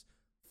progress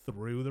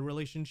through the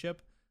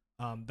relationship.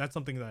 That's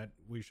something that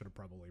we should have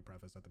probably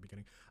prefaced at the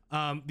beginning.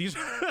 These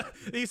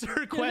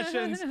are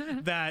questions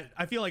that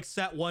I feel like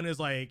set 1 is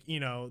like,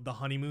 you know, the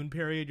honeymoon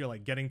period. You're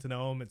like getting to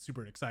know them. It's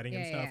super exciting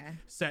and stuff. Yeah.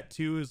 Set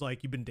 2 is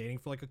like you've been dating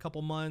for like a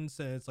couple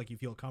months and it's like you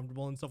feel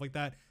comfortable and stuff like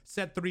that.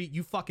 Set 3,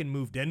 you fucking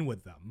moved in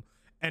with them.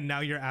 And now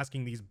you're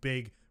asking these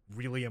big,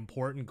 really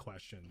important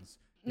questions.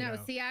 No,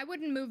 see, I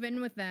wouldn't move in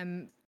with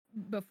them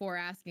before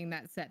asking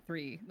that set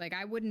 3. Like,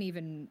 I wouldn't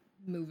even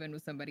move in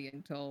with somebody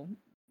until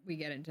we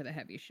get into the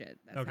heavy shit.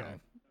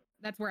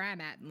 That's where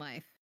I'm at in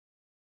life.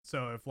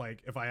 So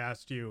if I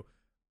asked you,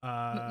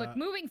 look,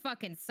 moving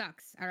fucking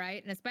sucks, all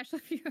right? And especially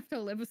if you have to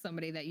live with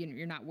somebody that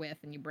you're not with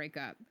and you break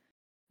up.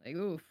 Like,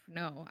 oof,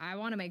 no. I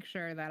want to make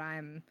sure that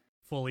I'm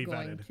fully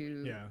going vetted.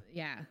 to,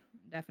 yeah,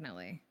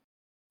 definitely.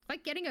 It's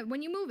like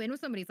when you move in with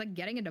somebody, it's like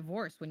getting a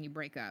divorce when you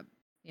break up,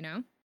 you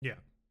know? Yeah.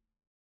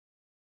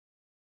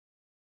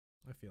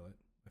 I feel it.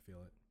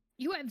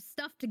 You have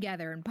stuff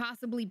together and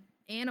possibly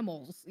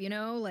animals, you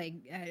know, like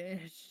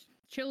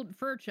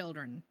fur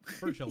children.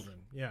 Fur children,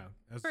 yeah.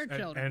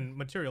 Children. And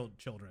material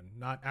children,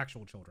 not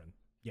actual children.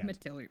 Yeah.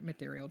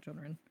 Material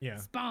children. Yeah.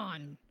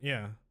 Spawn.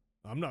 Yeah.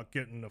 I'm not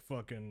getting a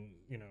fucking,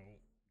 you know,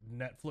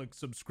 Netflix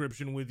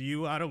subscription with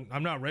you.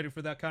 I'm not ready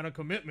for that kind of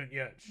commitment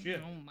yet.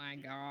 Shit. Oh my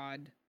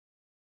God.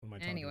 What am I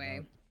talking anyway,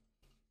 about?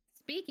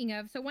 Speaking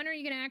of, so when are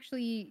you going to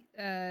actually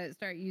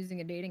start using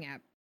a dating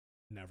app?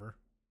 Never.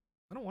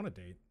 I don't want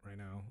to date right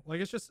now.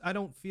 Like, it's just, I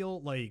don't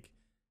feel like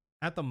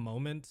at the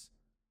moment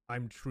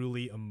I'm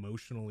truly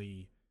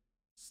emotionally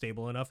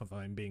stable enough, if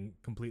I'm being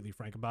completely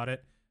frank about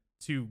it,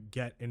 to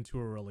get into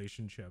a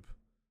relationship.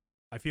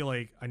 I feel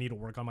like I need to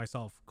work on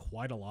myself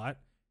quite a lot.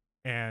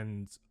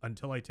 And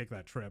until I take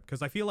that trip,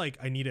 because I feel like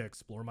I need to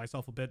explore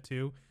myself a bit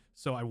too.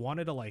 So I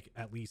wanted to like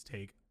at least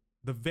take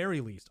the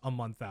very least a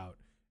month out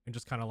and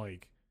just kind of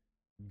like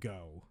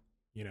go.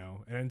 You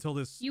know, and until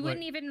this, you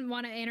wouldn't even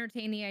want to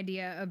entertain the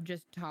idea of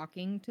just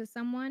talking to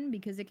someone,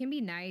 because it can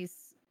be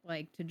nice,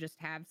 like, to just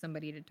have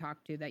somebody to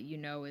talk to that you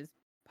know is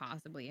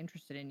possibly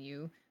interested in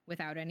you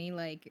without any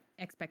like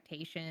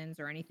expectations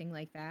or anything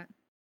like that.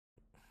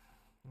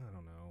 I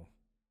don't know.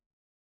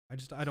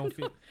 I don't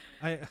feel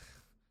I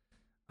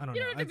don't know.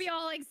 You don't have to be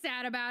all like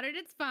sad about it.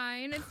 It's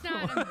fine. It's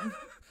not.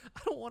 I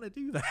don't want to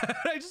do that.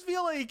 I just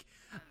feel like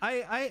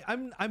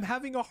I'm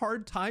having a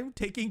hard time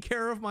taking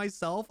care of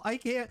myself. I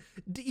can't.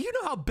 Do you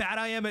know how bad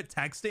I am at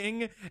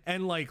texting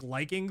and like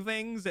liking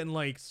things and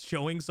like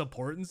showing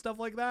support and stuff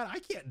like that? I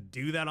can't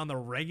do that on the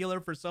regular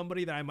for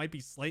somebody that I might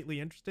be slightly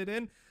interested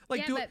in.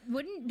 Like, yeah,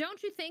 but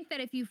don't you think that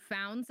if you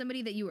found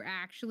somebody that you were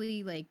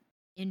actually like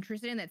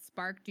interested in, that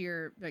sparked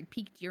your, like,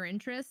 piqued your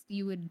interest,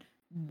 you would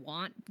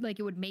want, like,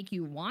 it would make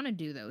you want to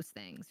do those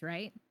things,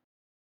 right?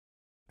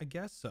 I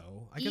guess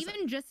so.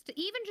 Even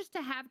just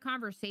to have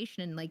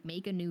conversation and like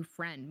make a new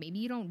friend. Maybe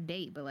you don't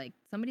date, but like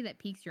somebody that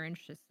piques your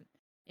interest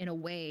in a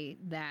way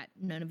that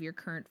none of your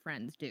current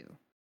friends do.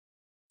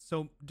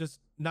 So just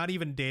not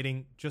even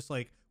dating, just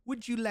like,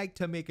 would you like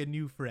to make a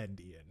new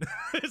friend, Ian?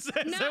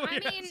 No,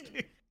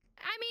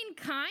 I mean,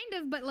 kind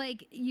of, but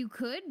like you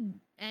could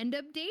end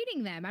up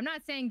dating them. I'm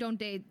not saying don't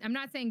date. I'm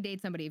not saying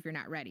date somebody if you're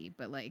not ready,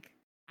 but like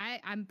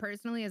I'm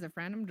personally, as a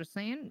friend, I'm just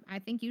saying, I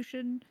think you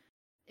should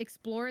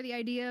explore the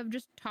idea of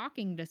just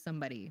talking to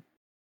somebody.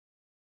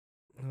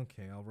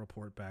 Okay, I'll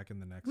report back in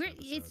the next episode.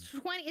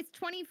 It's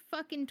 20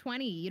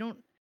 You don't,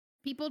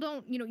 people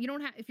don't, you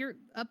don't have, if you're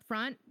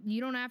upfront, you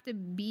don't have to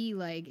be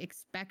like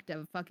expect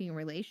a fucking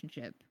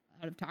relationship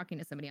out of talking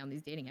to somebody on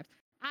these dating apps.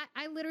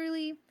 I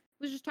literally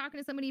was just talking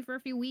to somebody for a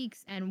few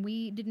weeks and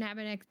we didn't have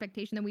an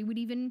expectation that we would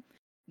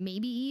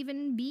maybe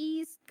even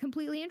be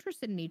completely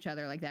interested in each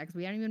other like that because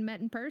we hadn't even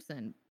met in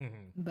person.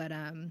 But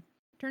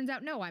turns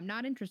out, no, I'm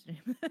not interested in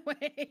him that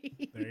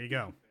way. There you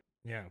go.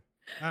 Yeah.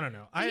 I don't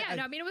know.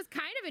 I mean, it was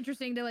kind of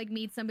interesting to like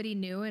meet somebody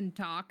new and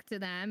talk to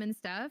them and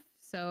stuff.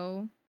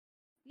 So,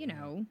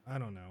 I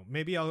don't know.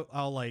 Maybe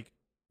I'll like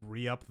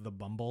re-up the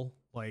Bumble.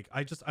 Like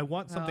I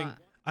want something.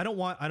 I don't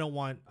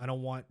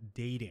want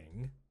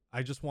dating.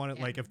 I just want it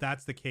like if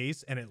that's the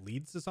case and it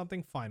leads to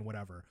something, fine,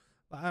 whatever.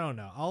 But I don't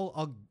know.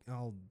 I'll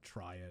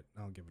try it.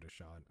 I'll give it a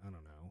shot. I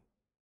don't know.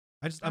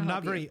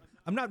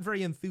 I'm not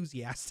very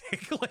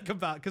enthusiastic like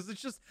about because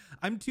it's just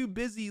I'm too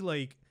busy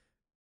like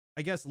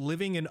I guess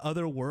living in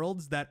other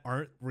worlds that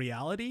aren't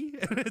reality,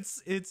 and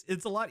it's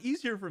a lot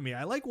easier for me.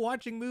 I like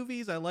watching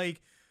movies. I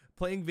like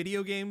playing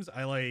video games.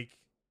 I like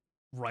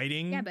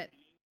writing. Yeah, but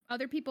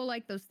other people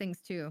like those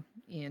things too,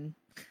 Ian.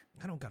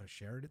 I don't gotta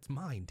share it. It's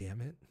mine, damn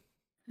it.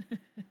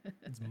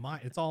 It's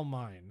mine. It's all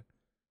mine.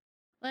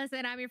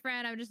 Listen, I'm your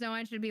friend. I just don't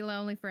want you to be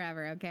lonely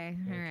forever. Okay.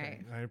 All right.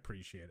 I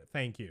appreciate it.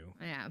 Thank you.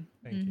 Yeah.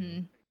 Thank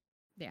you.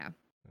 Yeah.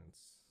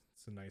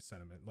 It's a nice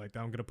sentiment. Like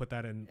I'm gonna put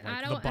that in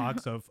like the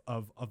box of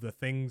the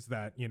things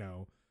that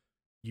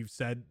you've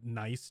said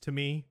nice to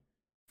me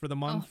for the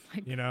month.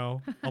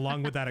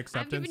 Along with that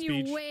acceptance I've given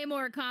speech. you way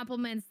more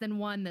compliments than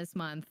one this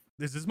month.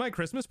 This is my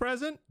Christmas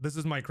present.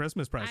 Isn't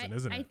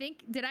it? I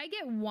think did I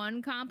get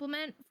one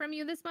compliment from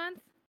you this month?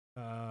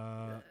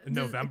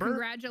 November.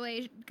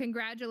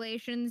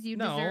 Congratulations! You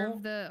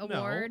deserve the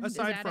award. No,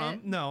 aside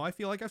from no, I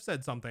feel like I've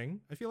said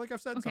something. Okay,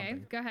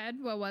 something. Go ahead.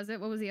 What was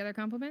it? What was the other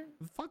compliment?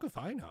 Fuck if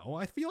I know.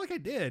 I feel like I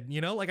did.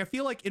 Like I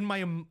feel like in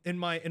my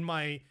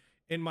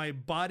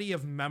body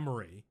of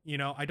memory.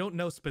 I don't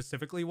know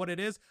specifically what it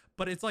is,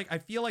 but it's like I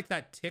feel like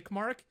that tick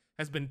mark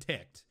has been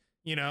ticked.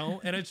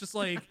 And it's just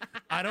like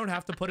I don't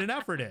have to put an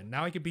effort in.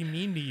 Now I could be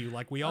mean to you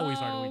like we always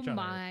are to each other. Oh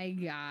my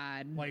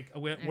god! Like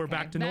we're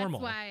back to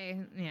normal. That's why.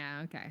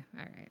 Yeah. Okay.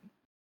 All right.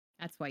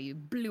 That's why you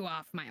blew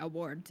off my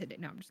award today.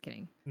 No, I'm just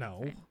kidding.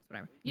 No.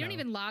 Whatever. You don't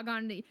even log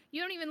on to. You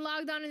don't even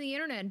logged on to the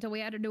internet until we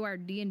had to do our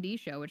D&D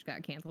show, which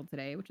got canceled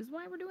today, which is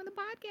why we're doing the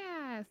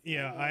podcast.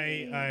 Yeah,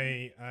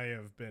 I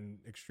have been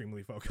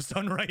extremely focused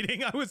on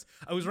writing. I was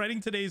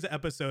writing today's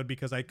episode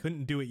because I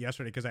couldn't do it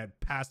yesterday because I had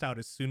passed out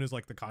as soon as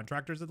like the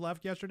contractors had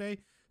left yesterday.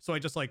 So I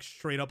just like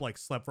straight up like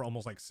slept for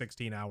almost like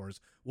 16 hours.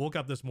 Woke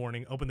up this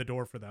morning, opened the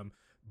door for them.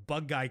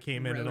 Bug guy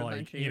came in and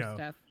like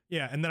stuff.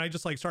 Yeah, and then I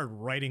just like started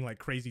writing like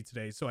crazy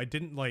today. So I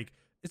didn't like.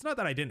 It's not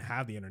that I didn't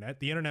have the internet.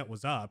 The internet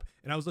was up,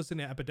 and I was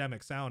listening to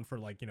Epidemic Sound for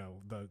like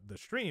the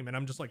stream, and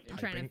I'm just like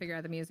trying to figure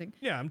out the music.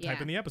 Yeah, I'm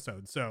typing the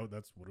episode, so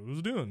that's what it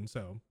was doing.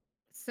 So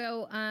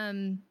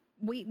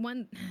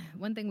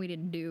one thing we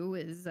didn't do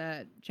is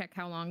check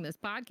how long this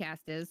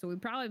podcast is. So we've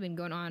probably been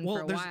going on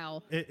for a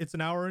while. It's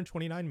an hour and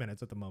 29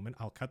 minutes at the moment.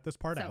 I'll cut this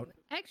part out.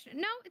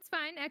 No, it's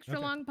fine. Extra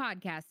long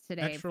podcast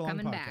today.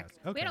 Coming back.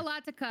 Okay. We had a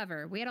lot to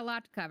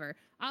cover.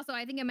 Also,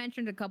 I think I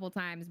mentioned a couple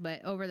times,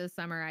 but over the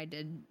summer I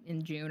did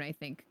in June, I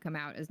think, come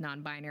out as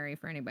non-binary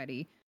for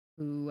anybody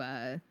who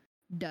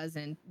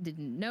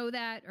didn't know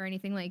that or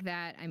anything like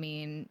that. I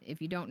mean,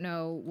 if you don't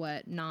know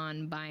what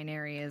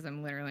non-binary is,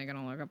 I'm literally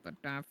gonna look up the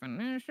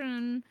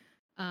definition.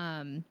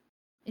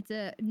 It's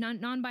a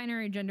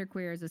non-binary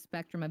genderqueer is a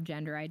spectrum of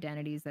gender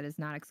identities that is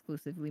not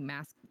exclusively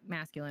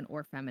masculine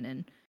or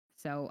feminine.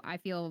 So I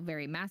feel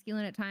very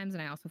masculine at times,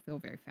 and I also feel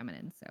very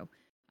feminine. So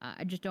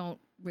I just don't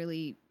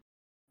really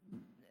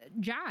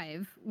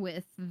jive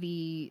with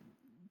the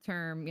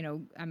term.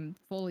 I'm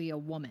fully a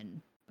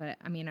woman. But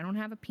I mean, I don't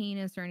have a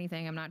penis or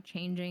anything. I'm not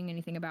changing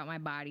anything about my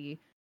body.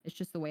 It's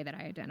just the way that I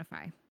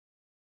identify.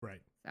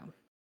 Right. So,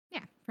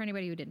 yeah, for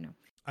anybody who didn't know.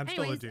 I'm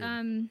still a dude.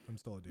 I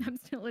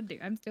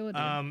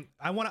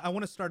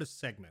want to start a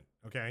segment,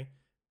 okay?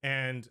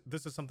 And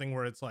this is something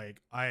where it's like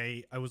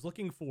I was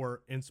looking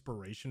for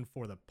inspiration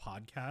for the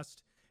podcast,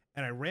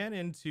 and I ran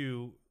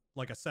into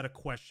like a set of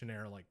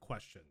questionnaire like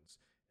questions.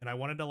 And I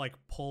wanted to like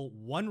pull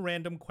one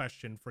random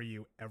question for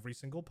you every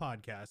single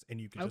podcast, and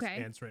you can just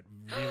answer it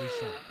really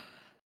short.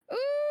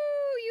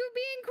 Ooh, you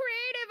being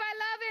creative. I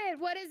love it.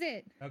 What is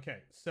it?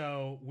 Okay,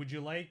 so would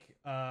you like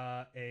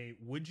a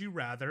would you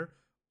rather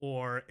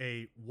or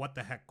a what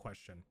the heck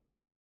question?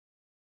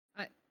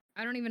 I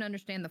don't even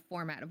understand the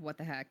format of what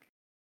the heck.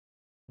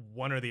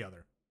 One or the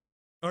other.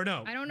 Or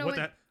no. I don't know what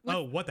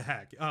the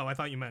heck. Oh, I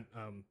thought you meant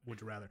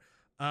would you rather.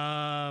 No.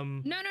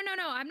 I'm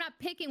not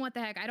picking what the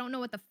heck. I don't know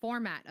what the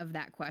format of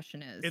that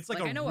question is. It's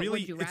like I know really, what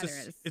would you rather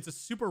is. It's a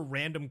super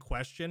random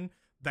question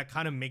that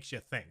kind of makes you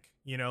think,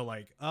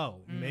 like,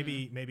 oh,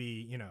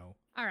 maybe,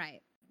 All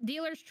right.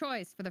 Dealer's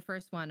choice for the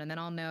first one, and then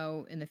I'll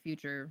know in the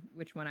future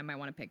which one I might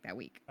want to pick that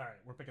week. All right,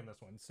 we're picking this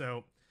one.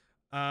 So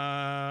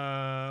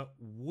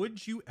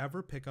Would you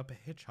ever pick up a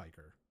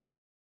hitchhiker?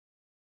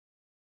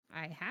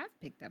 I have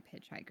picked up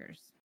hitchhikers.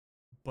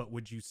 But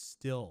would you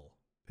still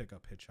pick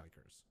up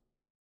hitchhikers?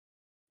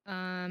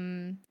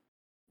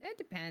 It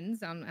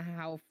depends on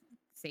how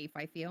safe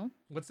I feel.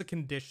 What's the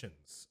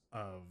conditions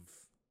of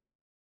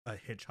a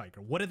hitchhiker?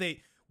 What do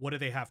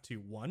they have to,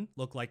 one,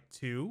 look like,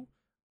 two,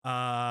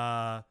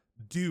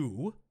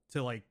 do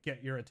to like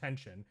get your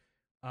attention?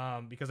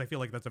 Because I feel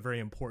like that's a very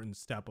important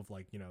step of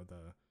like, you know,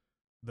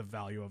 the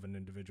value of an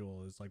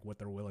individual is like what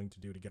they're willing to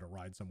do to get a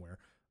ride somewhere.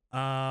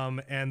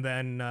 And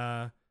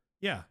then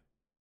yeah.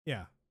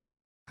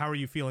 How are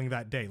you feeling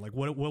that day? Like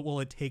what will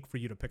it take for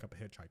you to pick up a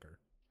hitchhiker?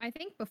 I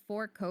think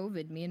before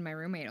COVID, me and my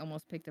roommate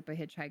almost picked up a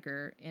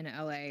hitchhiker in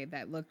LA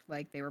that looked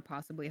like they were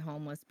possibly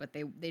homeless, but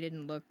they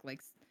didn't look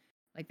like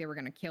they were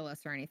gonna kill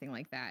us or anything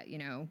like that. You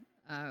know,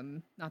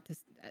 not to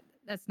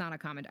that's not a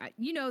comment.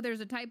 You know,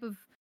 there's a type of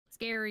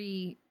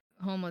scary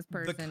homeless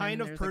person. The kind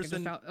of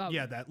person, like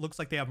yeah, that looks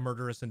like they have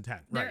murderous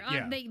intent. Right?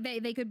 Yeah.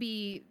 They could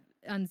be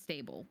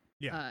unstable.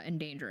 Yeah. And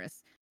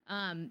dangerous.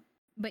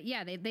 But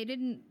yeah,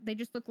 they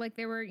just looked like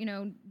they were, you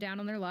know, down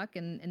on their luck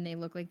and they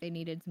looked like they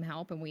needed some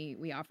help and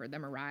we offered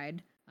them a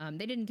ride.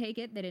 They didn't take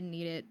it, they didn't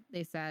need it,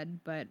 they said,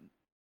 but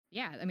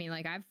yeah, I mean,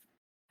 like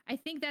I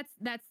think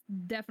that's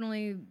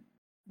definitely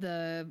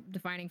the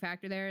defining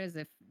factor there is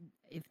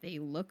if they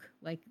look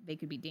like they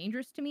could be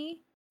dangerous to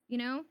me, you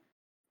know?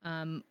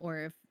 Or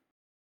if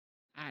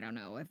I don't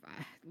know, if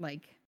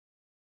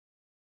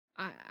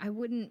I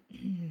wouldn't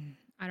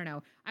I don't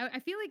know. I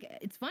feel like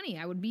it's funny.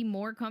 I would be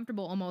more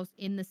comfortable almost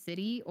in the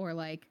city or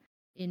like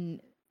in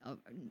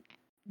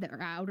the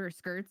outer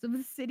skirts of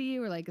the city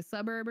or like a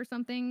suburb or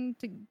something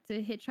to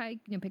hitchhike,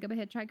 you know, pick up a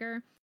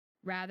hitchhiker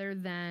rather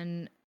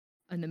than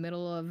in the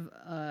middle of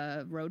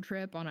a road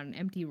trip on an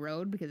empty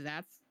road because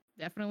that's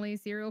definitely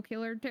serial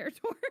killer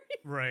territory.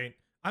 Right.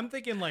 I'm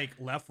thinking like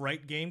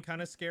left-right game kind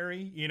of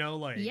scary, you know,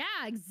 like yeah,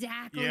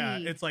 exactly. Yeah,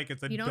 it's like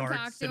it's a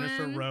dark,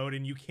 sinister road,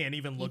 and you can't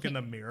even look in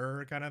the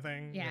mirror, kind of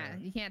thing. Yeah,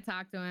 you can't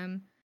talk to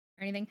him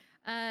or anything.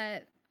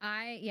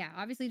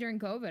 Obviously during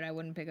COVID, I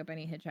wouldn't pick up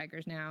any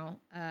hitchhikers now.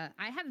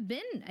 I have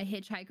been a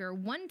hitchhiker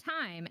one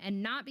time,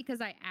 and not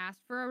because I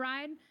asked for a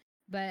ride,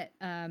 but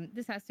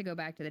this has to go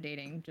back to the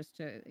dating, just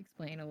to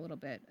explain a little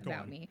bit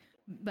about me.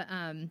 But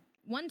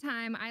one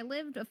time I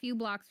lived a few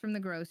blocks from the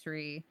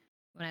grocery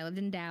when I lived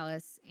in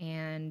Dallas,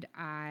 and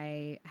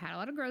I had a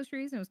lot of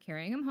groceries and I was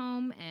carrying them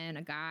home, and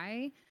a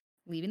guy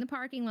leaving the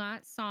parking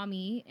lot saw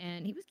me,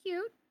 and he was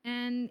cute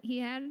and he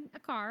had a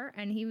car,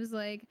 and he was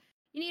like,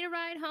 "You need a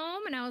ride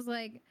home?" And I was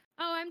like,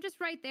 "Oh, I'm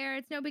just right there,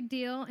 it's no big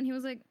deal." And he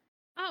was like,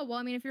 "Oh, well,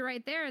 I mean, if you're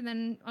right there,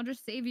 then I'll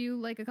just save you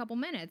like a couple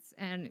minutes."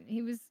 And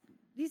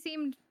he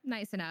seemed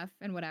nice enough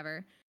and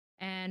whatever.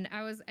 And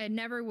I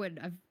never would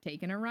have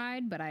taken a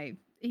ride, but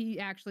he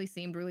actually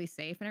seemed really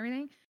safe and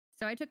everything.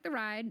 So I took the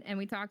ride and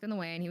we talked on the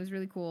way, and he was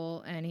really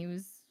cool and he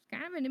was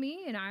kind of into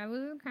me and I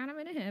was kind of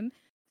into him.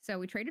 So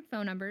we traded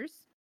phone numbers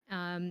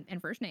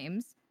and first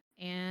names,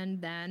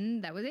 and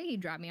then that was it. He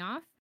dropped me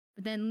off.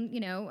 But then, you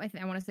know,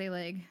 I want to say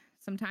like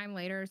sometime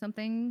later or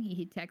something,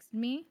 he texted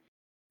me.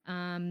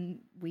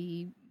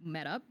 We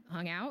met up,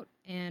 hung out,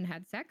 and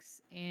had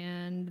sex,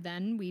 and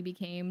then we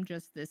became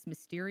just this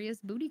mysterious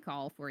booty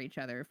call for each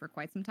other for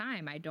quite some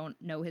time. I don't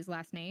know his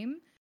last name.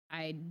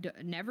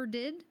 Never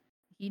did.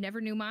 He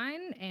never knew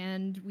mine,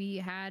 and we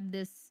had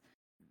this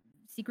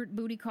secret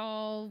booty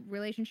call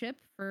relationship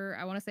for,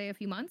 I want to say, a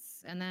few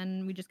months, and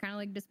then we just kind of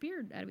like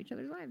disappeared out of each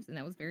other's lives, and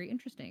that was very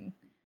interesting.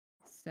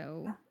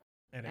 So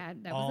and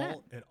that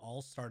was that. It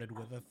all started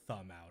with a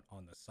thumb out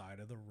on the side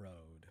of the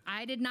road.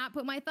 I did not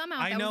put my thumb out.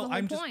 I know.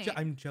 I'm point.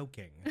 I'm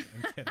joking.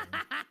 I'm kidding.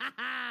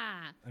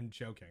 I'm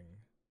joking.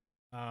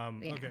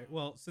 Yeah. Okay.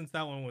 Well, since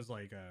that one was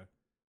like a,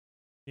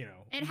 you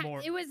know,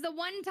 it was the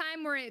one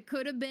time where it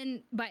could have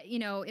been, but you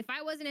know, if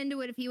I wasn't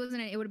into it, if he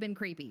wasn't, it would have been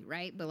creepy,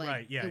 right? But like,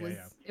 right, yeah,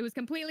 it was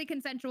completely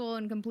consensual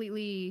and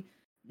completely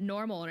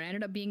normal, and it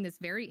ended up being this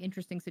very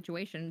interesting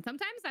situation.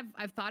 Sometimes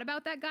I've thought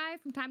about that guy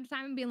from time to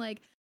time and being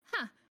like,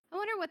 huh, I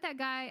wonder what that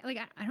guy, like,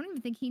 I don't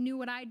even think he knew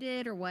what I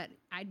did, or what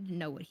I didn't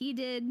know what he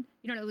did.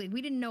 You know, like,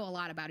 we didn't know a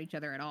lot about each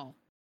other at all.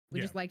 We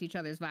just liked each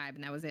other's vibe,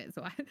 and that was it.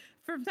 So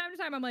from time to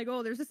time, I'm like,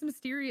 oh, there's this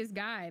mysterious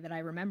guy that I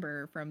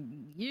remember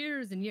from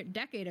years and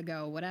decade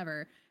ago,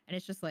 whatever. And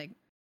it's just like,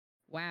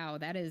 wow,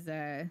 that's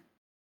a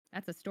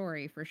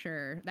story for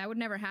sure. That would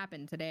never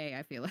happen today,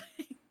 I feel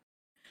like.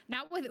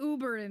 Not with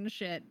Uber and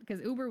shit,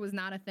 because Uber was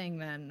not a thing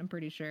then, I'm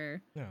pretty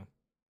sure. Yeah.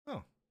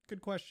 Oh, good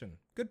question.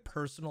 Good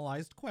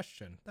personalized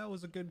question. That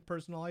was a good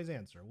personalized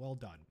answer. Well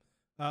done.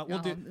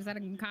 Is that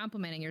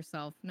complimenting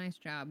yourself? Nice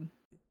job.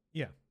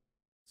 Yeah.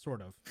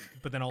 Sort of,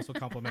 but then also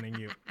complimenting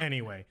you.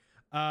 Anyway,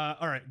 all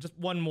right, just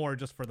one more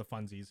just for the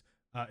funsies.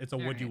 It's a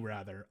all would you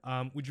rather.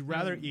 Would you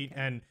rather eat,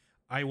 and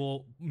I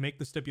will make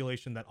the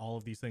stipulation that all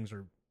of these things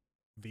are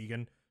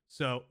vegan.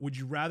 So would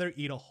you rather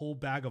eat a whole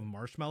bag of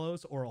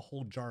marshmallows or a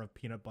whole jar of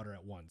peanut butter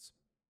at once?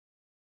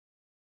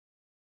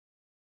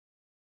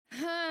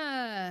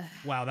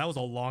 Wow, that was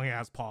a long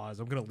ass pause.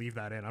 I'm gonna leave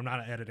that in. I'm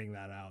not editing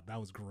that out. That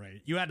was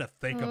great. You had to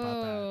think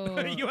about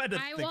that. You had to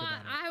think about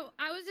it.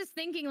 I was just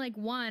thinking, like,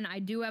 one, I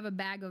do have a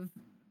bag of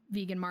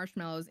vegan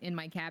marshmallows in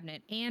my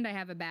cabinet, and I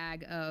have a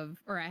bag of,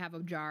 or I have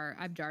a jar.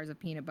 I have jars of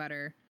peanut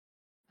butter.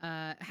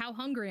 How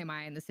hungry am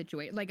I in the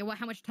situation? Like,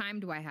 how much time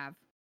do I have?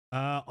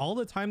 All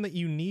the time that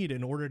you need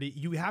in order to.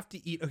 You have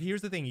to eat.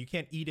 Here's the thing: you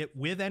can't eat it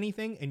with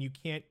anything, and you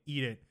can't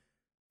eat it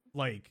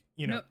like,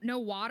 you know. No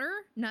water,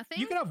 nothing.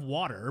 You can have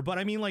water, but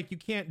I mean, like, you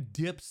can't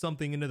dip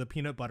something into the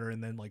peanut butter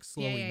and then like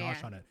slowly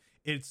nosh on it.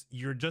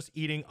 You're just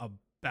eating a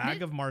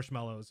bag of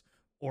marshmallows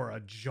or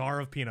a jar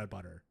of peanut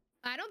butter.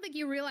 I don't think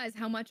you realize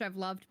how much I've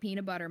loved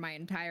peanut butter my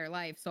entire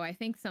life. So I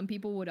think some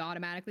people would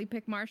automatically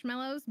pick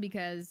marshmallows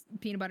because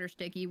peanut butter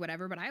sticky,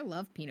 whatever. But I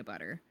love peanut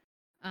butter.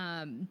 What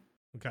kind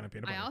of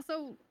peanut butter? I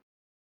also,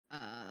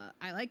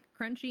 I like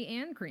crunchy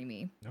and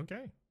creamy.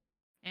 Okay.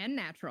 And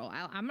natural.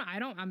 I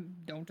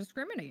don't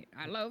discriminate.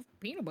 I love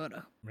peanut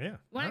butter. Yeah.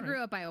 When I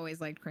grew up, I always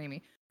liked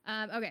creamy.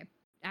 Okay.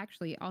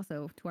 Actually,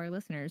 also to our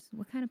listeners,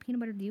 what kind of peanut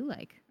butter do you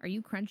like? Are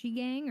you crunchy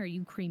gang or are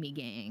you creamy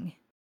gang?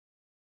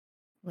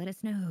 Let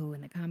us know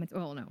in the comments.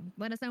 Oh no,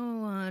 let us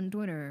know on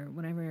Twitter,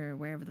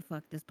 wherever the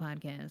fuck this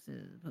podcast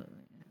is.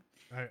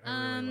 I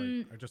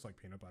really I just like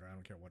peanut butter. I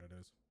don't care what it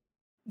is.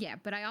 Yeah,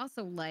 but I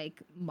also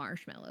like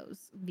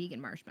marshmallows,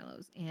 vegan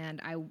marshmallows,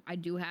 and I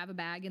do have a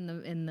bag in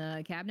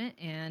the cabinet,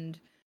 and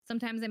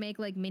sometimes I make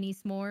like mini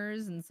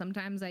s'mores, and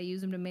sometimes I use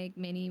them to make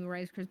mini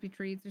Rice Krispie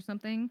treats or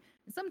something.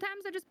 And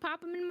sometimes I just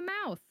pop them in my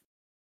mouth,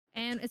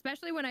 and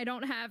especially when I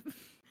don't.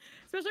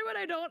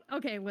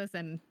 Okay,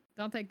 listen.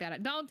 Don't take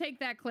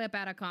that clip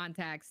out of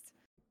context.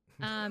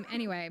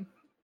 Anyway,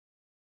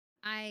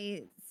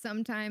 I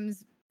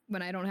sometimes,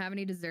 when I don't have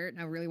any dessert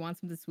and I really want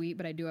something sweet,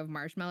 but I do have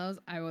marshmallows,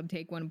 I will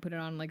take one and put it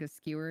on like a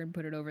skewer and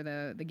put it over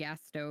the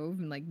gas stove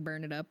and like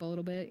burn it up a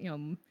little bit,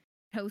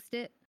 toast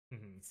it.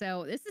 Mm-hmm.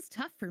 So this is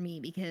tough for me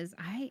because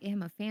I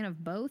am a fan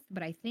of both,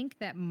 but I think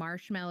that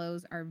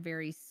marshmallows are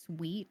very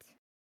sweet.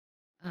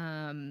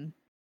 And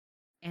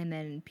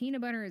then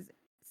peanut butter is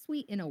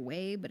sweet in a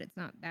way, but it's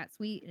not that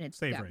sweet, and it's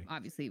savory.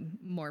 Obviously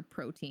more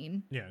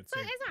protein. Yeah, it's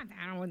not.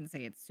 I wouldn't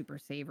say it's super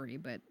savory,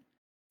 but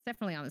it's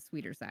definitely on the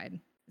sweeter side.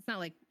 It's not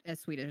like as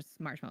sweet as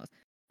marshmallows.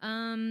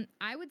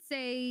 I would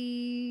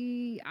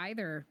say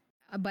either,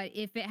 but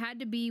if it had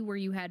to be where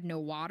you had no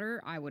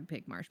water, I would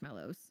pick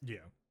marshmallows.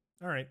 Yeah.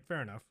 All right.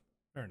 Fair enough.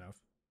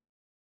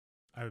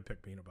 I would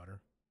pick peanut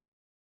butter.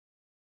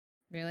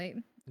 Really?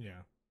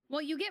 Yeah.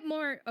 Well, you get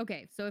more.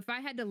 Okay, so if I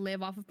had to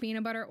live off of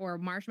peanut butter or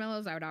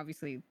marshmallows, I would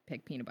obviously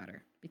pick peanut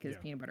butter because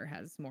peanut butter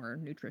has more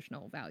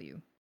nutritional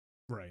value.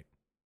 Right.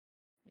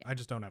 Yeah. I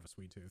just don't have a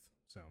sweet tooth,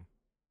 so.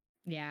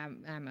 Yeah,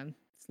 I'm a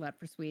slut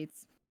for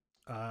sweets.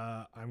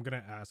 I'm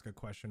gonna ask a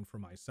question for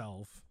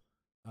myself,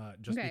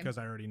 just because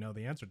I already know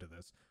the answer to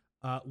this.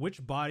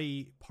 Which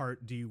body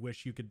part do you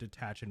wish you could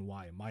detach and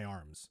why? My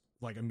arms,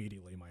 like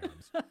immediately, my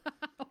arms.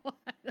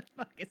 What the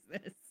fuck is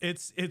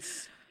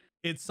this?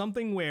 It's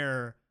something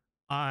where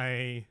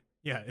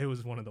it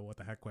was one of the what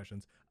the heck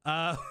questions.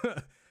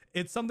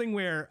 It's something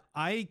where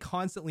I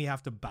constantly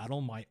have to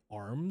battle my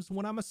arms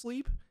when I'm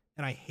asleep,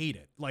 and I hate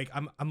it. Like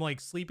I'm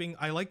like sleeping.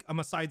 I'm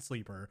a side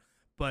sleeper,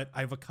 but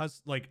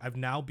I've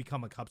now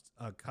become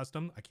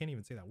accustomed. I can't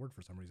even say that word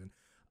for some reason.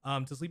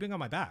 To sleeping on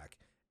my back,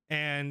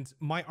 and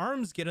my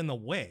arms get in the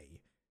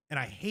way, and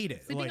I hate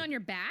it. Sleeping on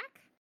your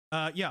back?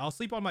 Yeah, I'll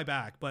sleep on my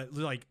back, but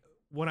like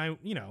when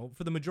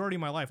for the majority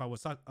of my life,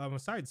 I'm a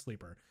side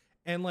sleeper.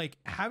 And like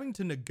having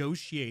to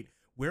negotiate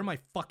where my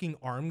fucking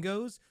arm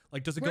goes,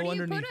 like does it go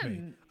underneath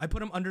me? I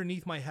put them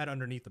underneath my head,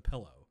 underneath the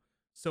pillow.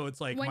 So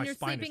it's like when you're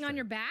sleeping on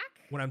your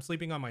back? When I'm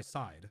sleeping on my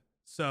side.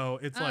 So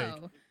it's like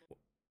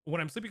when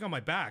I'm sleeping on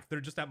my back,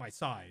 they're just at my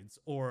sides,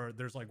 or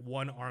there's like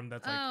one arm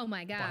that's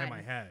like behind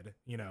my head,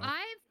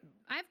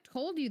 I've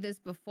told you this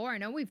before. I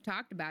know we've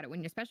talked about it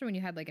especially when you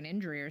had like an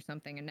injury or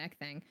something, a neck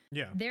thing.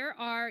 Yeah.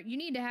 You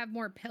need to have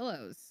more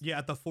pillows. Yeah,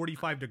 at the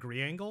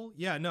 45-degree angle.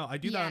 Yeah, no, I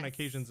do that on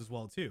occasions as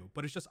well too.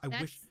 But it's just I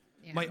wish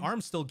my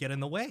arms still get in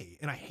the way,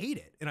 and I hate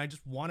it. And I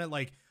just want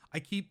to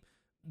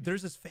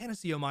there's this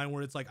fantasy of mine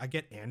where it's like I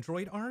get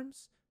android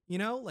arms,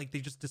 like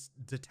they just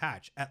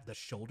detach at the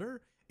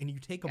shoulder, and you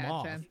take them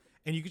off,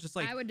 and you could just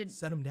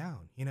set them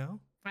down,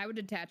 I would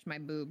detach my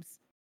boobs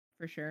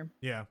for sure.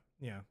 Yeah,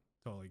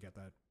 totally get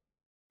that.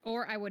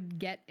 Or I would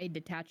get a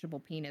detachable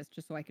penis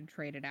just so I could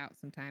trade it out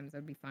sometimes.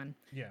 That'd be fun.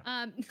 Yeah.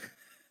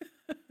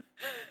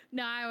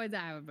 No, I would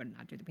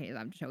not do the penis.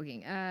 I'm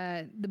joking.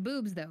 The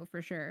boobs though,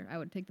 for sure. I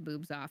would take the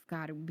boobs off.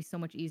 God, it would be so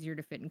much easier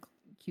to fit in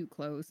cute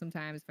clothes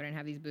sometimes if I didn't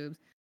have these boobs.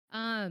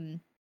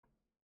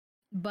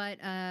 But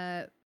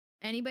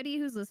anybody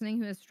who's listening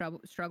who has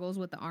struggles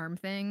with the arm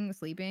thing,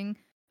 sleeping,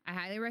 I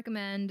highly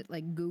recommend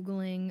like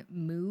Googling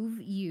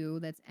Move You.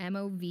 That's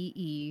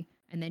MOVE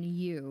and then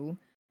you.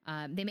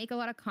 They make a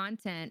lot of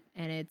content,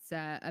 and it's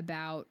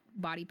about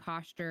body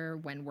posture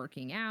when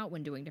working out,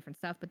 when doing different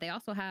stuff. But they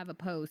also have a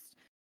post.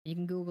 You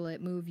can Google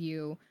it, Move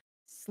You,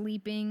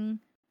 sleeping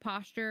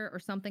posture or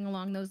something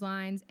along those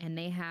lines. And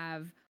they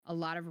have a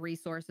lot of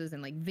resources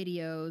and like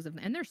videos of,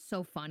 and they're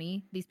so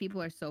funny. These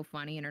people are so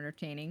funny and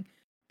entertaining.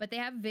 But they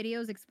have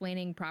videos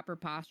explaining proper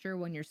posture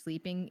when you're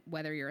sleeping,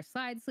 whether you're a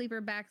side sleeper,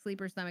 back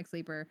sleeper, stomach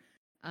sleeper,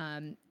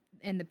 and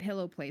the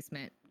pillow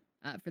placement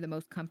for the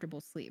most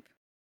comfortable sleep.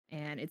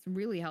 And it's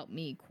really helped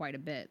me quite a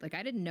bit. Like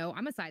I didn't know,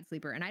 I'm a side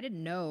sleeper, and I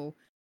didn't know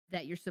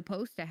that you're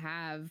supposed to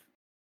have,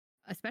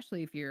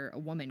 especially if you're a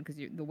woman, because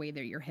the way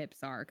that your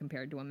hips are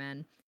compared to a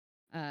man,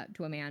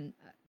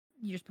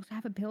 you're supposed to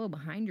have a pillow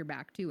behind your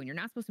back too, and you're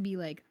not supposed to be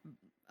like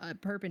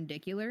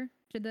perpendicular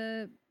to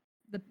the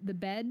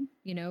bed,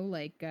 you know,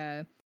 like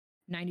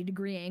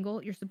 90-degree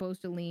angle. You're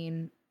supposed to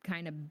lean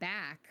kind of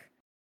back,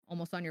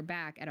 almost on your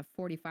back at a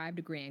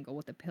 45-degree angle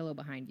with a pillow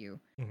behind you.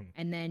 Mm-hmm.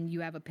 And then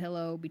you have a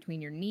pillow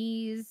between your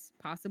knees,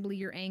 possibly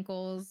your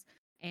ankles.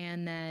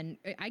 And then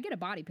I get a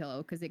body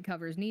pillow because it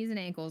covers knees and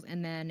ankles.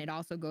 And then it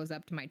also goes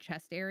up to my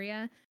chest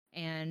area.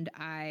 And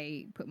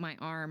I put my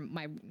arm,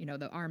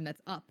 the arm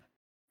that's up,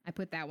 I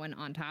put that one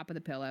on top of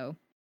the pillow.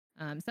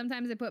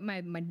 Sometimes I put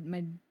my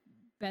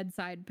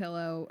bedside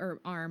pillow or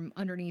arm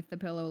underneath the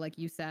pillow, like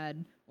you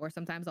said, or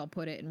sometimes I'll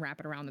put it and wrap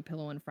it around the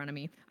pillow in front of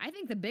me. I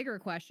think the bigger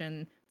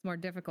question, it's more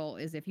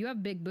difficult, is if you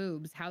have big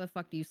boobs, how the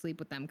fuck do you sleep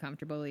with them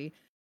comfortably?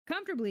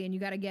 And you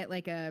got to get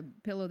like a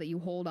pillow that you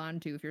hold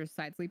on to if you're a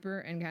side sleeper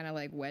and kind of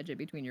like wedge it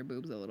between your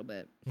boobs a little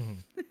bit.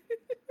 Mm-hmm.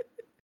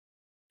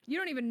 You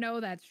don't even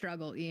know that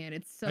struggle, Ian.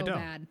 It's so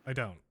bad. I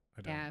don't.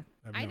 Yeah.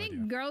 I think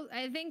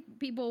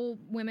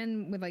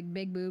women with like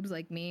big boobs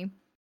like me,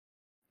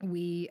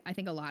 I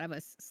think a lot of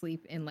us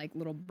sleep in like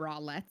little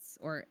bralettes,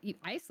 or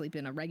I sleep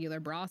in a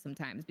regular bra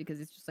sometimes because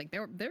it's just like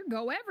they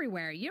go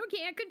everywhere. You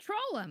can't control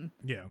them.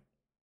 Yeah.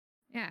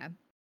 Yeah.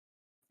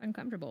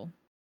 Uncomfortable.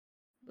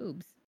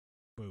 Boobs.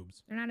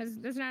 They're not as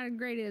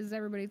great as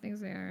everybody thinks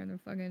they are. They're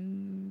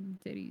fucking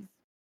titties.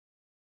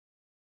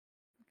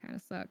 Kind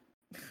of suck.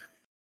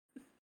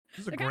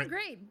 They're kind of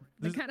great.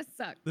 They kind of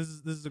suck. This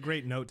is a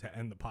great note to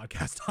end the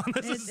podcast on.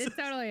 It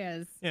totally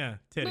is. Yeah,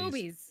 titties.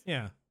 Boobies.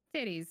 Yeah.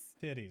 Titties.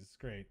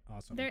 Great.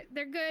 Awesome.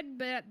 They're good,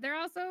 but they're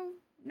also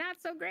not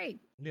so great.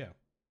 Yeah.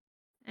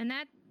 And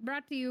that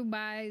brought to you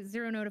by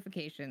Zero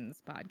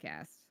Notifications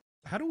podcast.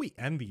 How do we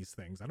end these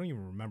things? I don't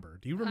even remember.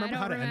 Do you remember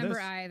how to end this? I don't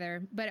remember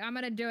either, but I'm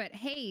going to do it.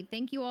 Hey,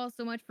 thank you all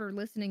so much for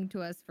listening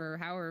to us for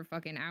however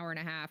fucking hour and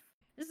a half.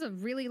 This is a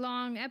really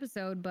long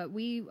episode, but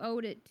we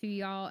owed it to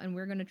y'all, and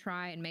we're going to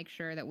try and make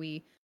sure that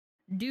we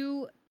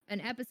do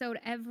an episode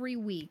every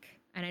week.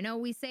 And I know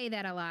we say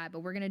that a lot, but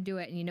we're going to do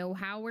it. And you know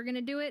how we're going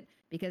to do it?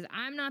 Because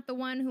I'm not the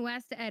one who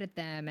has to edit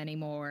them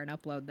anymore and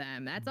upload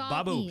them. That's all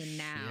Baboosh. Ian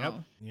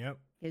now. Yep.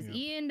 Because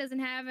Ian doesn't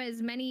have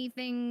as many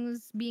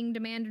things being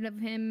demanded of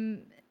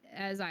him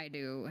as I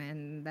do.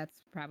 And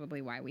that's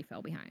probably why we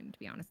fell behind, to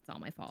be honest. It's all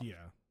my fault. Yeah.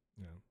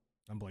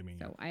 I'm blaming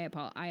you. So I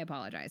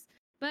apologize.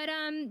 But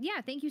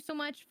yeah, thank you so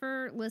much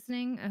for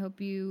listening. I hope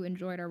you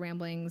enjoyed our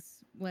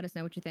ramblings. Let us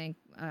know what you think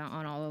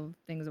on all of the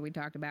things that we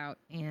talked about.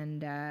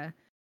 And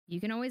you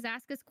can always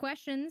ask us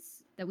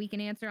questions that we can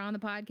answer on the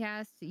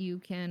podcast. You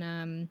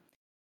can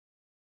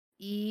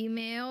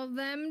email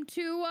them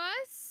to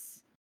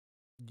us.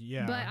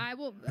 Yeah. But I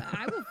will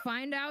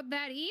find out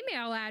that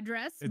email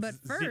address. But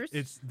first,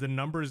 it's the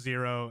number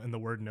 0 and the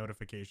word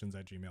notifications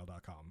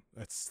 @gmail.com.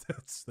 That's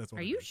what.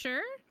 Are you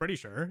sure? Pretty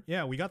sure.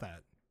 Yeah, we got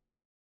that.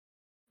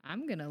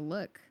 I'm gonna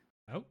look.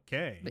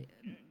 Okay.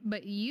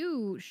 But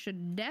you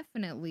should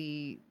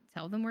definitely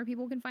tell them where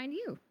people can find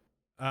you.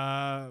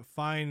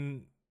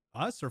 Find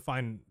us or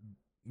find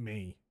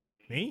me?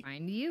 Me?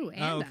 Find you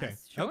and okay.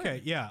 us. Sure.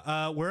 Okay.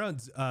 Yeah. We're on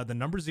the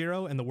number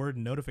 0 and the word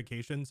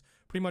notifications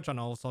pretty much on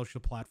all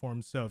social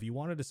platforms. So if you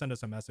wanted to send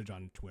us a message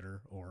on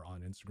Twitter or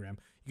on Instagram,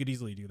 you could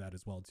easily do that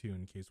as well too,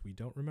 in case we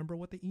don't remember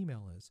what the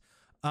email is.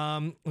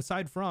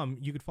 Aside from,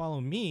 you could follow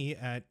me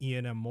at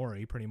Ian M.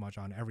 Mori pretty much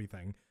on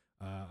everything.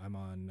 I'm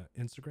on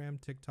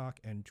Instagram, TikTok,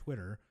 and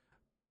Twitter.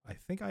 I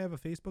think I have a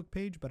Facebook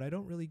page, but I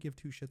don't really give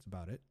two shits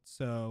about it.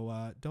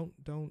 So don't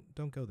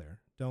go there.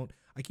 Don't.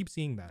 I keep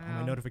seeing that on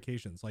my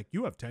notifications. Like,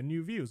 you have 10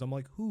 new views. I'm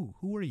like, who?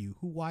 Who are you?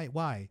 Who? Why?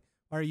 Why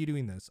are you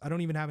doing this? I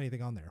don't even have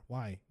anything on there.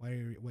 Why? Why are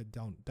you? What?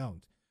 Don't.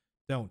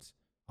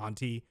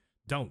 Auntie.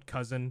 Don't.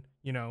 Cousin.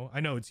 You know.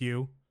 I know it's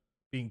you.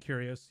 Being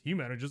curious. He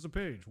manages a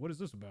page. What is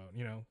this about?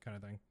 You know, kind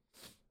of thing.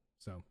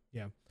 So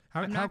yeah.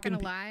 I'm not gonna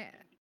lie.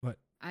 What?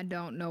 I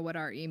don't know what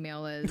our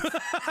email is. So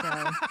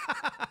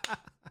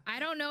I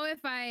don't know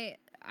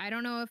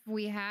if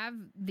we have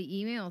the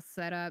email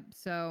set up.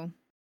 So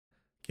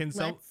can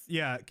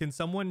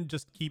someone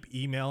just keep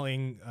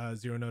emailing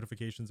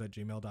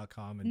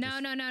zeronotifications@gmail.com? And No.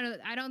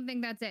 I don't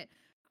think that's it.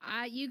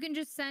 You can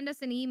just send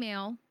us an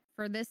email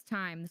for this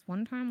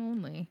one time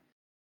only,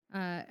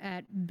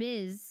 at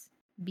biz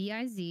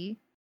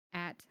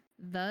at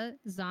the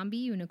zombie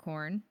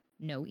unicorn,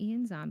 no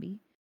Ian zombie,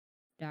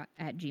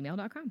 at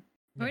gmail.com.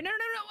 Yeah. Wait, no.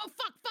 Oh,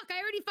 fuck. I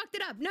already fucked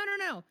it up.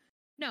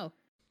 No.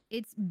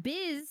 It's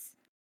biz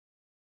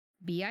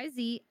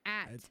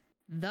at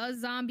the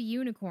zombie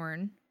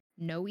unicorn,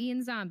 no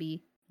Ian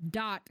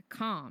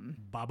zombie.com.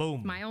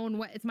 Baboom.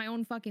 It's my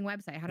own fucking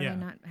website. How did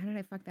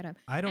I fuck that up?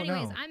 I don't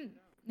know.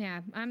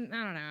 Yeah, I don't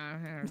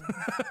know.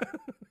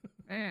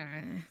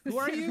 Who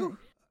are you?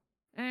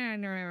 I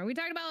don't remember. We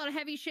talked about a lot of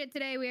heavy shit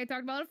today. We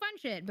talked about a lot of fun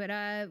shit, but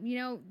you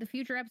know, the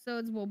future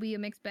episodes will be a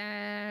mixed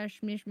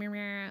bash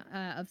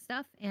of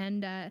stuff.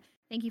 And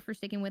thank you for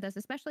sticking with us.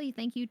 Especially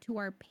thank you to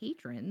our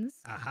patrons.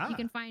 Aha. You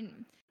can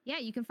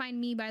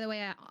find me, by the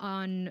way,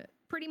 on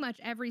pretty much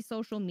every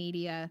social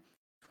media: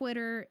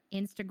 Twitter,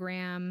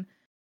 Instagram,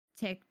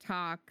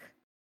 TikTok.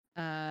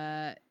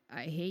 I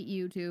hate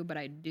YouTube, but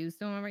I do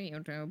still have a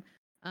YouTube.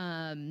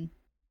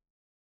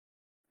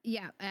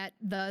 Yeah, at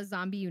the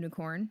Zombie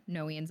Unicorn,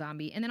 Noe and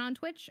Zombie. And then on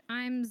Twitch,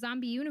 I'm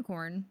Zombie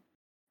Unicorn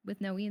with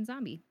Noe and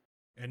Zombie.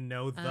 And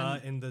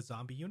in the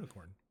Zombie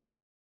Unicorn.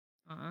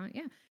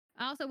 Yeah.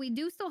 Also, we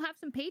do still have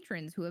some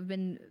patrons who have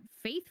been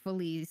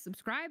faithfully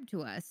subscribed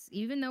to us,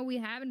 even though we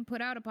haven't put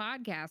out a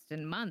podcast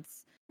in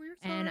months. We're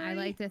sorry. And I'd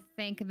like to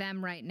thank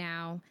them right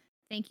now.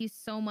 Thank you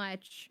so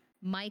much,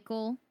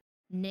 Michael,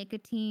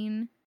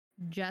 Nicotine,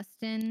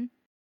 Justin,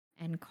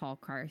 and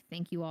Callcar.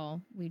 Thank you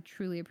all. We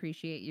truly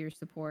appreciate your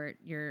support.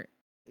 You're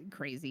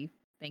crazy.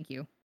 Thank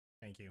you.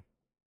 Thank you.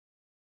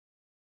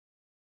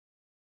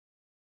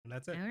 And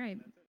that's it. All right.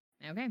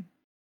 Okay.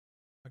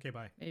 Okay,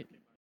 bye.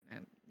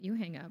 You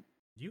hang up.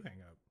 You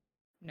hang up.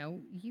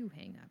 No, you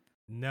hang up.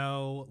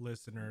 No,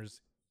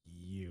 listeners,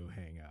 you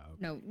hang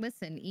up. No,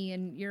 listen,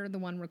 Ian, you're the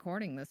one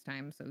recording this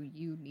time, so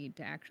you need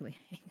to actually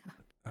hang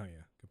up. Oh,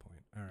 yeah. Good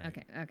point. All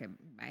right. Okay.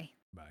 Bye.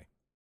 Bye.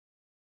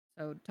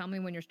 So tell me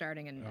when you're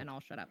starting and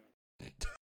I'll shut up.